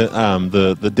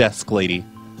the desk lady.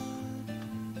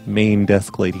 Main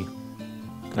desk lady.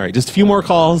 All right, just a few more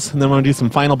calls, and then I'm going to do some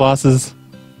final bosses.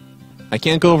 I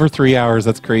can't go over 3 hours.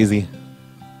 That's crazy.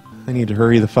 I need to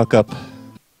hurry the fuck up.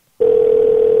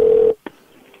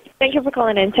 Thank you for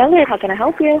calling in, Taylor. How can I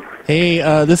help you? Hey,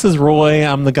 this is Roy.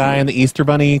 I'm the guy in the Easter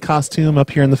Bunny costume up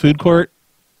here in the food court.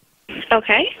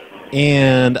 Okay.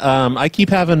 And I keep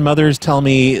having mothers tell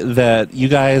me that you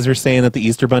guys are saying that the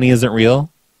Easter Bunny isn't real.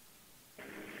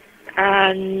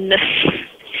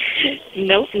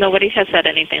 Nope, nobody has said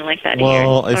anything like that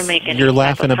well, here. You're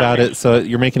laughing about it, so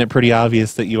you're making it pretty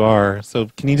obvious that you are. So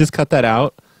can you just cut that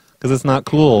out? Because it's not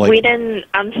cool. Like, we didn't.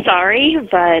 I'm sorry,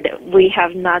 but we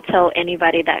have not told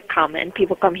anybody that comment.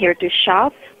 People come here to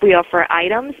shop. We offer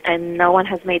items, and no one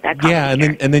has made that comment.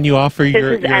 Yeah, and then you offer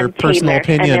your personal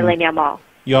opinion. Mall.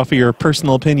 You offer your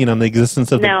personal opinion on the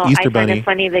existence of the Easter Bunny. No, I find it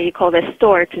funny that you call the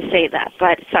store to say that,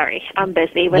 but sorry, I'm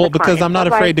busy with Well, a because client. I'm not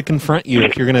afraid to confront you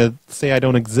if you're going to say I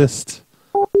don't exist.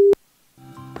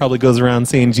 Probably goes around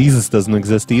saying Jesus doesn't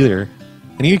exist either.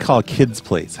 I need to call a kids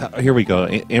place. Here we go.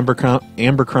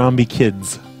 Abercrombie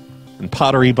Kids and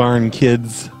Pottery Barn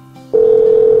Kids.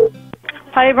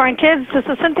 Pottery Barn Kids, this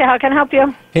is Cynthia. How can I help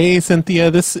you? Hey, Cynthia.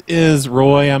 This is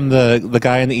Roy. I'm the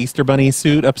guy in the Easter Bunny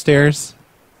suit upstairs.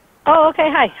 Oh, okay.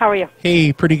 Hi. How are you?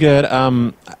 Hey, pretty good.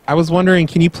 I was wondering,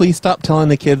 can you please stop telling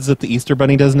the kids that the Easter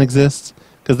Bunny doesn't exist?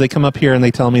 Because they come up here and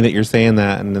they tell me that you're saying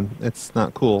that, and it's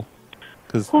not cool.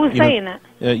 Who's saying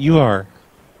that? You are.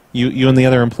 You and the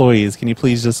other employees. Can you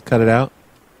please just cut it out?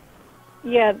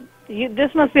 Yeah,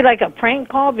 this must be like a prank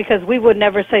call because we would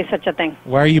never say such a thing.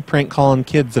 Why are you prank calling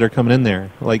kids that are coming in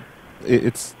there? Like,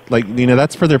 it's like,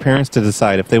 that's for their parents to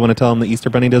decide if they want to tell them the Easter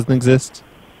Bunny doesn't exist.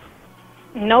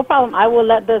 No problem. I will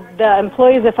let the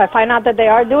employees, if I find out that they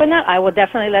are doing that, I will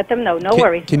definitely let them know. No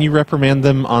worries. Can you reprimand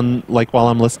them on, like, while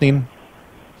I'm listening?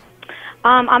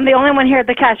 I'm the only one here at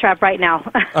the cash wrap right now.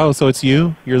 Oh, so it's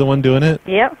you? You're the one doing it?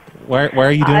 Yep. Why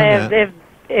are you doing that?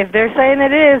 If they're saying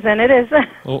it is, then it is.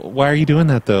 Well, why are you doing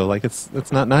that, though? Like,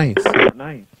 it's not nice.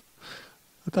 I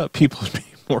thought people would be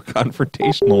more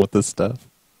confrontational with this stuff.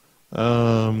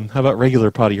 How about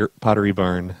regular Pottery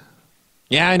Barn?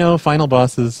 Yeah, I know, final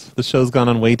bosses. The show's gone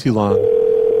on way too long.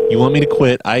 You want me to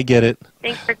quit, I get it.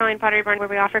 Thanks for calling Pottery Barn, where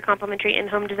we offer complimentary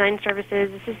in-home design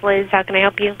services. This is Liz. How can I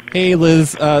help you? Hey,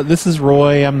 Liz. This is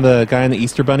Roy. I'm the guy in the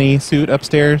Easter Bunny suit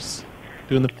upstairs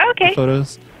doing the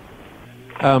photos.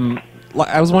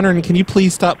 I was wondering, can you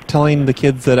please stop telling the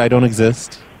kids that I don't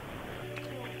exist?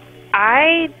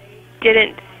 I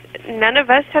didn't. None of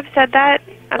us have said that.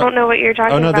 I don't know what you're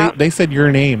talking about. Oh, no, they said your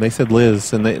name. They said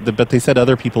Liz, but they said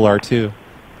other people are, too.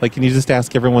 Like, can you just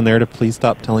ask everyone there to please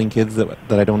stop telling kids that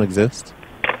I don't exist?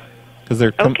 Because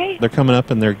they're coming up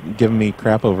and they're giving me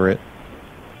crap over it.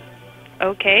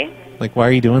 Okay. Like, why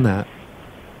are you doing that?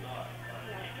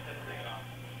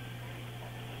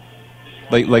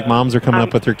 Like moms are coming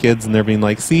up with their kids and they're being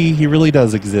like, see, he really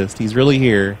does exist. He's really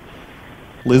here.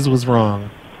 Liz was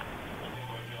wrong.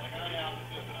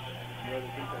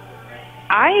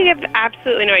 I have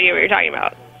absolutely no idea what you're talking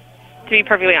about, to be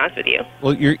perfectly honest with you.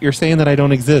 Well, you're saying that I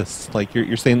don't exist. Like,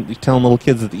 you're telling little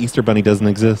kids that the Easter Bunny doesn't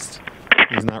exist.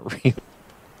 He's not real.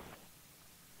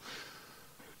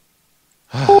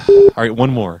 All right, one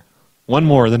more. One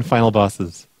more, then final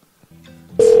bosses.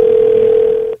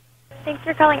 Thanks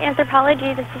for calling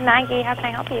Anthropology. This is Maggie. How can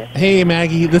I help you? Hey,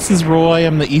 Maggie. This is Roy.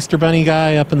 I'm the Easter Bunny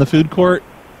guy up in the food court.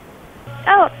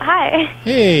 Oh, hi.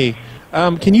 Hey.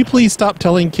 Can you please stop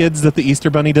telling kids that the Easter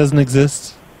Bunny doesn't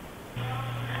exist?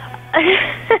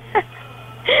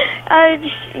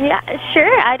 Yeah,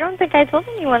 sure. I don't think I told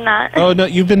anyone that. Oh, no,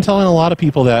 you've been telling a lot of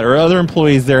people that, or other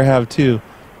employees there have, too.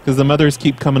 Because the mothers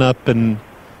keep coming up and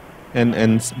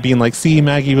being like, see,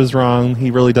 Maggie was wrong.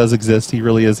 He really does exist. He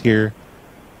really is here.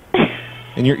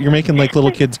 And you're making, like,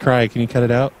 little kids cry. Can you cut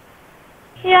it out?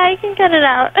 Yeah, I can cut it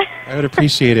out. I would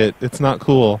appreciate it. It's not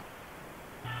cool.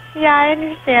 Yeah, I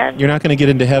understand. You're not going to get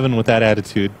into heaven with that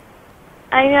attitude.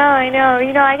 I know.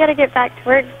 You know, I got to get back to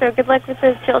work, so good luck with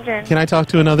those children. Can I talk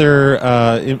to another,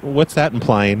 what's that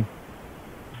implying?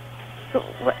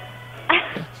 What?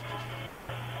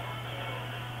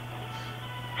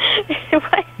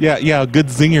 What? Yeah, good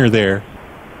zinger there.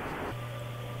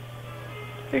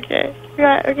 Okay.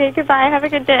 Yeah, okay, goodbye. Have a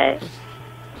good day.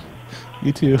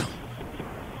 You too.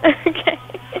 Okay.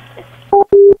 All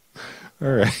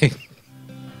right.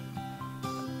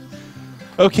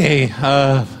 Okay,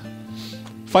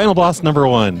 final boss number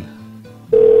 1.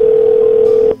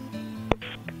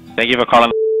 Thank you for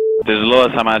calling. This is Lewis.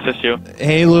 How may I assist you?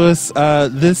 Hey, Lewis.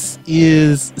 This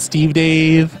is Steve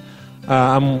Dave.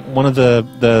 I'm one of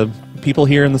the people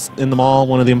here in the mall,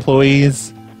 one of the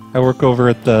employees. I work over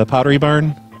at the Pottery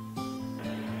Barn.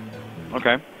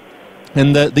 Okay.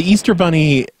 And the Easter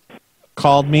Bunny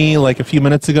called me like a few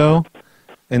minutes ago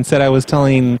and said I was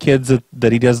telling kids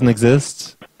that he doesn't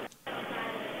exist.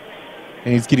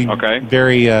 And he's getting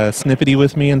very snippety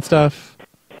with me and stuff.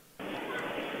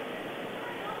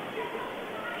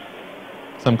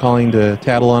 So I'm calling to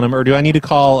tattle on him. Or do I need to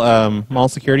call mall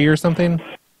security or something?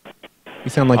 You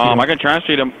sound like I can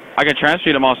transfer them. I can transfer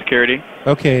you to mall security.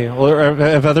 Okay. Well,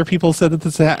 have other people said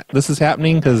that this is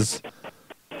happening? Because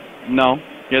no,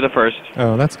 you're the first.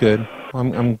 Oh, that's good.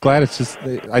 I'm glad it's just.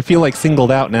 I feel like singled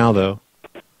out now, though.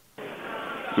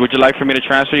 Would you like for me to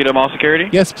transfer you to mall security?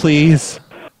 Yes, please.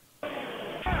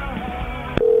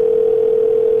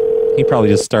 He probably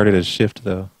just started his shift,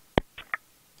 though.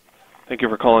 Thank you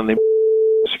for calling the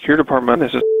security department.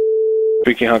 This is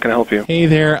speaking. How can I help you? Hey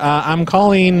there. I'm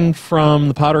calling from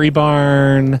the Pottery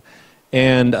Barn,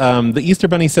 and the Easter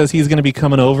Bunny says he's going to be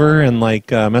coming over and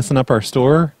like messing up our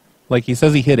store. Like he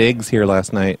says he hid eggs here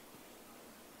last night.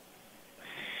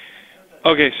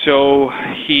 Okay, so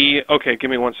Okay,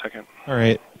 give me 1 second. All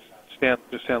right.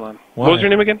 Just stand on. Why? What was your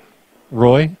name again?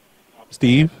 Roy?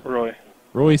 Steve? Roy.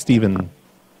 Roy Steven.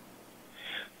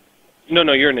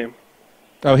 No, your name.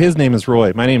 Oh, his name is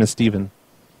Roy. My name is Steven.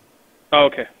 Oh,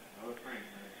 okay.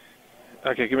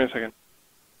 Okay, give me a second.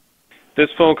 This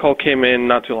phone call came in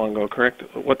not too long ago, correct?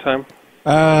 What time?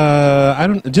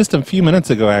 Just a few minutes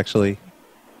ago, actually.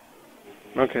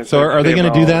 Okay. So are they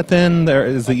going to do that then?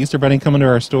 Is the Easter Bunny coming to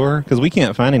our store? Because we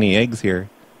can't find any eggs here.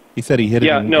 He said he hid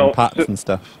it in pots and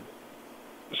stuff.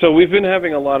 So we've been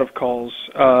having a lot of calls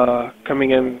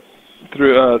coming in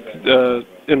through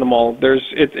in the mall.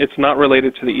 It's not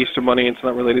related to the Easter Bunny. It's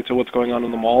not related to what's going on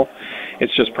in the mall.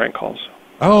 It's just prank calls.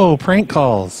 Oh, prank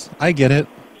calls. I get it.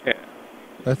 Yeah.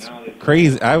 That's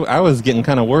crazy. I was getting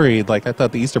kind of worried. Like, I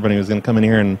thought the Easter Bunny was going to come in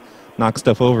here and knock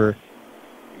stuff over.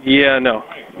 Yeah, no.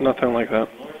 Nothing like that.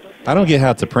 I don't get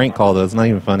how it's a prank call, though. It's not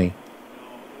even funny.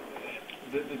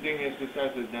 The thing is, this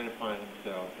guy's identifying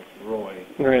himself as Roy.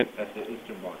 Right. At the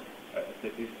Eastern Bunny.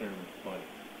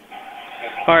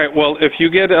 All right, well, if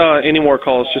you get any more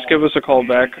calls, just give us a call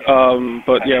back.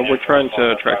 But, yeah, we're trying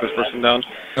to track this person down.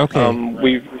 Okay.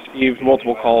 We've received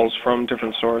multiple calls from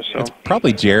different stores. So. It's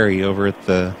probably Jerry over at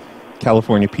the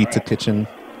California Pizza Kitchen.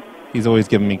 He's always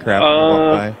giving me crap when I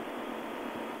walk by.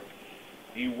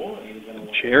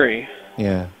 Jerry?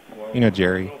 Yeah. You know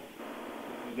Jerry.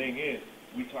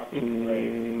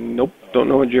 Nope, don't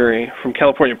know a Jerry. From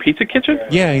California Pizza Kitchen?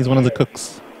 Yeah, he's one of the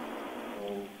cooks.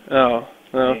 Oh,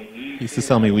 no. He used to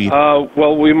sell me weed.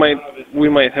 Well, we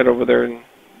might head over there and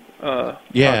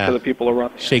yeah. talk to the people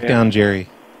around. Shakedown Jerry.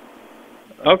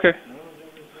 Okay.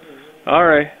 All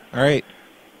right. All right.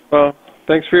 Well,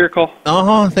 thanks for your call.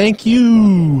 Thank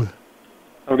you.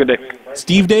 Have a good day.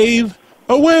 Steve Dave,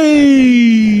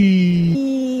 away!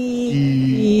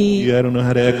 I don't know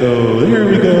how to echo. There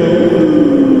we go.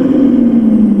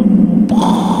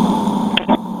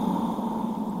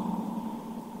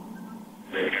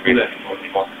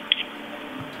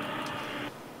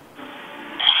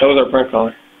 That was our prank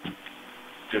caller.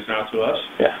 Just now to us?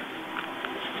 Yeah.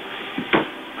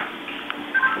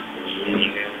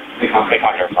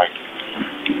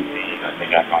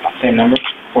 Same number?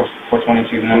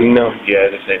 422? No. Yeah,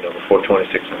 the same number,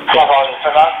 426.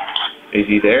 Is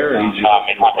he there, or he's just...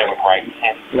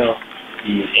 No.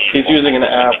 He's using an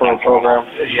app or a program.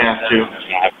 He has to.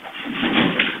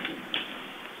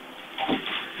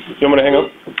 You want me to hang up?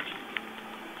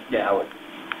 Yeah, I would.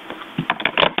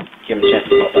 Give him a chance to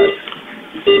go back.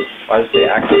 Why does it say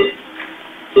active?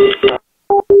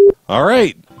 All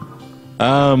right.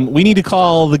 We need to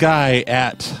call the guy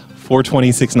at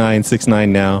 420-6969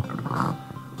 now.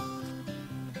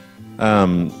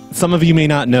 Some of you may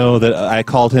not know that I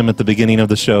called him at the beginning of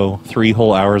the show 3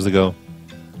 whole hours ago.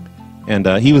 And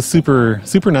he was super,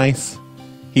 super nice.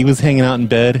 He was hanging out in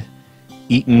bed,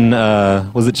 eating,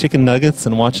 was it chicken nuggets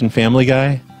and watching Family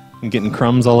Guy and getting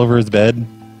crumbs all over his bed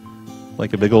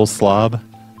like a big old slob.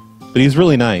 But he's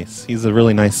really nice. He's a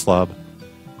really nice slob.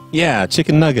 Yeah,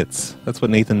 chicken nuggets. That's what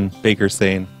Nathan Baker's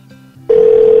saying.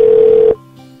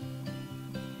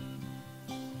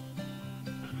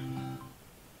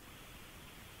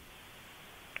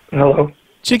 Hello.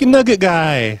 Chicken nugget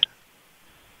guy.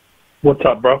 What's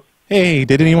up, bro? Hey,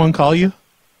 did anyone call you?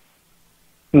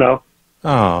 No.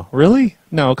 Oh, really?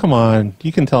 No, come on.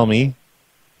 You can tell me.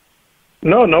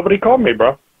 No, nobody called me,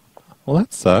 bro. Well,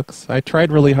 that sucks. I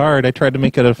tried really hard. I tried to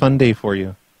make it a fun day for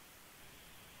you.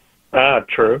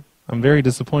 True. I'm very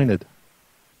disappointed.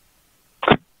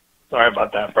 Sorry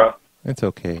about that, bro. It's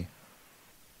okay.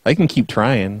 I can keep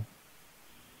trying.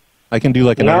 I can do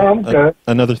like I'm good.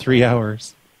 another 3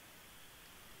 hours.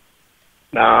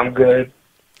 Nah, I'm good.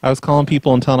 I was calling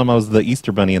people and telling them I was the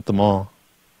Easter Bunny at the mall.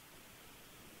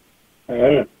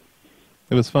 Mm.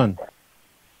 It was fun.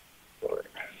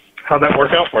 How'd that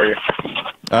work out for you?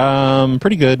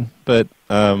 Pretty good, but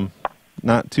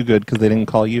not too good because they didn't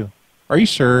call you. Are you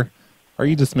sure? Are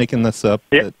you just making this up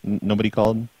that nobody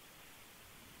called?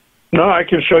 No, I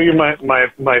can show you my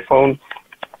phone.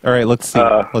 All right, let's see.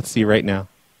 Let's see right now.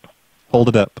 Hold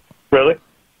it up. Really?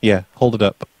 Yeah, hold it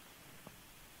up.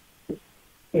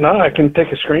 No, I can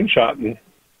take a screenshot and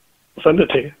send it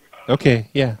to you. Okay,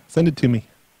 yeah, send it to me.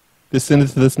 Just send it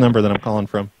to this number that I'm calling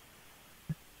from.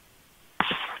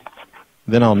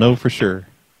 Then I'll know for sure.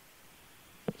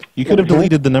 You could have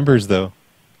deleted the numbers, though.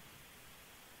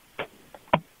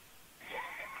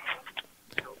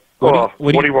 What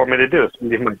do you want me to do?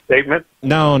 Send you my statement?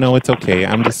 No, it's okay.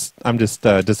 I'm just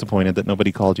disappointed that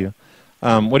nobody called you.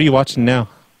 What are you watching now?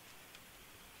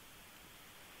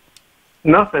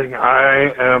 Nothing.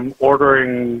 I am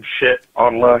ordering shit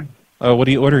online. Oh, what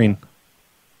are you ordering?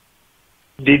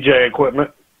 DJ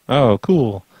equipment. Oh,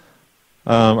 cool.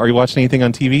 Are you watching anything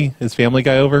on TV? Is Family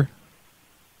Guy over?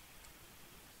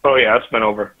 Oh, yeah, it's been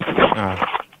over.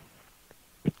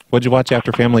 What'd you watch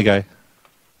after Family Guy?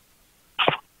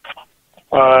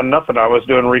 Nothing. I was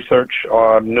doing research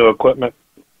on new equipment.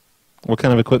 What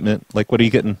kind of equipment? Like, what are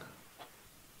you getting?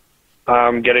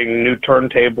 I'm getting new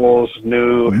turntables,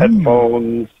 new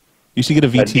headphones. You should get a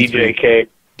VT3. A DJ cake.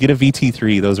 Get a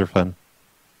VT3. Those are fun.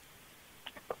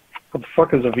 What the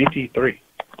fuck is a VT3?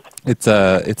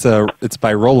 It's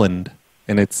by Roland,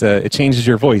 and it changes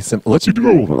your voice and lets you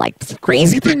do like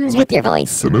crazy things with your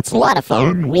voice, and it's a lot of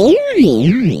fun.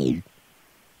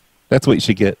 That's what you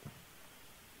should get.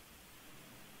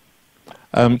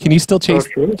 Can you still taste?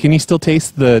 Can you still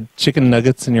taste the chicken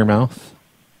nuggets in your mouth?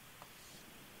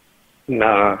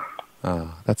 Nah.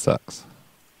 Oh, that sucks.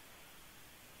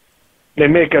 They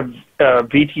make a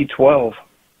VT12.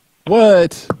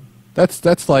 What?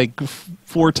 That's like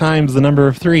 4 times the number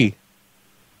of 3.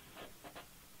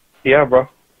 Yeah, bro.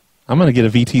 I'm gonna get a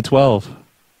VT12.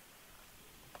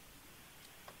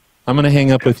 I'm gonna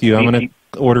hang up with you. I'm gonna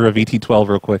order a VT12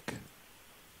 real quick.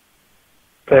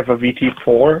 They have a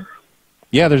VT4?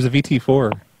 Yeah, there's a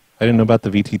VT4. I didn't know about the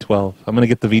VT12. I'm gonna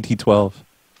get the VT12.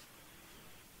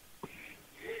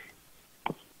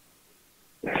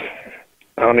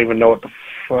 I don't even know what the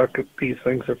fuck these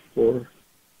things are for.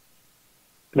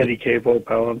 MIDI cable,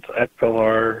 balance,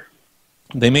 XLR.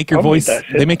 They make your voice.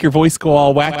 They make your voice go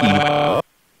all wacky.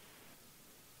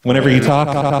 Whenever you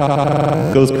talk,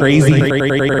 goes crazy.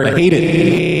 I hate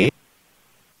it.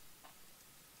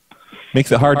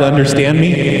 Makes it hard to understand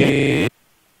me.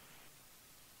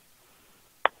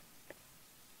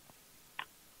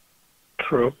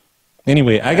 True.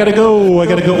 Anyway, I gotta go. I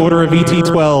gotta go order a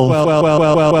VT12.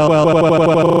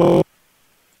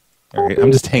 All right,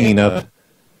 I'm just hanging up.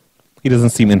 He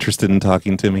doesn't seem interested in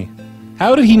talking to me.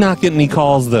 How did he not get any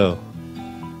calls, though?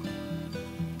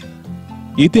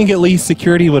 You'd think at least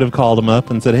security would have called him up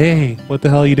and said, hey, what the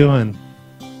hell are you doing?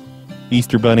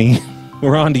 Easter Bunny.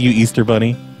 We're on to you, Easter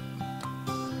Bunny.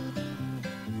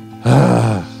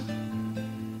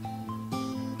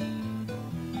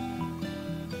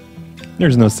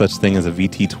 There's no such thing as a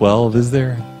VT12, is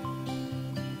there?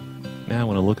 Now I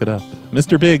want to look it up.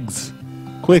 Mr. Biggs,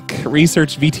 quick,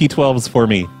 research VT12s for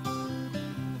me.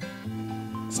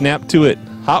 Snap to it.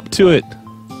 Hop to it.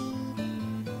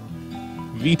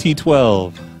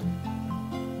 VT12.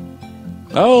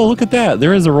 Oh, look at that.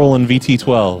 There is a Roland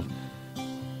VT12.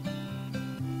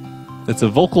 It's a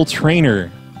vocal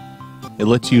trainer. It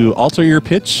lets you alter your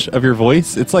pitch of your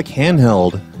voice. It's like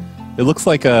handheld. It looks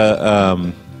like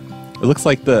a it looks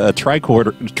like the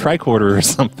tricorder or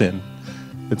something.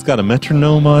 It's got a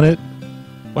metronome on it.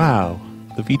 Wow,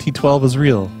 the VT12 is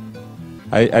real.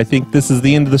 I think this is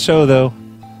the end of the show, though.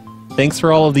 Thanks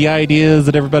for all of the ideas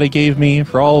that everybody gave me,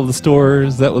 for all of the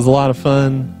stores. That was a lot of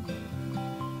fun.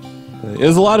 It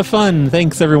was a lot of fun.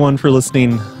 Thanks, everyone, for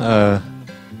listening. That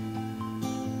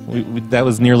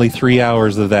was nearly 3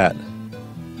 hours of that.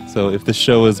 So if the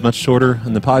show is much shorter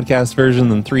in the podcast version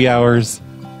than 3 hours,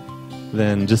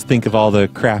 then just think of all the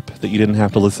crap that you didn't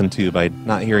have to listen to by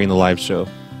not hearing the live show.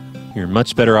 You're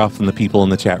much better off than the people in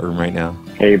the chat room right now.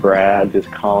 Hey, Brad, just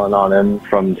calling on in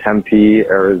from Tempe,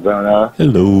 Arizona.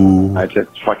 Hello. I just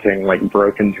fucking,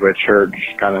 broke into a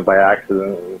church kind of by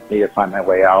accident and need to find my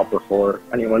way out before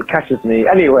anyone catches me.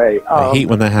 Anyway. I hate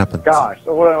when that happens. Gosh,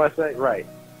 so what am I saying? Right.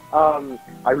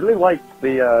 I really liked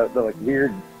the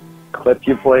weird clip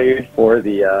you played for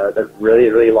the really,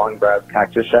 really long Brad's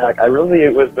Cactus Shack. I really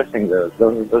was missing those.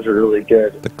 Those are really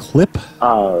good. The clip?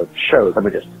 Shows. Let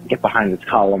me just get behind this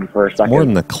column for a second. More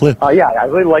than the clip. Yeah, I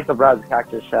really like the Brad's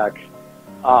Cactus Shack.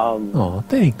 Oh,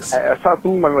 thanks. Some of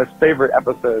my most favorite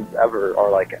episodes ever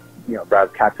are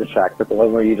Brad's Cactus Shack, but the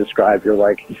one where you describe your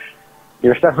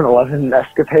 7-Eleven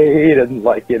escapade and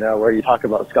where you talk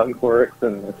about skunk works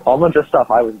and it's all bunch of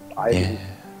stuff I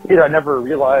never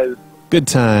realized. Good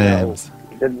times.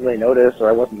 Didn't really notice or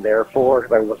I wasn't there for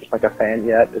because I wasn't a fan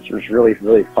yet. It was really,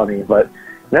 really funny. But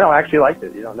no, I actually liked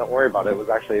it. Don't worry about it. It was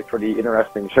actually a pretty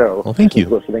interesting show. Well, thank you.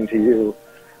 Listening to you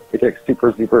with your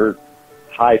super, super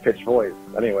high-pitched voice.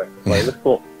 Anyway, it was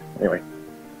cool. Anyway,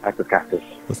 Cactus.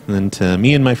 Listening to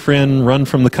me and my friend run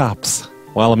from the cops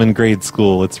while I'm in grade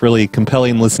school. It's really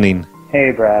compelling listening.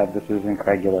 Hey, Brad. This is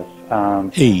Incredulous.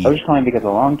 Hey. I was just calling because a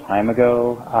long time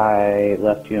ago I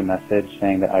left you a message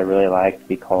saying that I really liked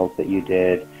the calls that you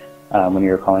did when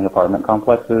you were calling apartment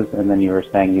complexes, and then you were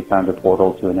saying you found a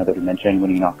portal to another dimension when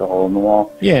you knocked a hole in the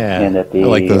wall. Yeah, and that the I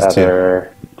like those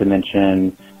other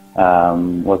dimension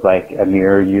was like a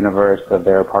mirror universe of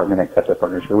their apartment, except the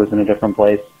furniture was in a different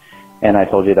place. And I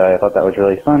told you that I thought that was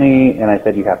really funny, and I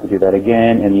said you have to do that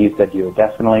again, and you said you would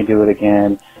definitely do it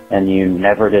again, and you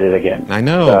never did it again. I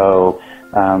know. So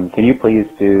can you please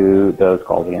do those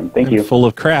calls again? Thank you. Full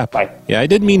of crap. Bye. Yeah, I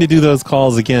did mean to do those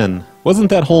calls again. Wasn't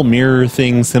that whole mirror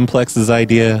thing Simplex's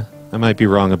idea? I might be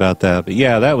wrong about that, but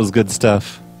yeah, that was good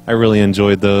stuff. I really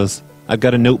enjoyed those. I've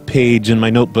got a note page in my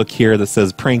notebook here that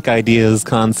says prank ideas,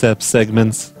 concepts,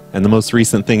 segments, and the most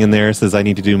recent thing in there says I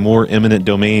need to do more eminent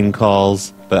domain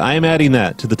calls, but I am adding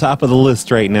that to the top of the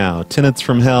list right now. Tenants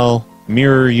from Hell,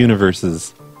 mirror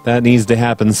universes. That needs to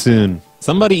happen soon.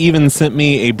 Somebody even sent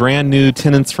me a brand new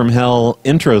Tenants from Hell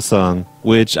intro song,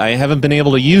 which I haven't been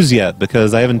able to use yet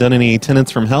because I haven't done any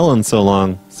Tenants from Hell in so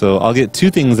long. So I'll get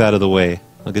 2 things out of the way.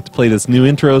 I'll get to play this new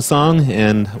intro song,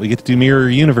 and we get to do Mirror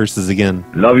Universes again.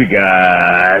 Love you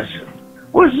guys.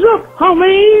 What's up,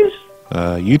 homies?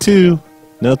 You too.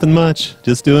 Nothing much.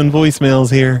 Just doing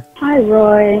voicemails here. Hi,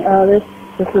 Roy.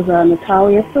 This is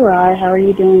Natalia Sarai. How are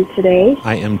you doing today?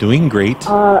 I am doing great.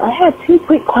 I had two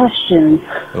quick questions.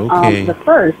 Okay. The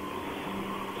first,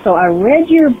 so I read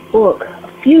your book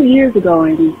a few years ago,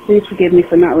 and please forgive me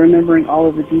for not remembering all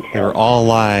of the details. They were all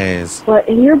lies. But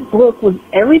in your book, was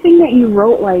everything that you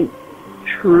wrote, like,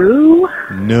 true?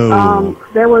 No.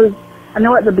 There was, I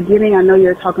know at the beginning, I know you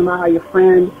were talking about how your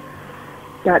friend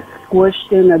got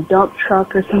squished in a dump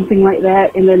truck or something like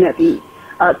that, and then at the,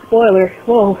 spoiler,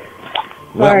 whoa.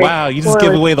 Sorry, Wow, you just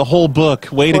gave away the whole book.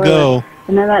 Way to go.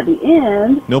 And then at the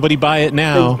end, Nobody buy it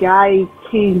now. the guy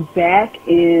came back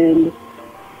and,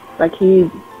 like, he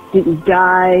didn't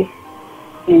die,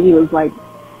 and he was, like,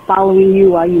 following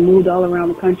you while you moved all around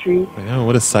the country. I know,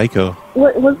 what a psycho.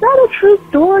 Was that a true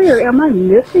story, or am I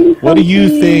missing something? What do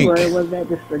you think? Or was that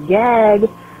just a gag?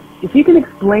 If you can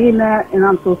explain that, and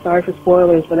I'm so sorry for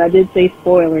spoilers, but I did say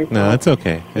spoilers. No, that's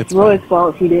okay. It's Roy's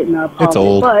fault if he didn't apologize. It's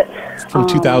old. But, It's from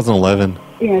 2011.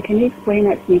 Yeah, can you explain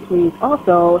that to me, please?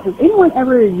 Also, has anyone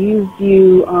ever used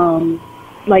you,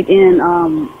 like in,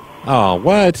 Oh,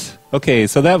 what? Okay,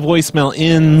 so that voicemail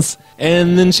ends,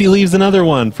 and then she leaves another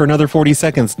one for another 40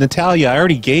 seconds. Natalia, I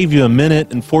already gave you 1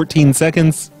 minute and 14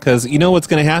 seconds, because you know what's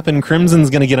going to happen?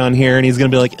 Crimson's going to get on here, and he's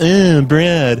going to be like,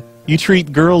 Brad, you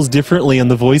treat girls differently on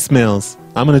the voicemails.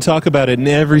 I'm going to talk about it in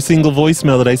every single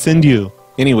voicemail that I send you.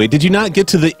 Anyway, did you not get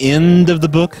to the end of the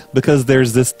book? Because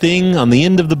there's this thing on the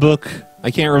end of the book. I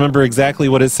can't remember exactly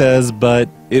what it says, but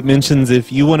it mentions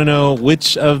if you want to know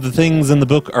which of the things in the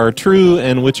book are true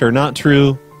and which are not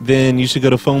true, then you should go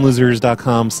to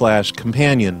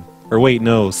phonelosers.com/companion. Or wait,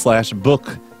 no,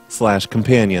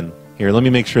 /book/companion. Here, let me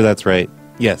make sure that's right.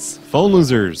 Yes,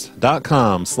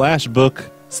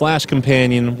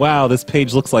 phonelosers.com/book/companion. Wow, this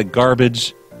page looks like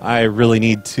garbage. I really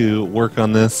need to work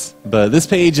on this. But this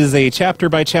page is a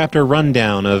chapter-by-chapter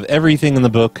rundown of everything in the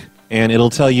book, and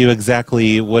it'll tell you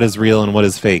exactly what is real and what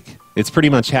is fake. It's pretty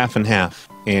much half and half.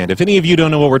 And if any of you don't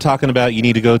know what we're talking about, you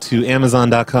need to go to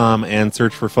Amazon.com and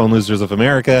search for Phone Losers of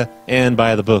America and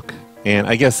buy the book. And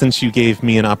I guess since you gave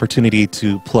me an opportunity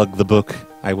to plug the book,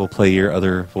 I will play your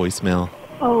other voicemail.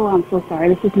 Oh, I'm so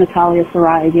sorry. This is Natalia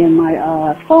Sarai again.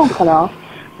 My phone cut off.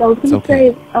 So I was going to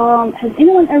say, has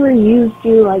anyone ever used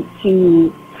you, like,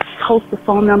 to post a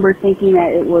phone number thinking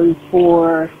that it was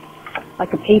for,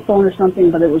 like, a payphone or something,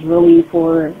 but it was really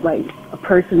for, like, a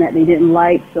person that they didn't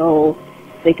like, so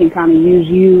they can kind of use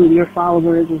you and your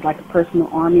followers as, like, a personal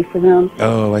army for them?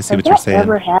 Oh, I see what you're saying. Has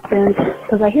that ever happened?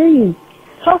 Because I hear you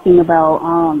talking about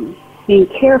being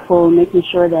careful and making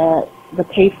sure that the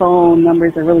payphone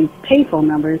numbers are really payphone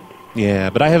numbers.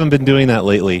 Yeah, but I haven't been doing that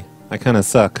lately. I kind of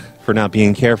suck for not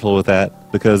being careful with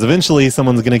that, because eventually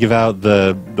someone's going to give out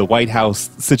the White House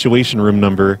Situation Room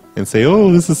number and say,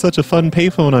 oh, this is such a fun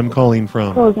payphone I'm calling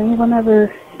from. So has anyone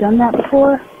ever done that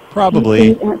before?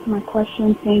 Probably. Please answer my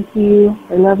question. Thank you.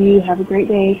 I love you. Have a great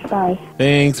day. Bye.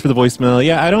 Thanks for the voicemail.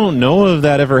 Yeah, I don't know of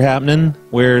that ever happening,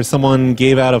 where someone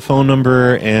gave out a phone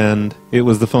number and it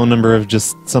was the phone number of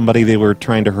just somebody they were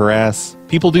trying to harass.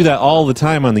 People do that all the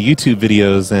time on the YouTube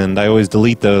videos, and I always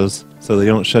delete those so they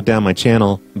don't shut down my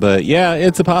channel. But yeah,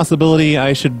 it's a possibility.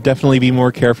 I should definitely be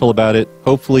more careful about it.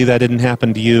 Hopefully that didn't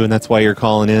happen to you, and that's why you're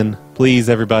calling in. Please,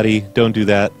 everybody, don't do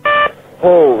that.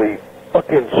 Holy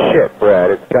fucking shit,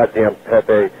 Brad. It's goddamn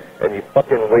Pepe, and you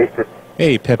fucking wasted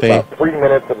Hey, Pepe. about 3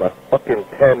 minutes of my fucking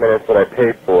 10 minutes that I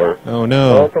paid for. Oh,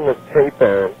 no. Going from this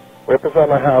payphone, represent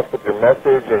my house with your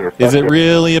message and your Is it fucking...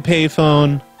 really a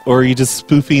payphone, or are you just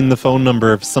spoofing the phone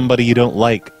number of somebody you don't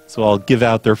like? So I'll give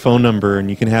out their phone number and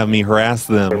you can have me harass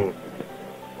them.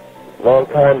 Long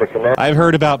time to connect. I've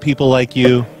heard about people like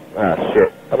you. Ah,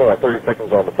 shit. I'm about 30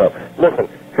 seconds on the phone. Listen,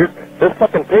 this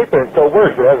fucking payphone still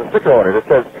works. It has a sticker on it. It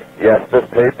says, yes, this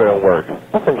payphone works.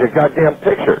 I'll send you a goddamn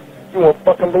picture. You won't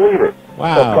fucking believe it.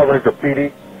 Wow. It's all covered in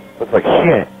graffiti. Looks like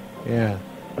shit. Yeah.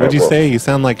 What'd you say? You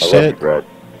sound like I shit. love you, Brad.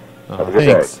 Oh, Have a good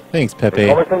thanks. day. Thanks, Pepe.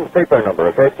 Call me from the payphone number,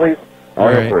 okay, please? I'll All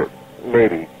right. answer it.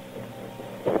 Maybe.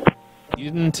 You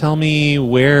didn't tell me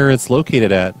where it's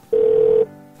located at.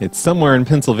 It's somewhere in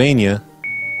Pennsylvania.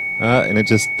 And it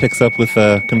just picks up with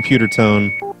a computer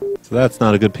tone. So that's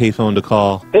not a good payphone to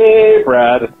call. Hey,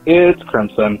 Brad. It's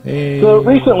Crimson. Hey. So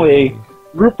recently,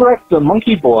 Ruprecht the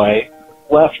Monkey Boy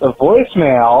left a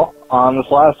voicemail on this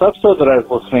last episode that I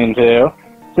was listening to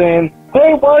saying,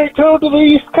 hey, why go to the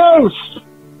East Coast?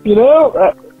 You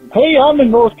know, hey, I'm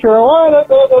in North Carolina.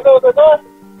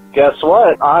 Guess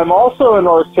what? I'm also in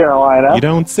North Carolina. You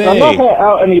don't say. I'm not going to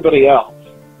out anybody else.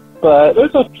 but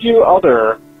there's a few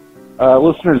other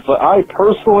listeners that I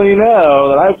personally know,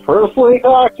 that I've personally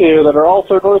talked to, that are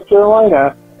also North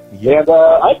Carolina, and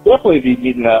I'd definitely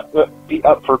be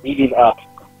up for meeting up.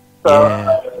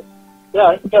 So, yeah,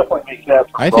 I can definitely make that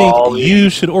for I think you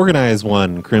should organize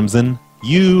one, Crimson.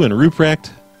 You and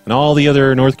Ruprecht and all the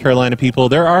other North Carolina people.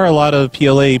 There are a lot of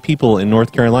PLA people in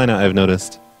North Carolina, I've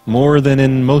noticed. More than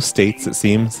in most states, it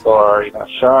seems. Or,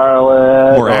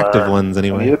 Charlotte. More active ones,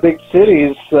 anyway. The big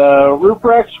cities.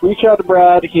 Ruprecht, reach out to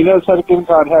Brad. He knows how to get in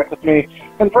contact with me.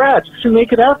 And Brad, you should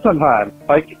make it out sometime.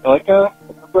 Like Boy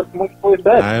said.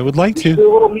 I would like to. Do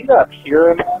a little meetup here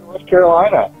in North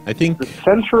Carolina. I think the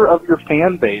center of your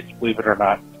fan base, believe it or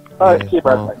not. All right,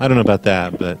 well, I don't know about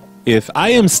that, but if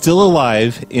I am still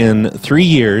alive in 3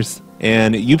 years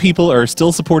and you people are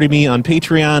still supporting me on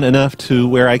Patreon enough to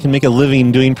where I can make a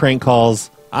living doing prank calls,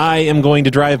 I am going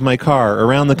to drive my car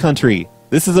around the country.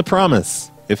 This is a promise.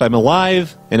 If I'm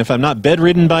alive and if I'm not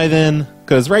bedridden by then,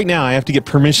 because right now I have to get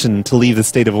permission to leave the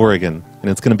state of Oregon, and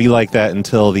it's going to be like that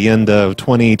until the end of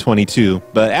 2022.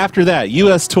 But after that,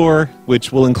 U.S. tour,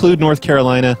 which will include North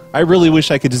Carolina, I really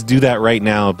wish I could just do that right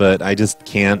now, but I just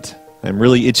can't. I'm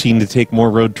really itching to take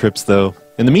more road trips, though.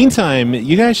 In the meantime,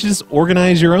 you guys should just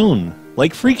organize your own,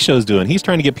 like Freak Show's doing. He's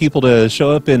trying to get people to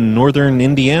show up in northern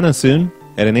Indiana soon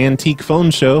at an antique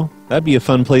phone show. That'd be a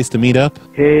fun place to meet up.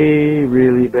 Hey,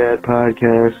 really bad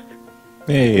podcast.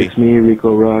 Hey. It's me,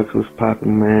 Rico Rocks. What's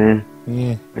poppin', man?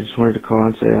 Yeah. I just wanted to call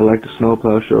and say I like the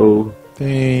Snowplow show.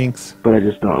 Thanks. But I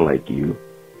just don't like you.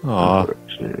 Aw.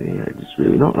 Unfortunately, I just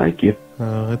really don't like you.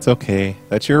 Oh, it's okay.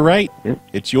 That's your right. Yep.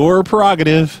 It's your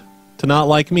prerogative to not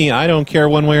like me. I don't care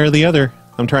one way or the other.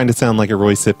 I'm trying to sound like a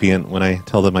recipient when I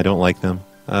tell them I don't like them.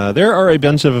 There are a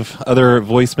bunch of other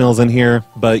voicemails in here,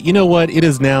 but you know what? It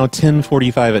is now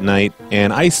 10:45 at night,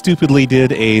 and I stupidly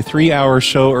did a 3-hour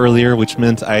show earlier, which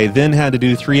meant I then had to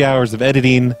do 3 hours of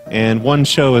editing, and one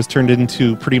show has turned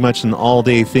into pretty much an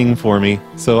all-day thing for me.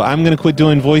 So I'm going to quit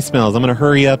doing voicemails. I'm going to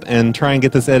hurry up and try and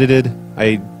get this edited.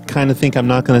 I kind of think I'm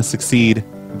not going to succeed,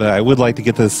 but I would like to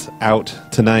get this out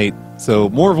tonight. So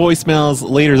more voicemails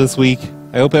later this week.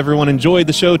 I hope everyone enjoyed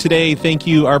the show today. Thank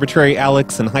you,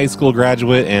 ArbitraryAlex and High School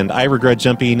Graduate and I Regret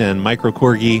Jumping and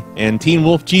MicroKORGI and Teen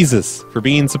Wolf Jesus for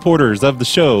being supporters of the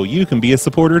show. You can be a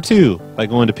supporter too by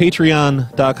going to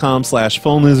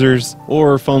patreon.com/phonelosers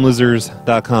or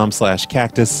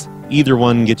phonelosers.com/cactus. Either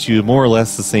one gets you more or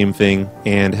less the same thing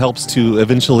and helps to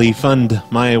eventually fund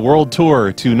my world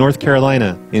tour to North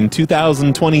Carolina in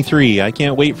 2023. I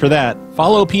can't wait for that.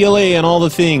 Follow PLA on all the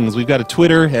things. We've got a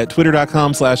Twitter at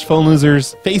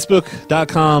twitter.com/phonelosers,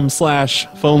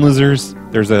 facebook.com/phonelosers.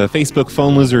 There's a Facebook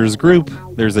Phone Losers group.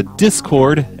 There's a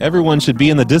Discord. Everyone should be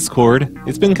in the Discord.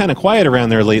 It's been kind of quiet around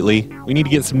there lately. We need to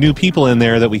get some new people in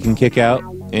there that we can kick out.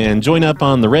 And join up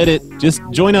on the Reddit. Just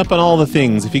join up on all the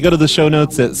things. If you go to the show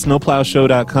notes at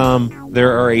snowplowshow.com,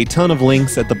 there are a ton of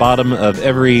links at the bottom of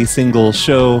every single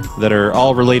show that are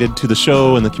all related to the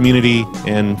show and the community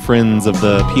and friends of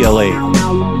the PLA.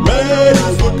 Red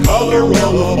is the color of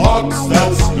the box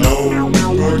that's snow.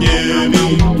 We're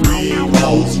giving 3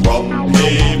 calls from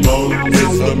Paymo.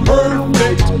 It's the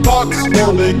perfect box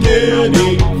for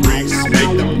beginning freaks.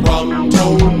 Make them from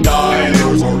tone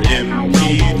dialers or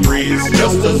MP3s.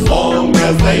 Just as long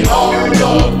as they are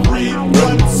the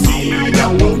frequency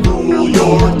that will rule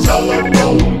your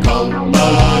telephone company.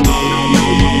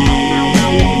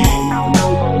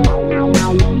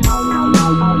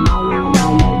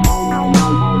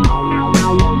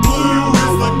 Blue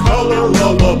is the color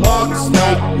of the box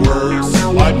that works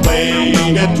by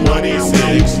playing at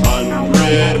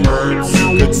 2600 hertz.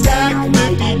 You could stack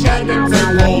 50 tandems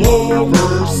and roll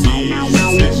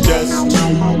overseas. It's just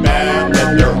too bad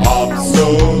that they're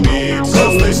obsolete,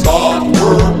 'cause they stopped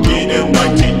working in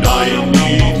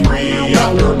 1993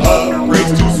 after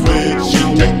upgrades to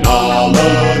switching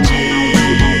technology.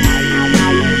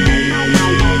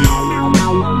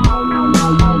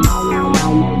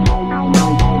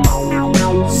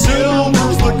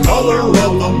 Silver's the color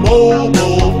of the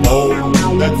mobile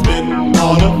phone that's been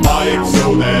modified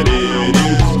so that it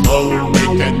is cloned.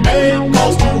 It can make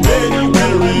calls to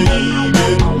anywhere it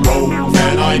even roams,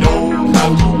 and I don't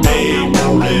have to pay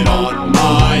for it on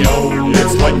my own.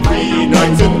 It's like 3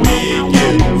 nights and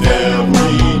weekends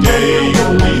every day,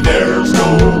 only there's no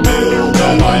bill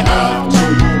that I have to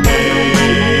pay.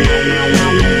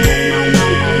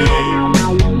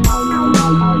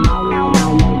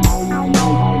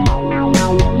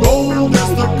 Gold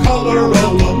is the color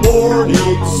of the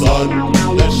morning sun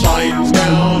that shines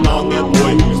down on the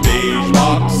boy who's beige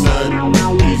boxin'.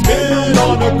 He's been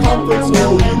on a conference for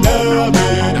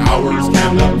 11 hours,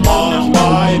 camouflaged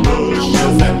by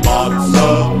bushes and lots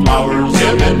of flowers.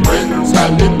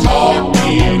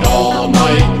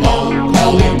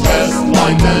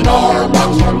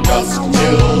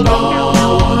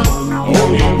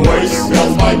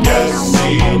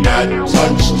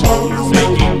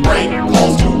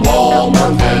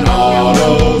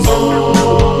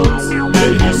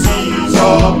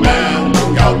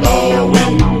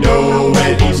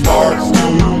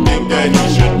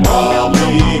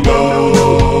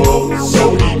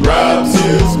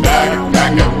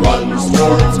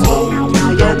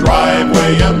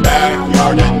 way a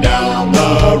backyard and down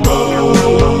the road.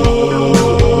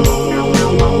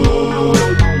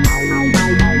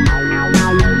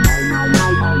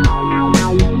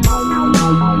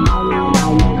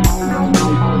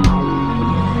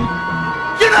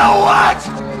 You know what?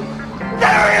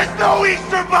 There is no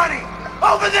Easter Bunny!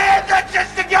 Over there,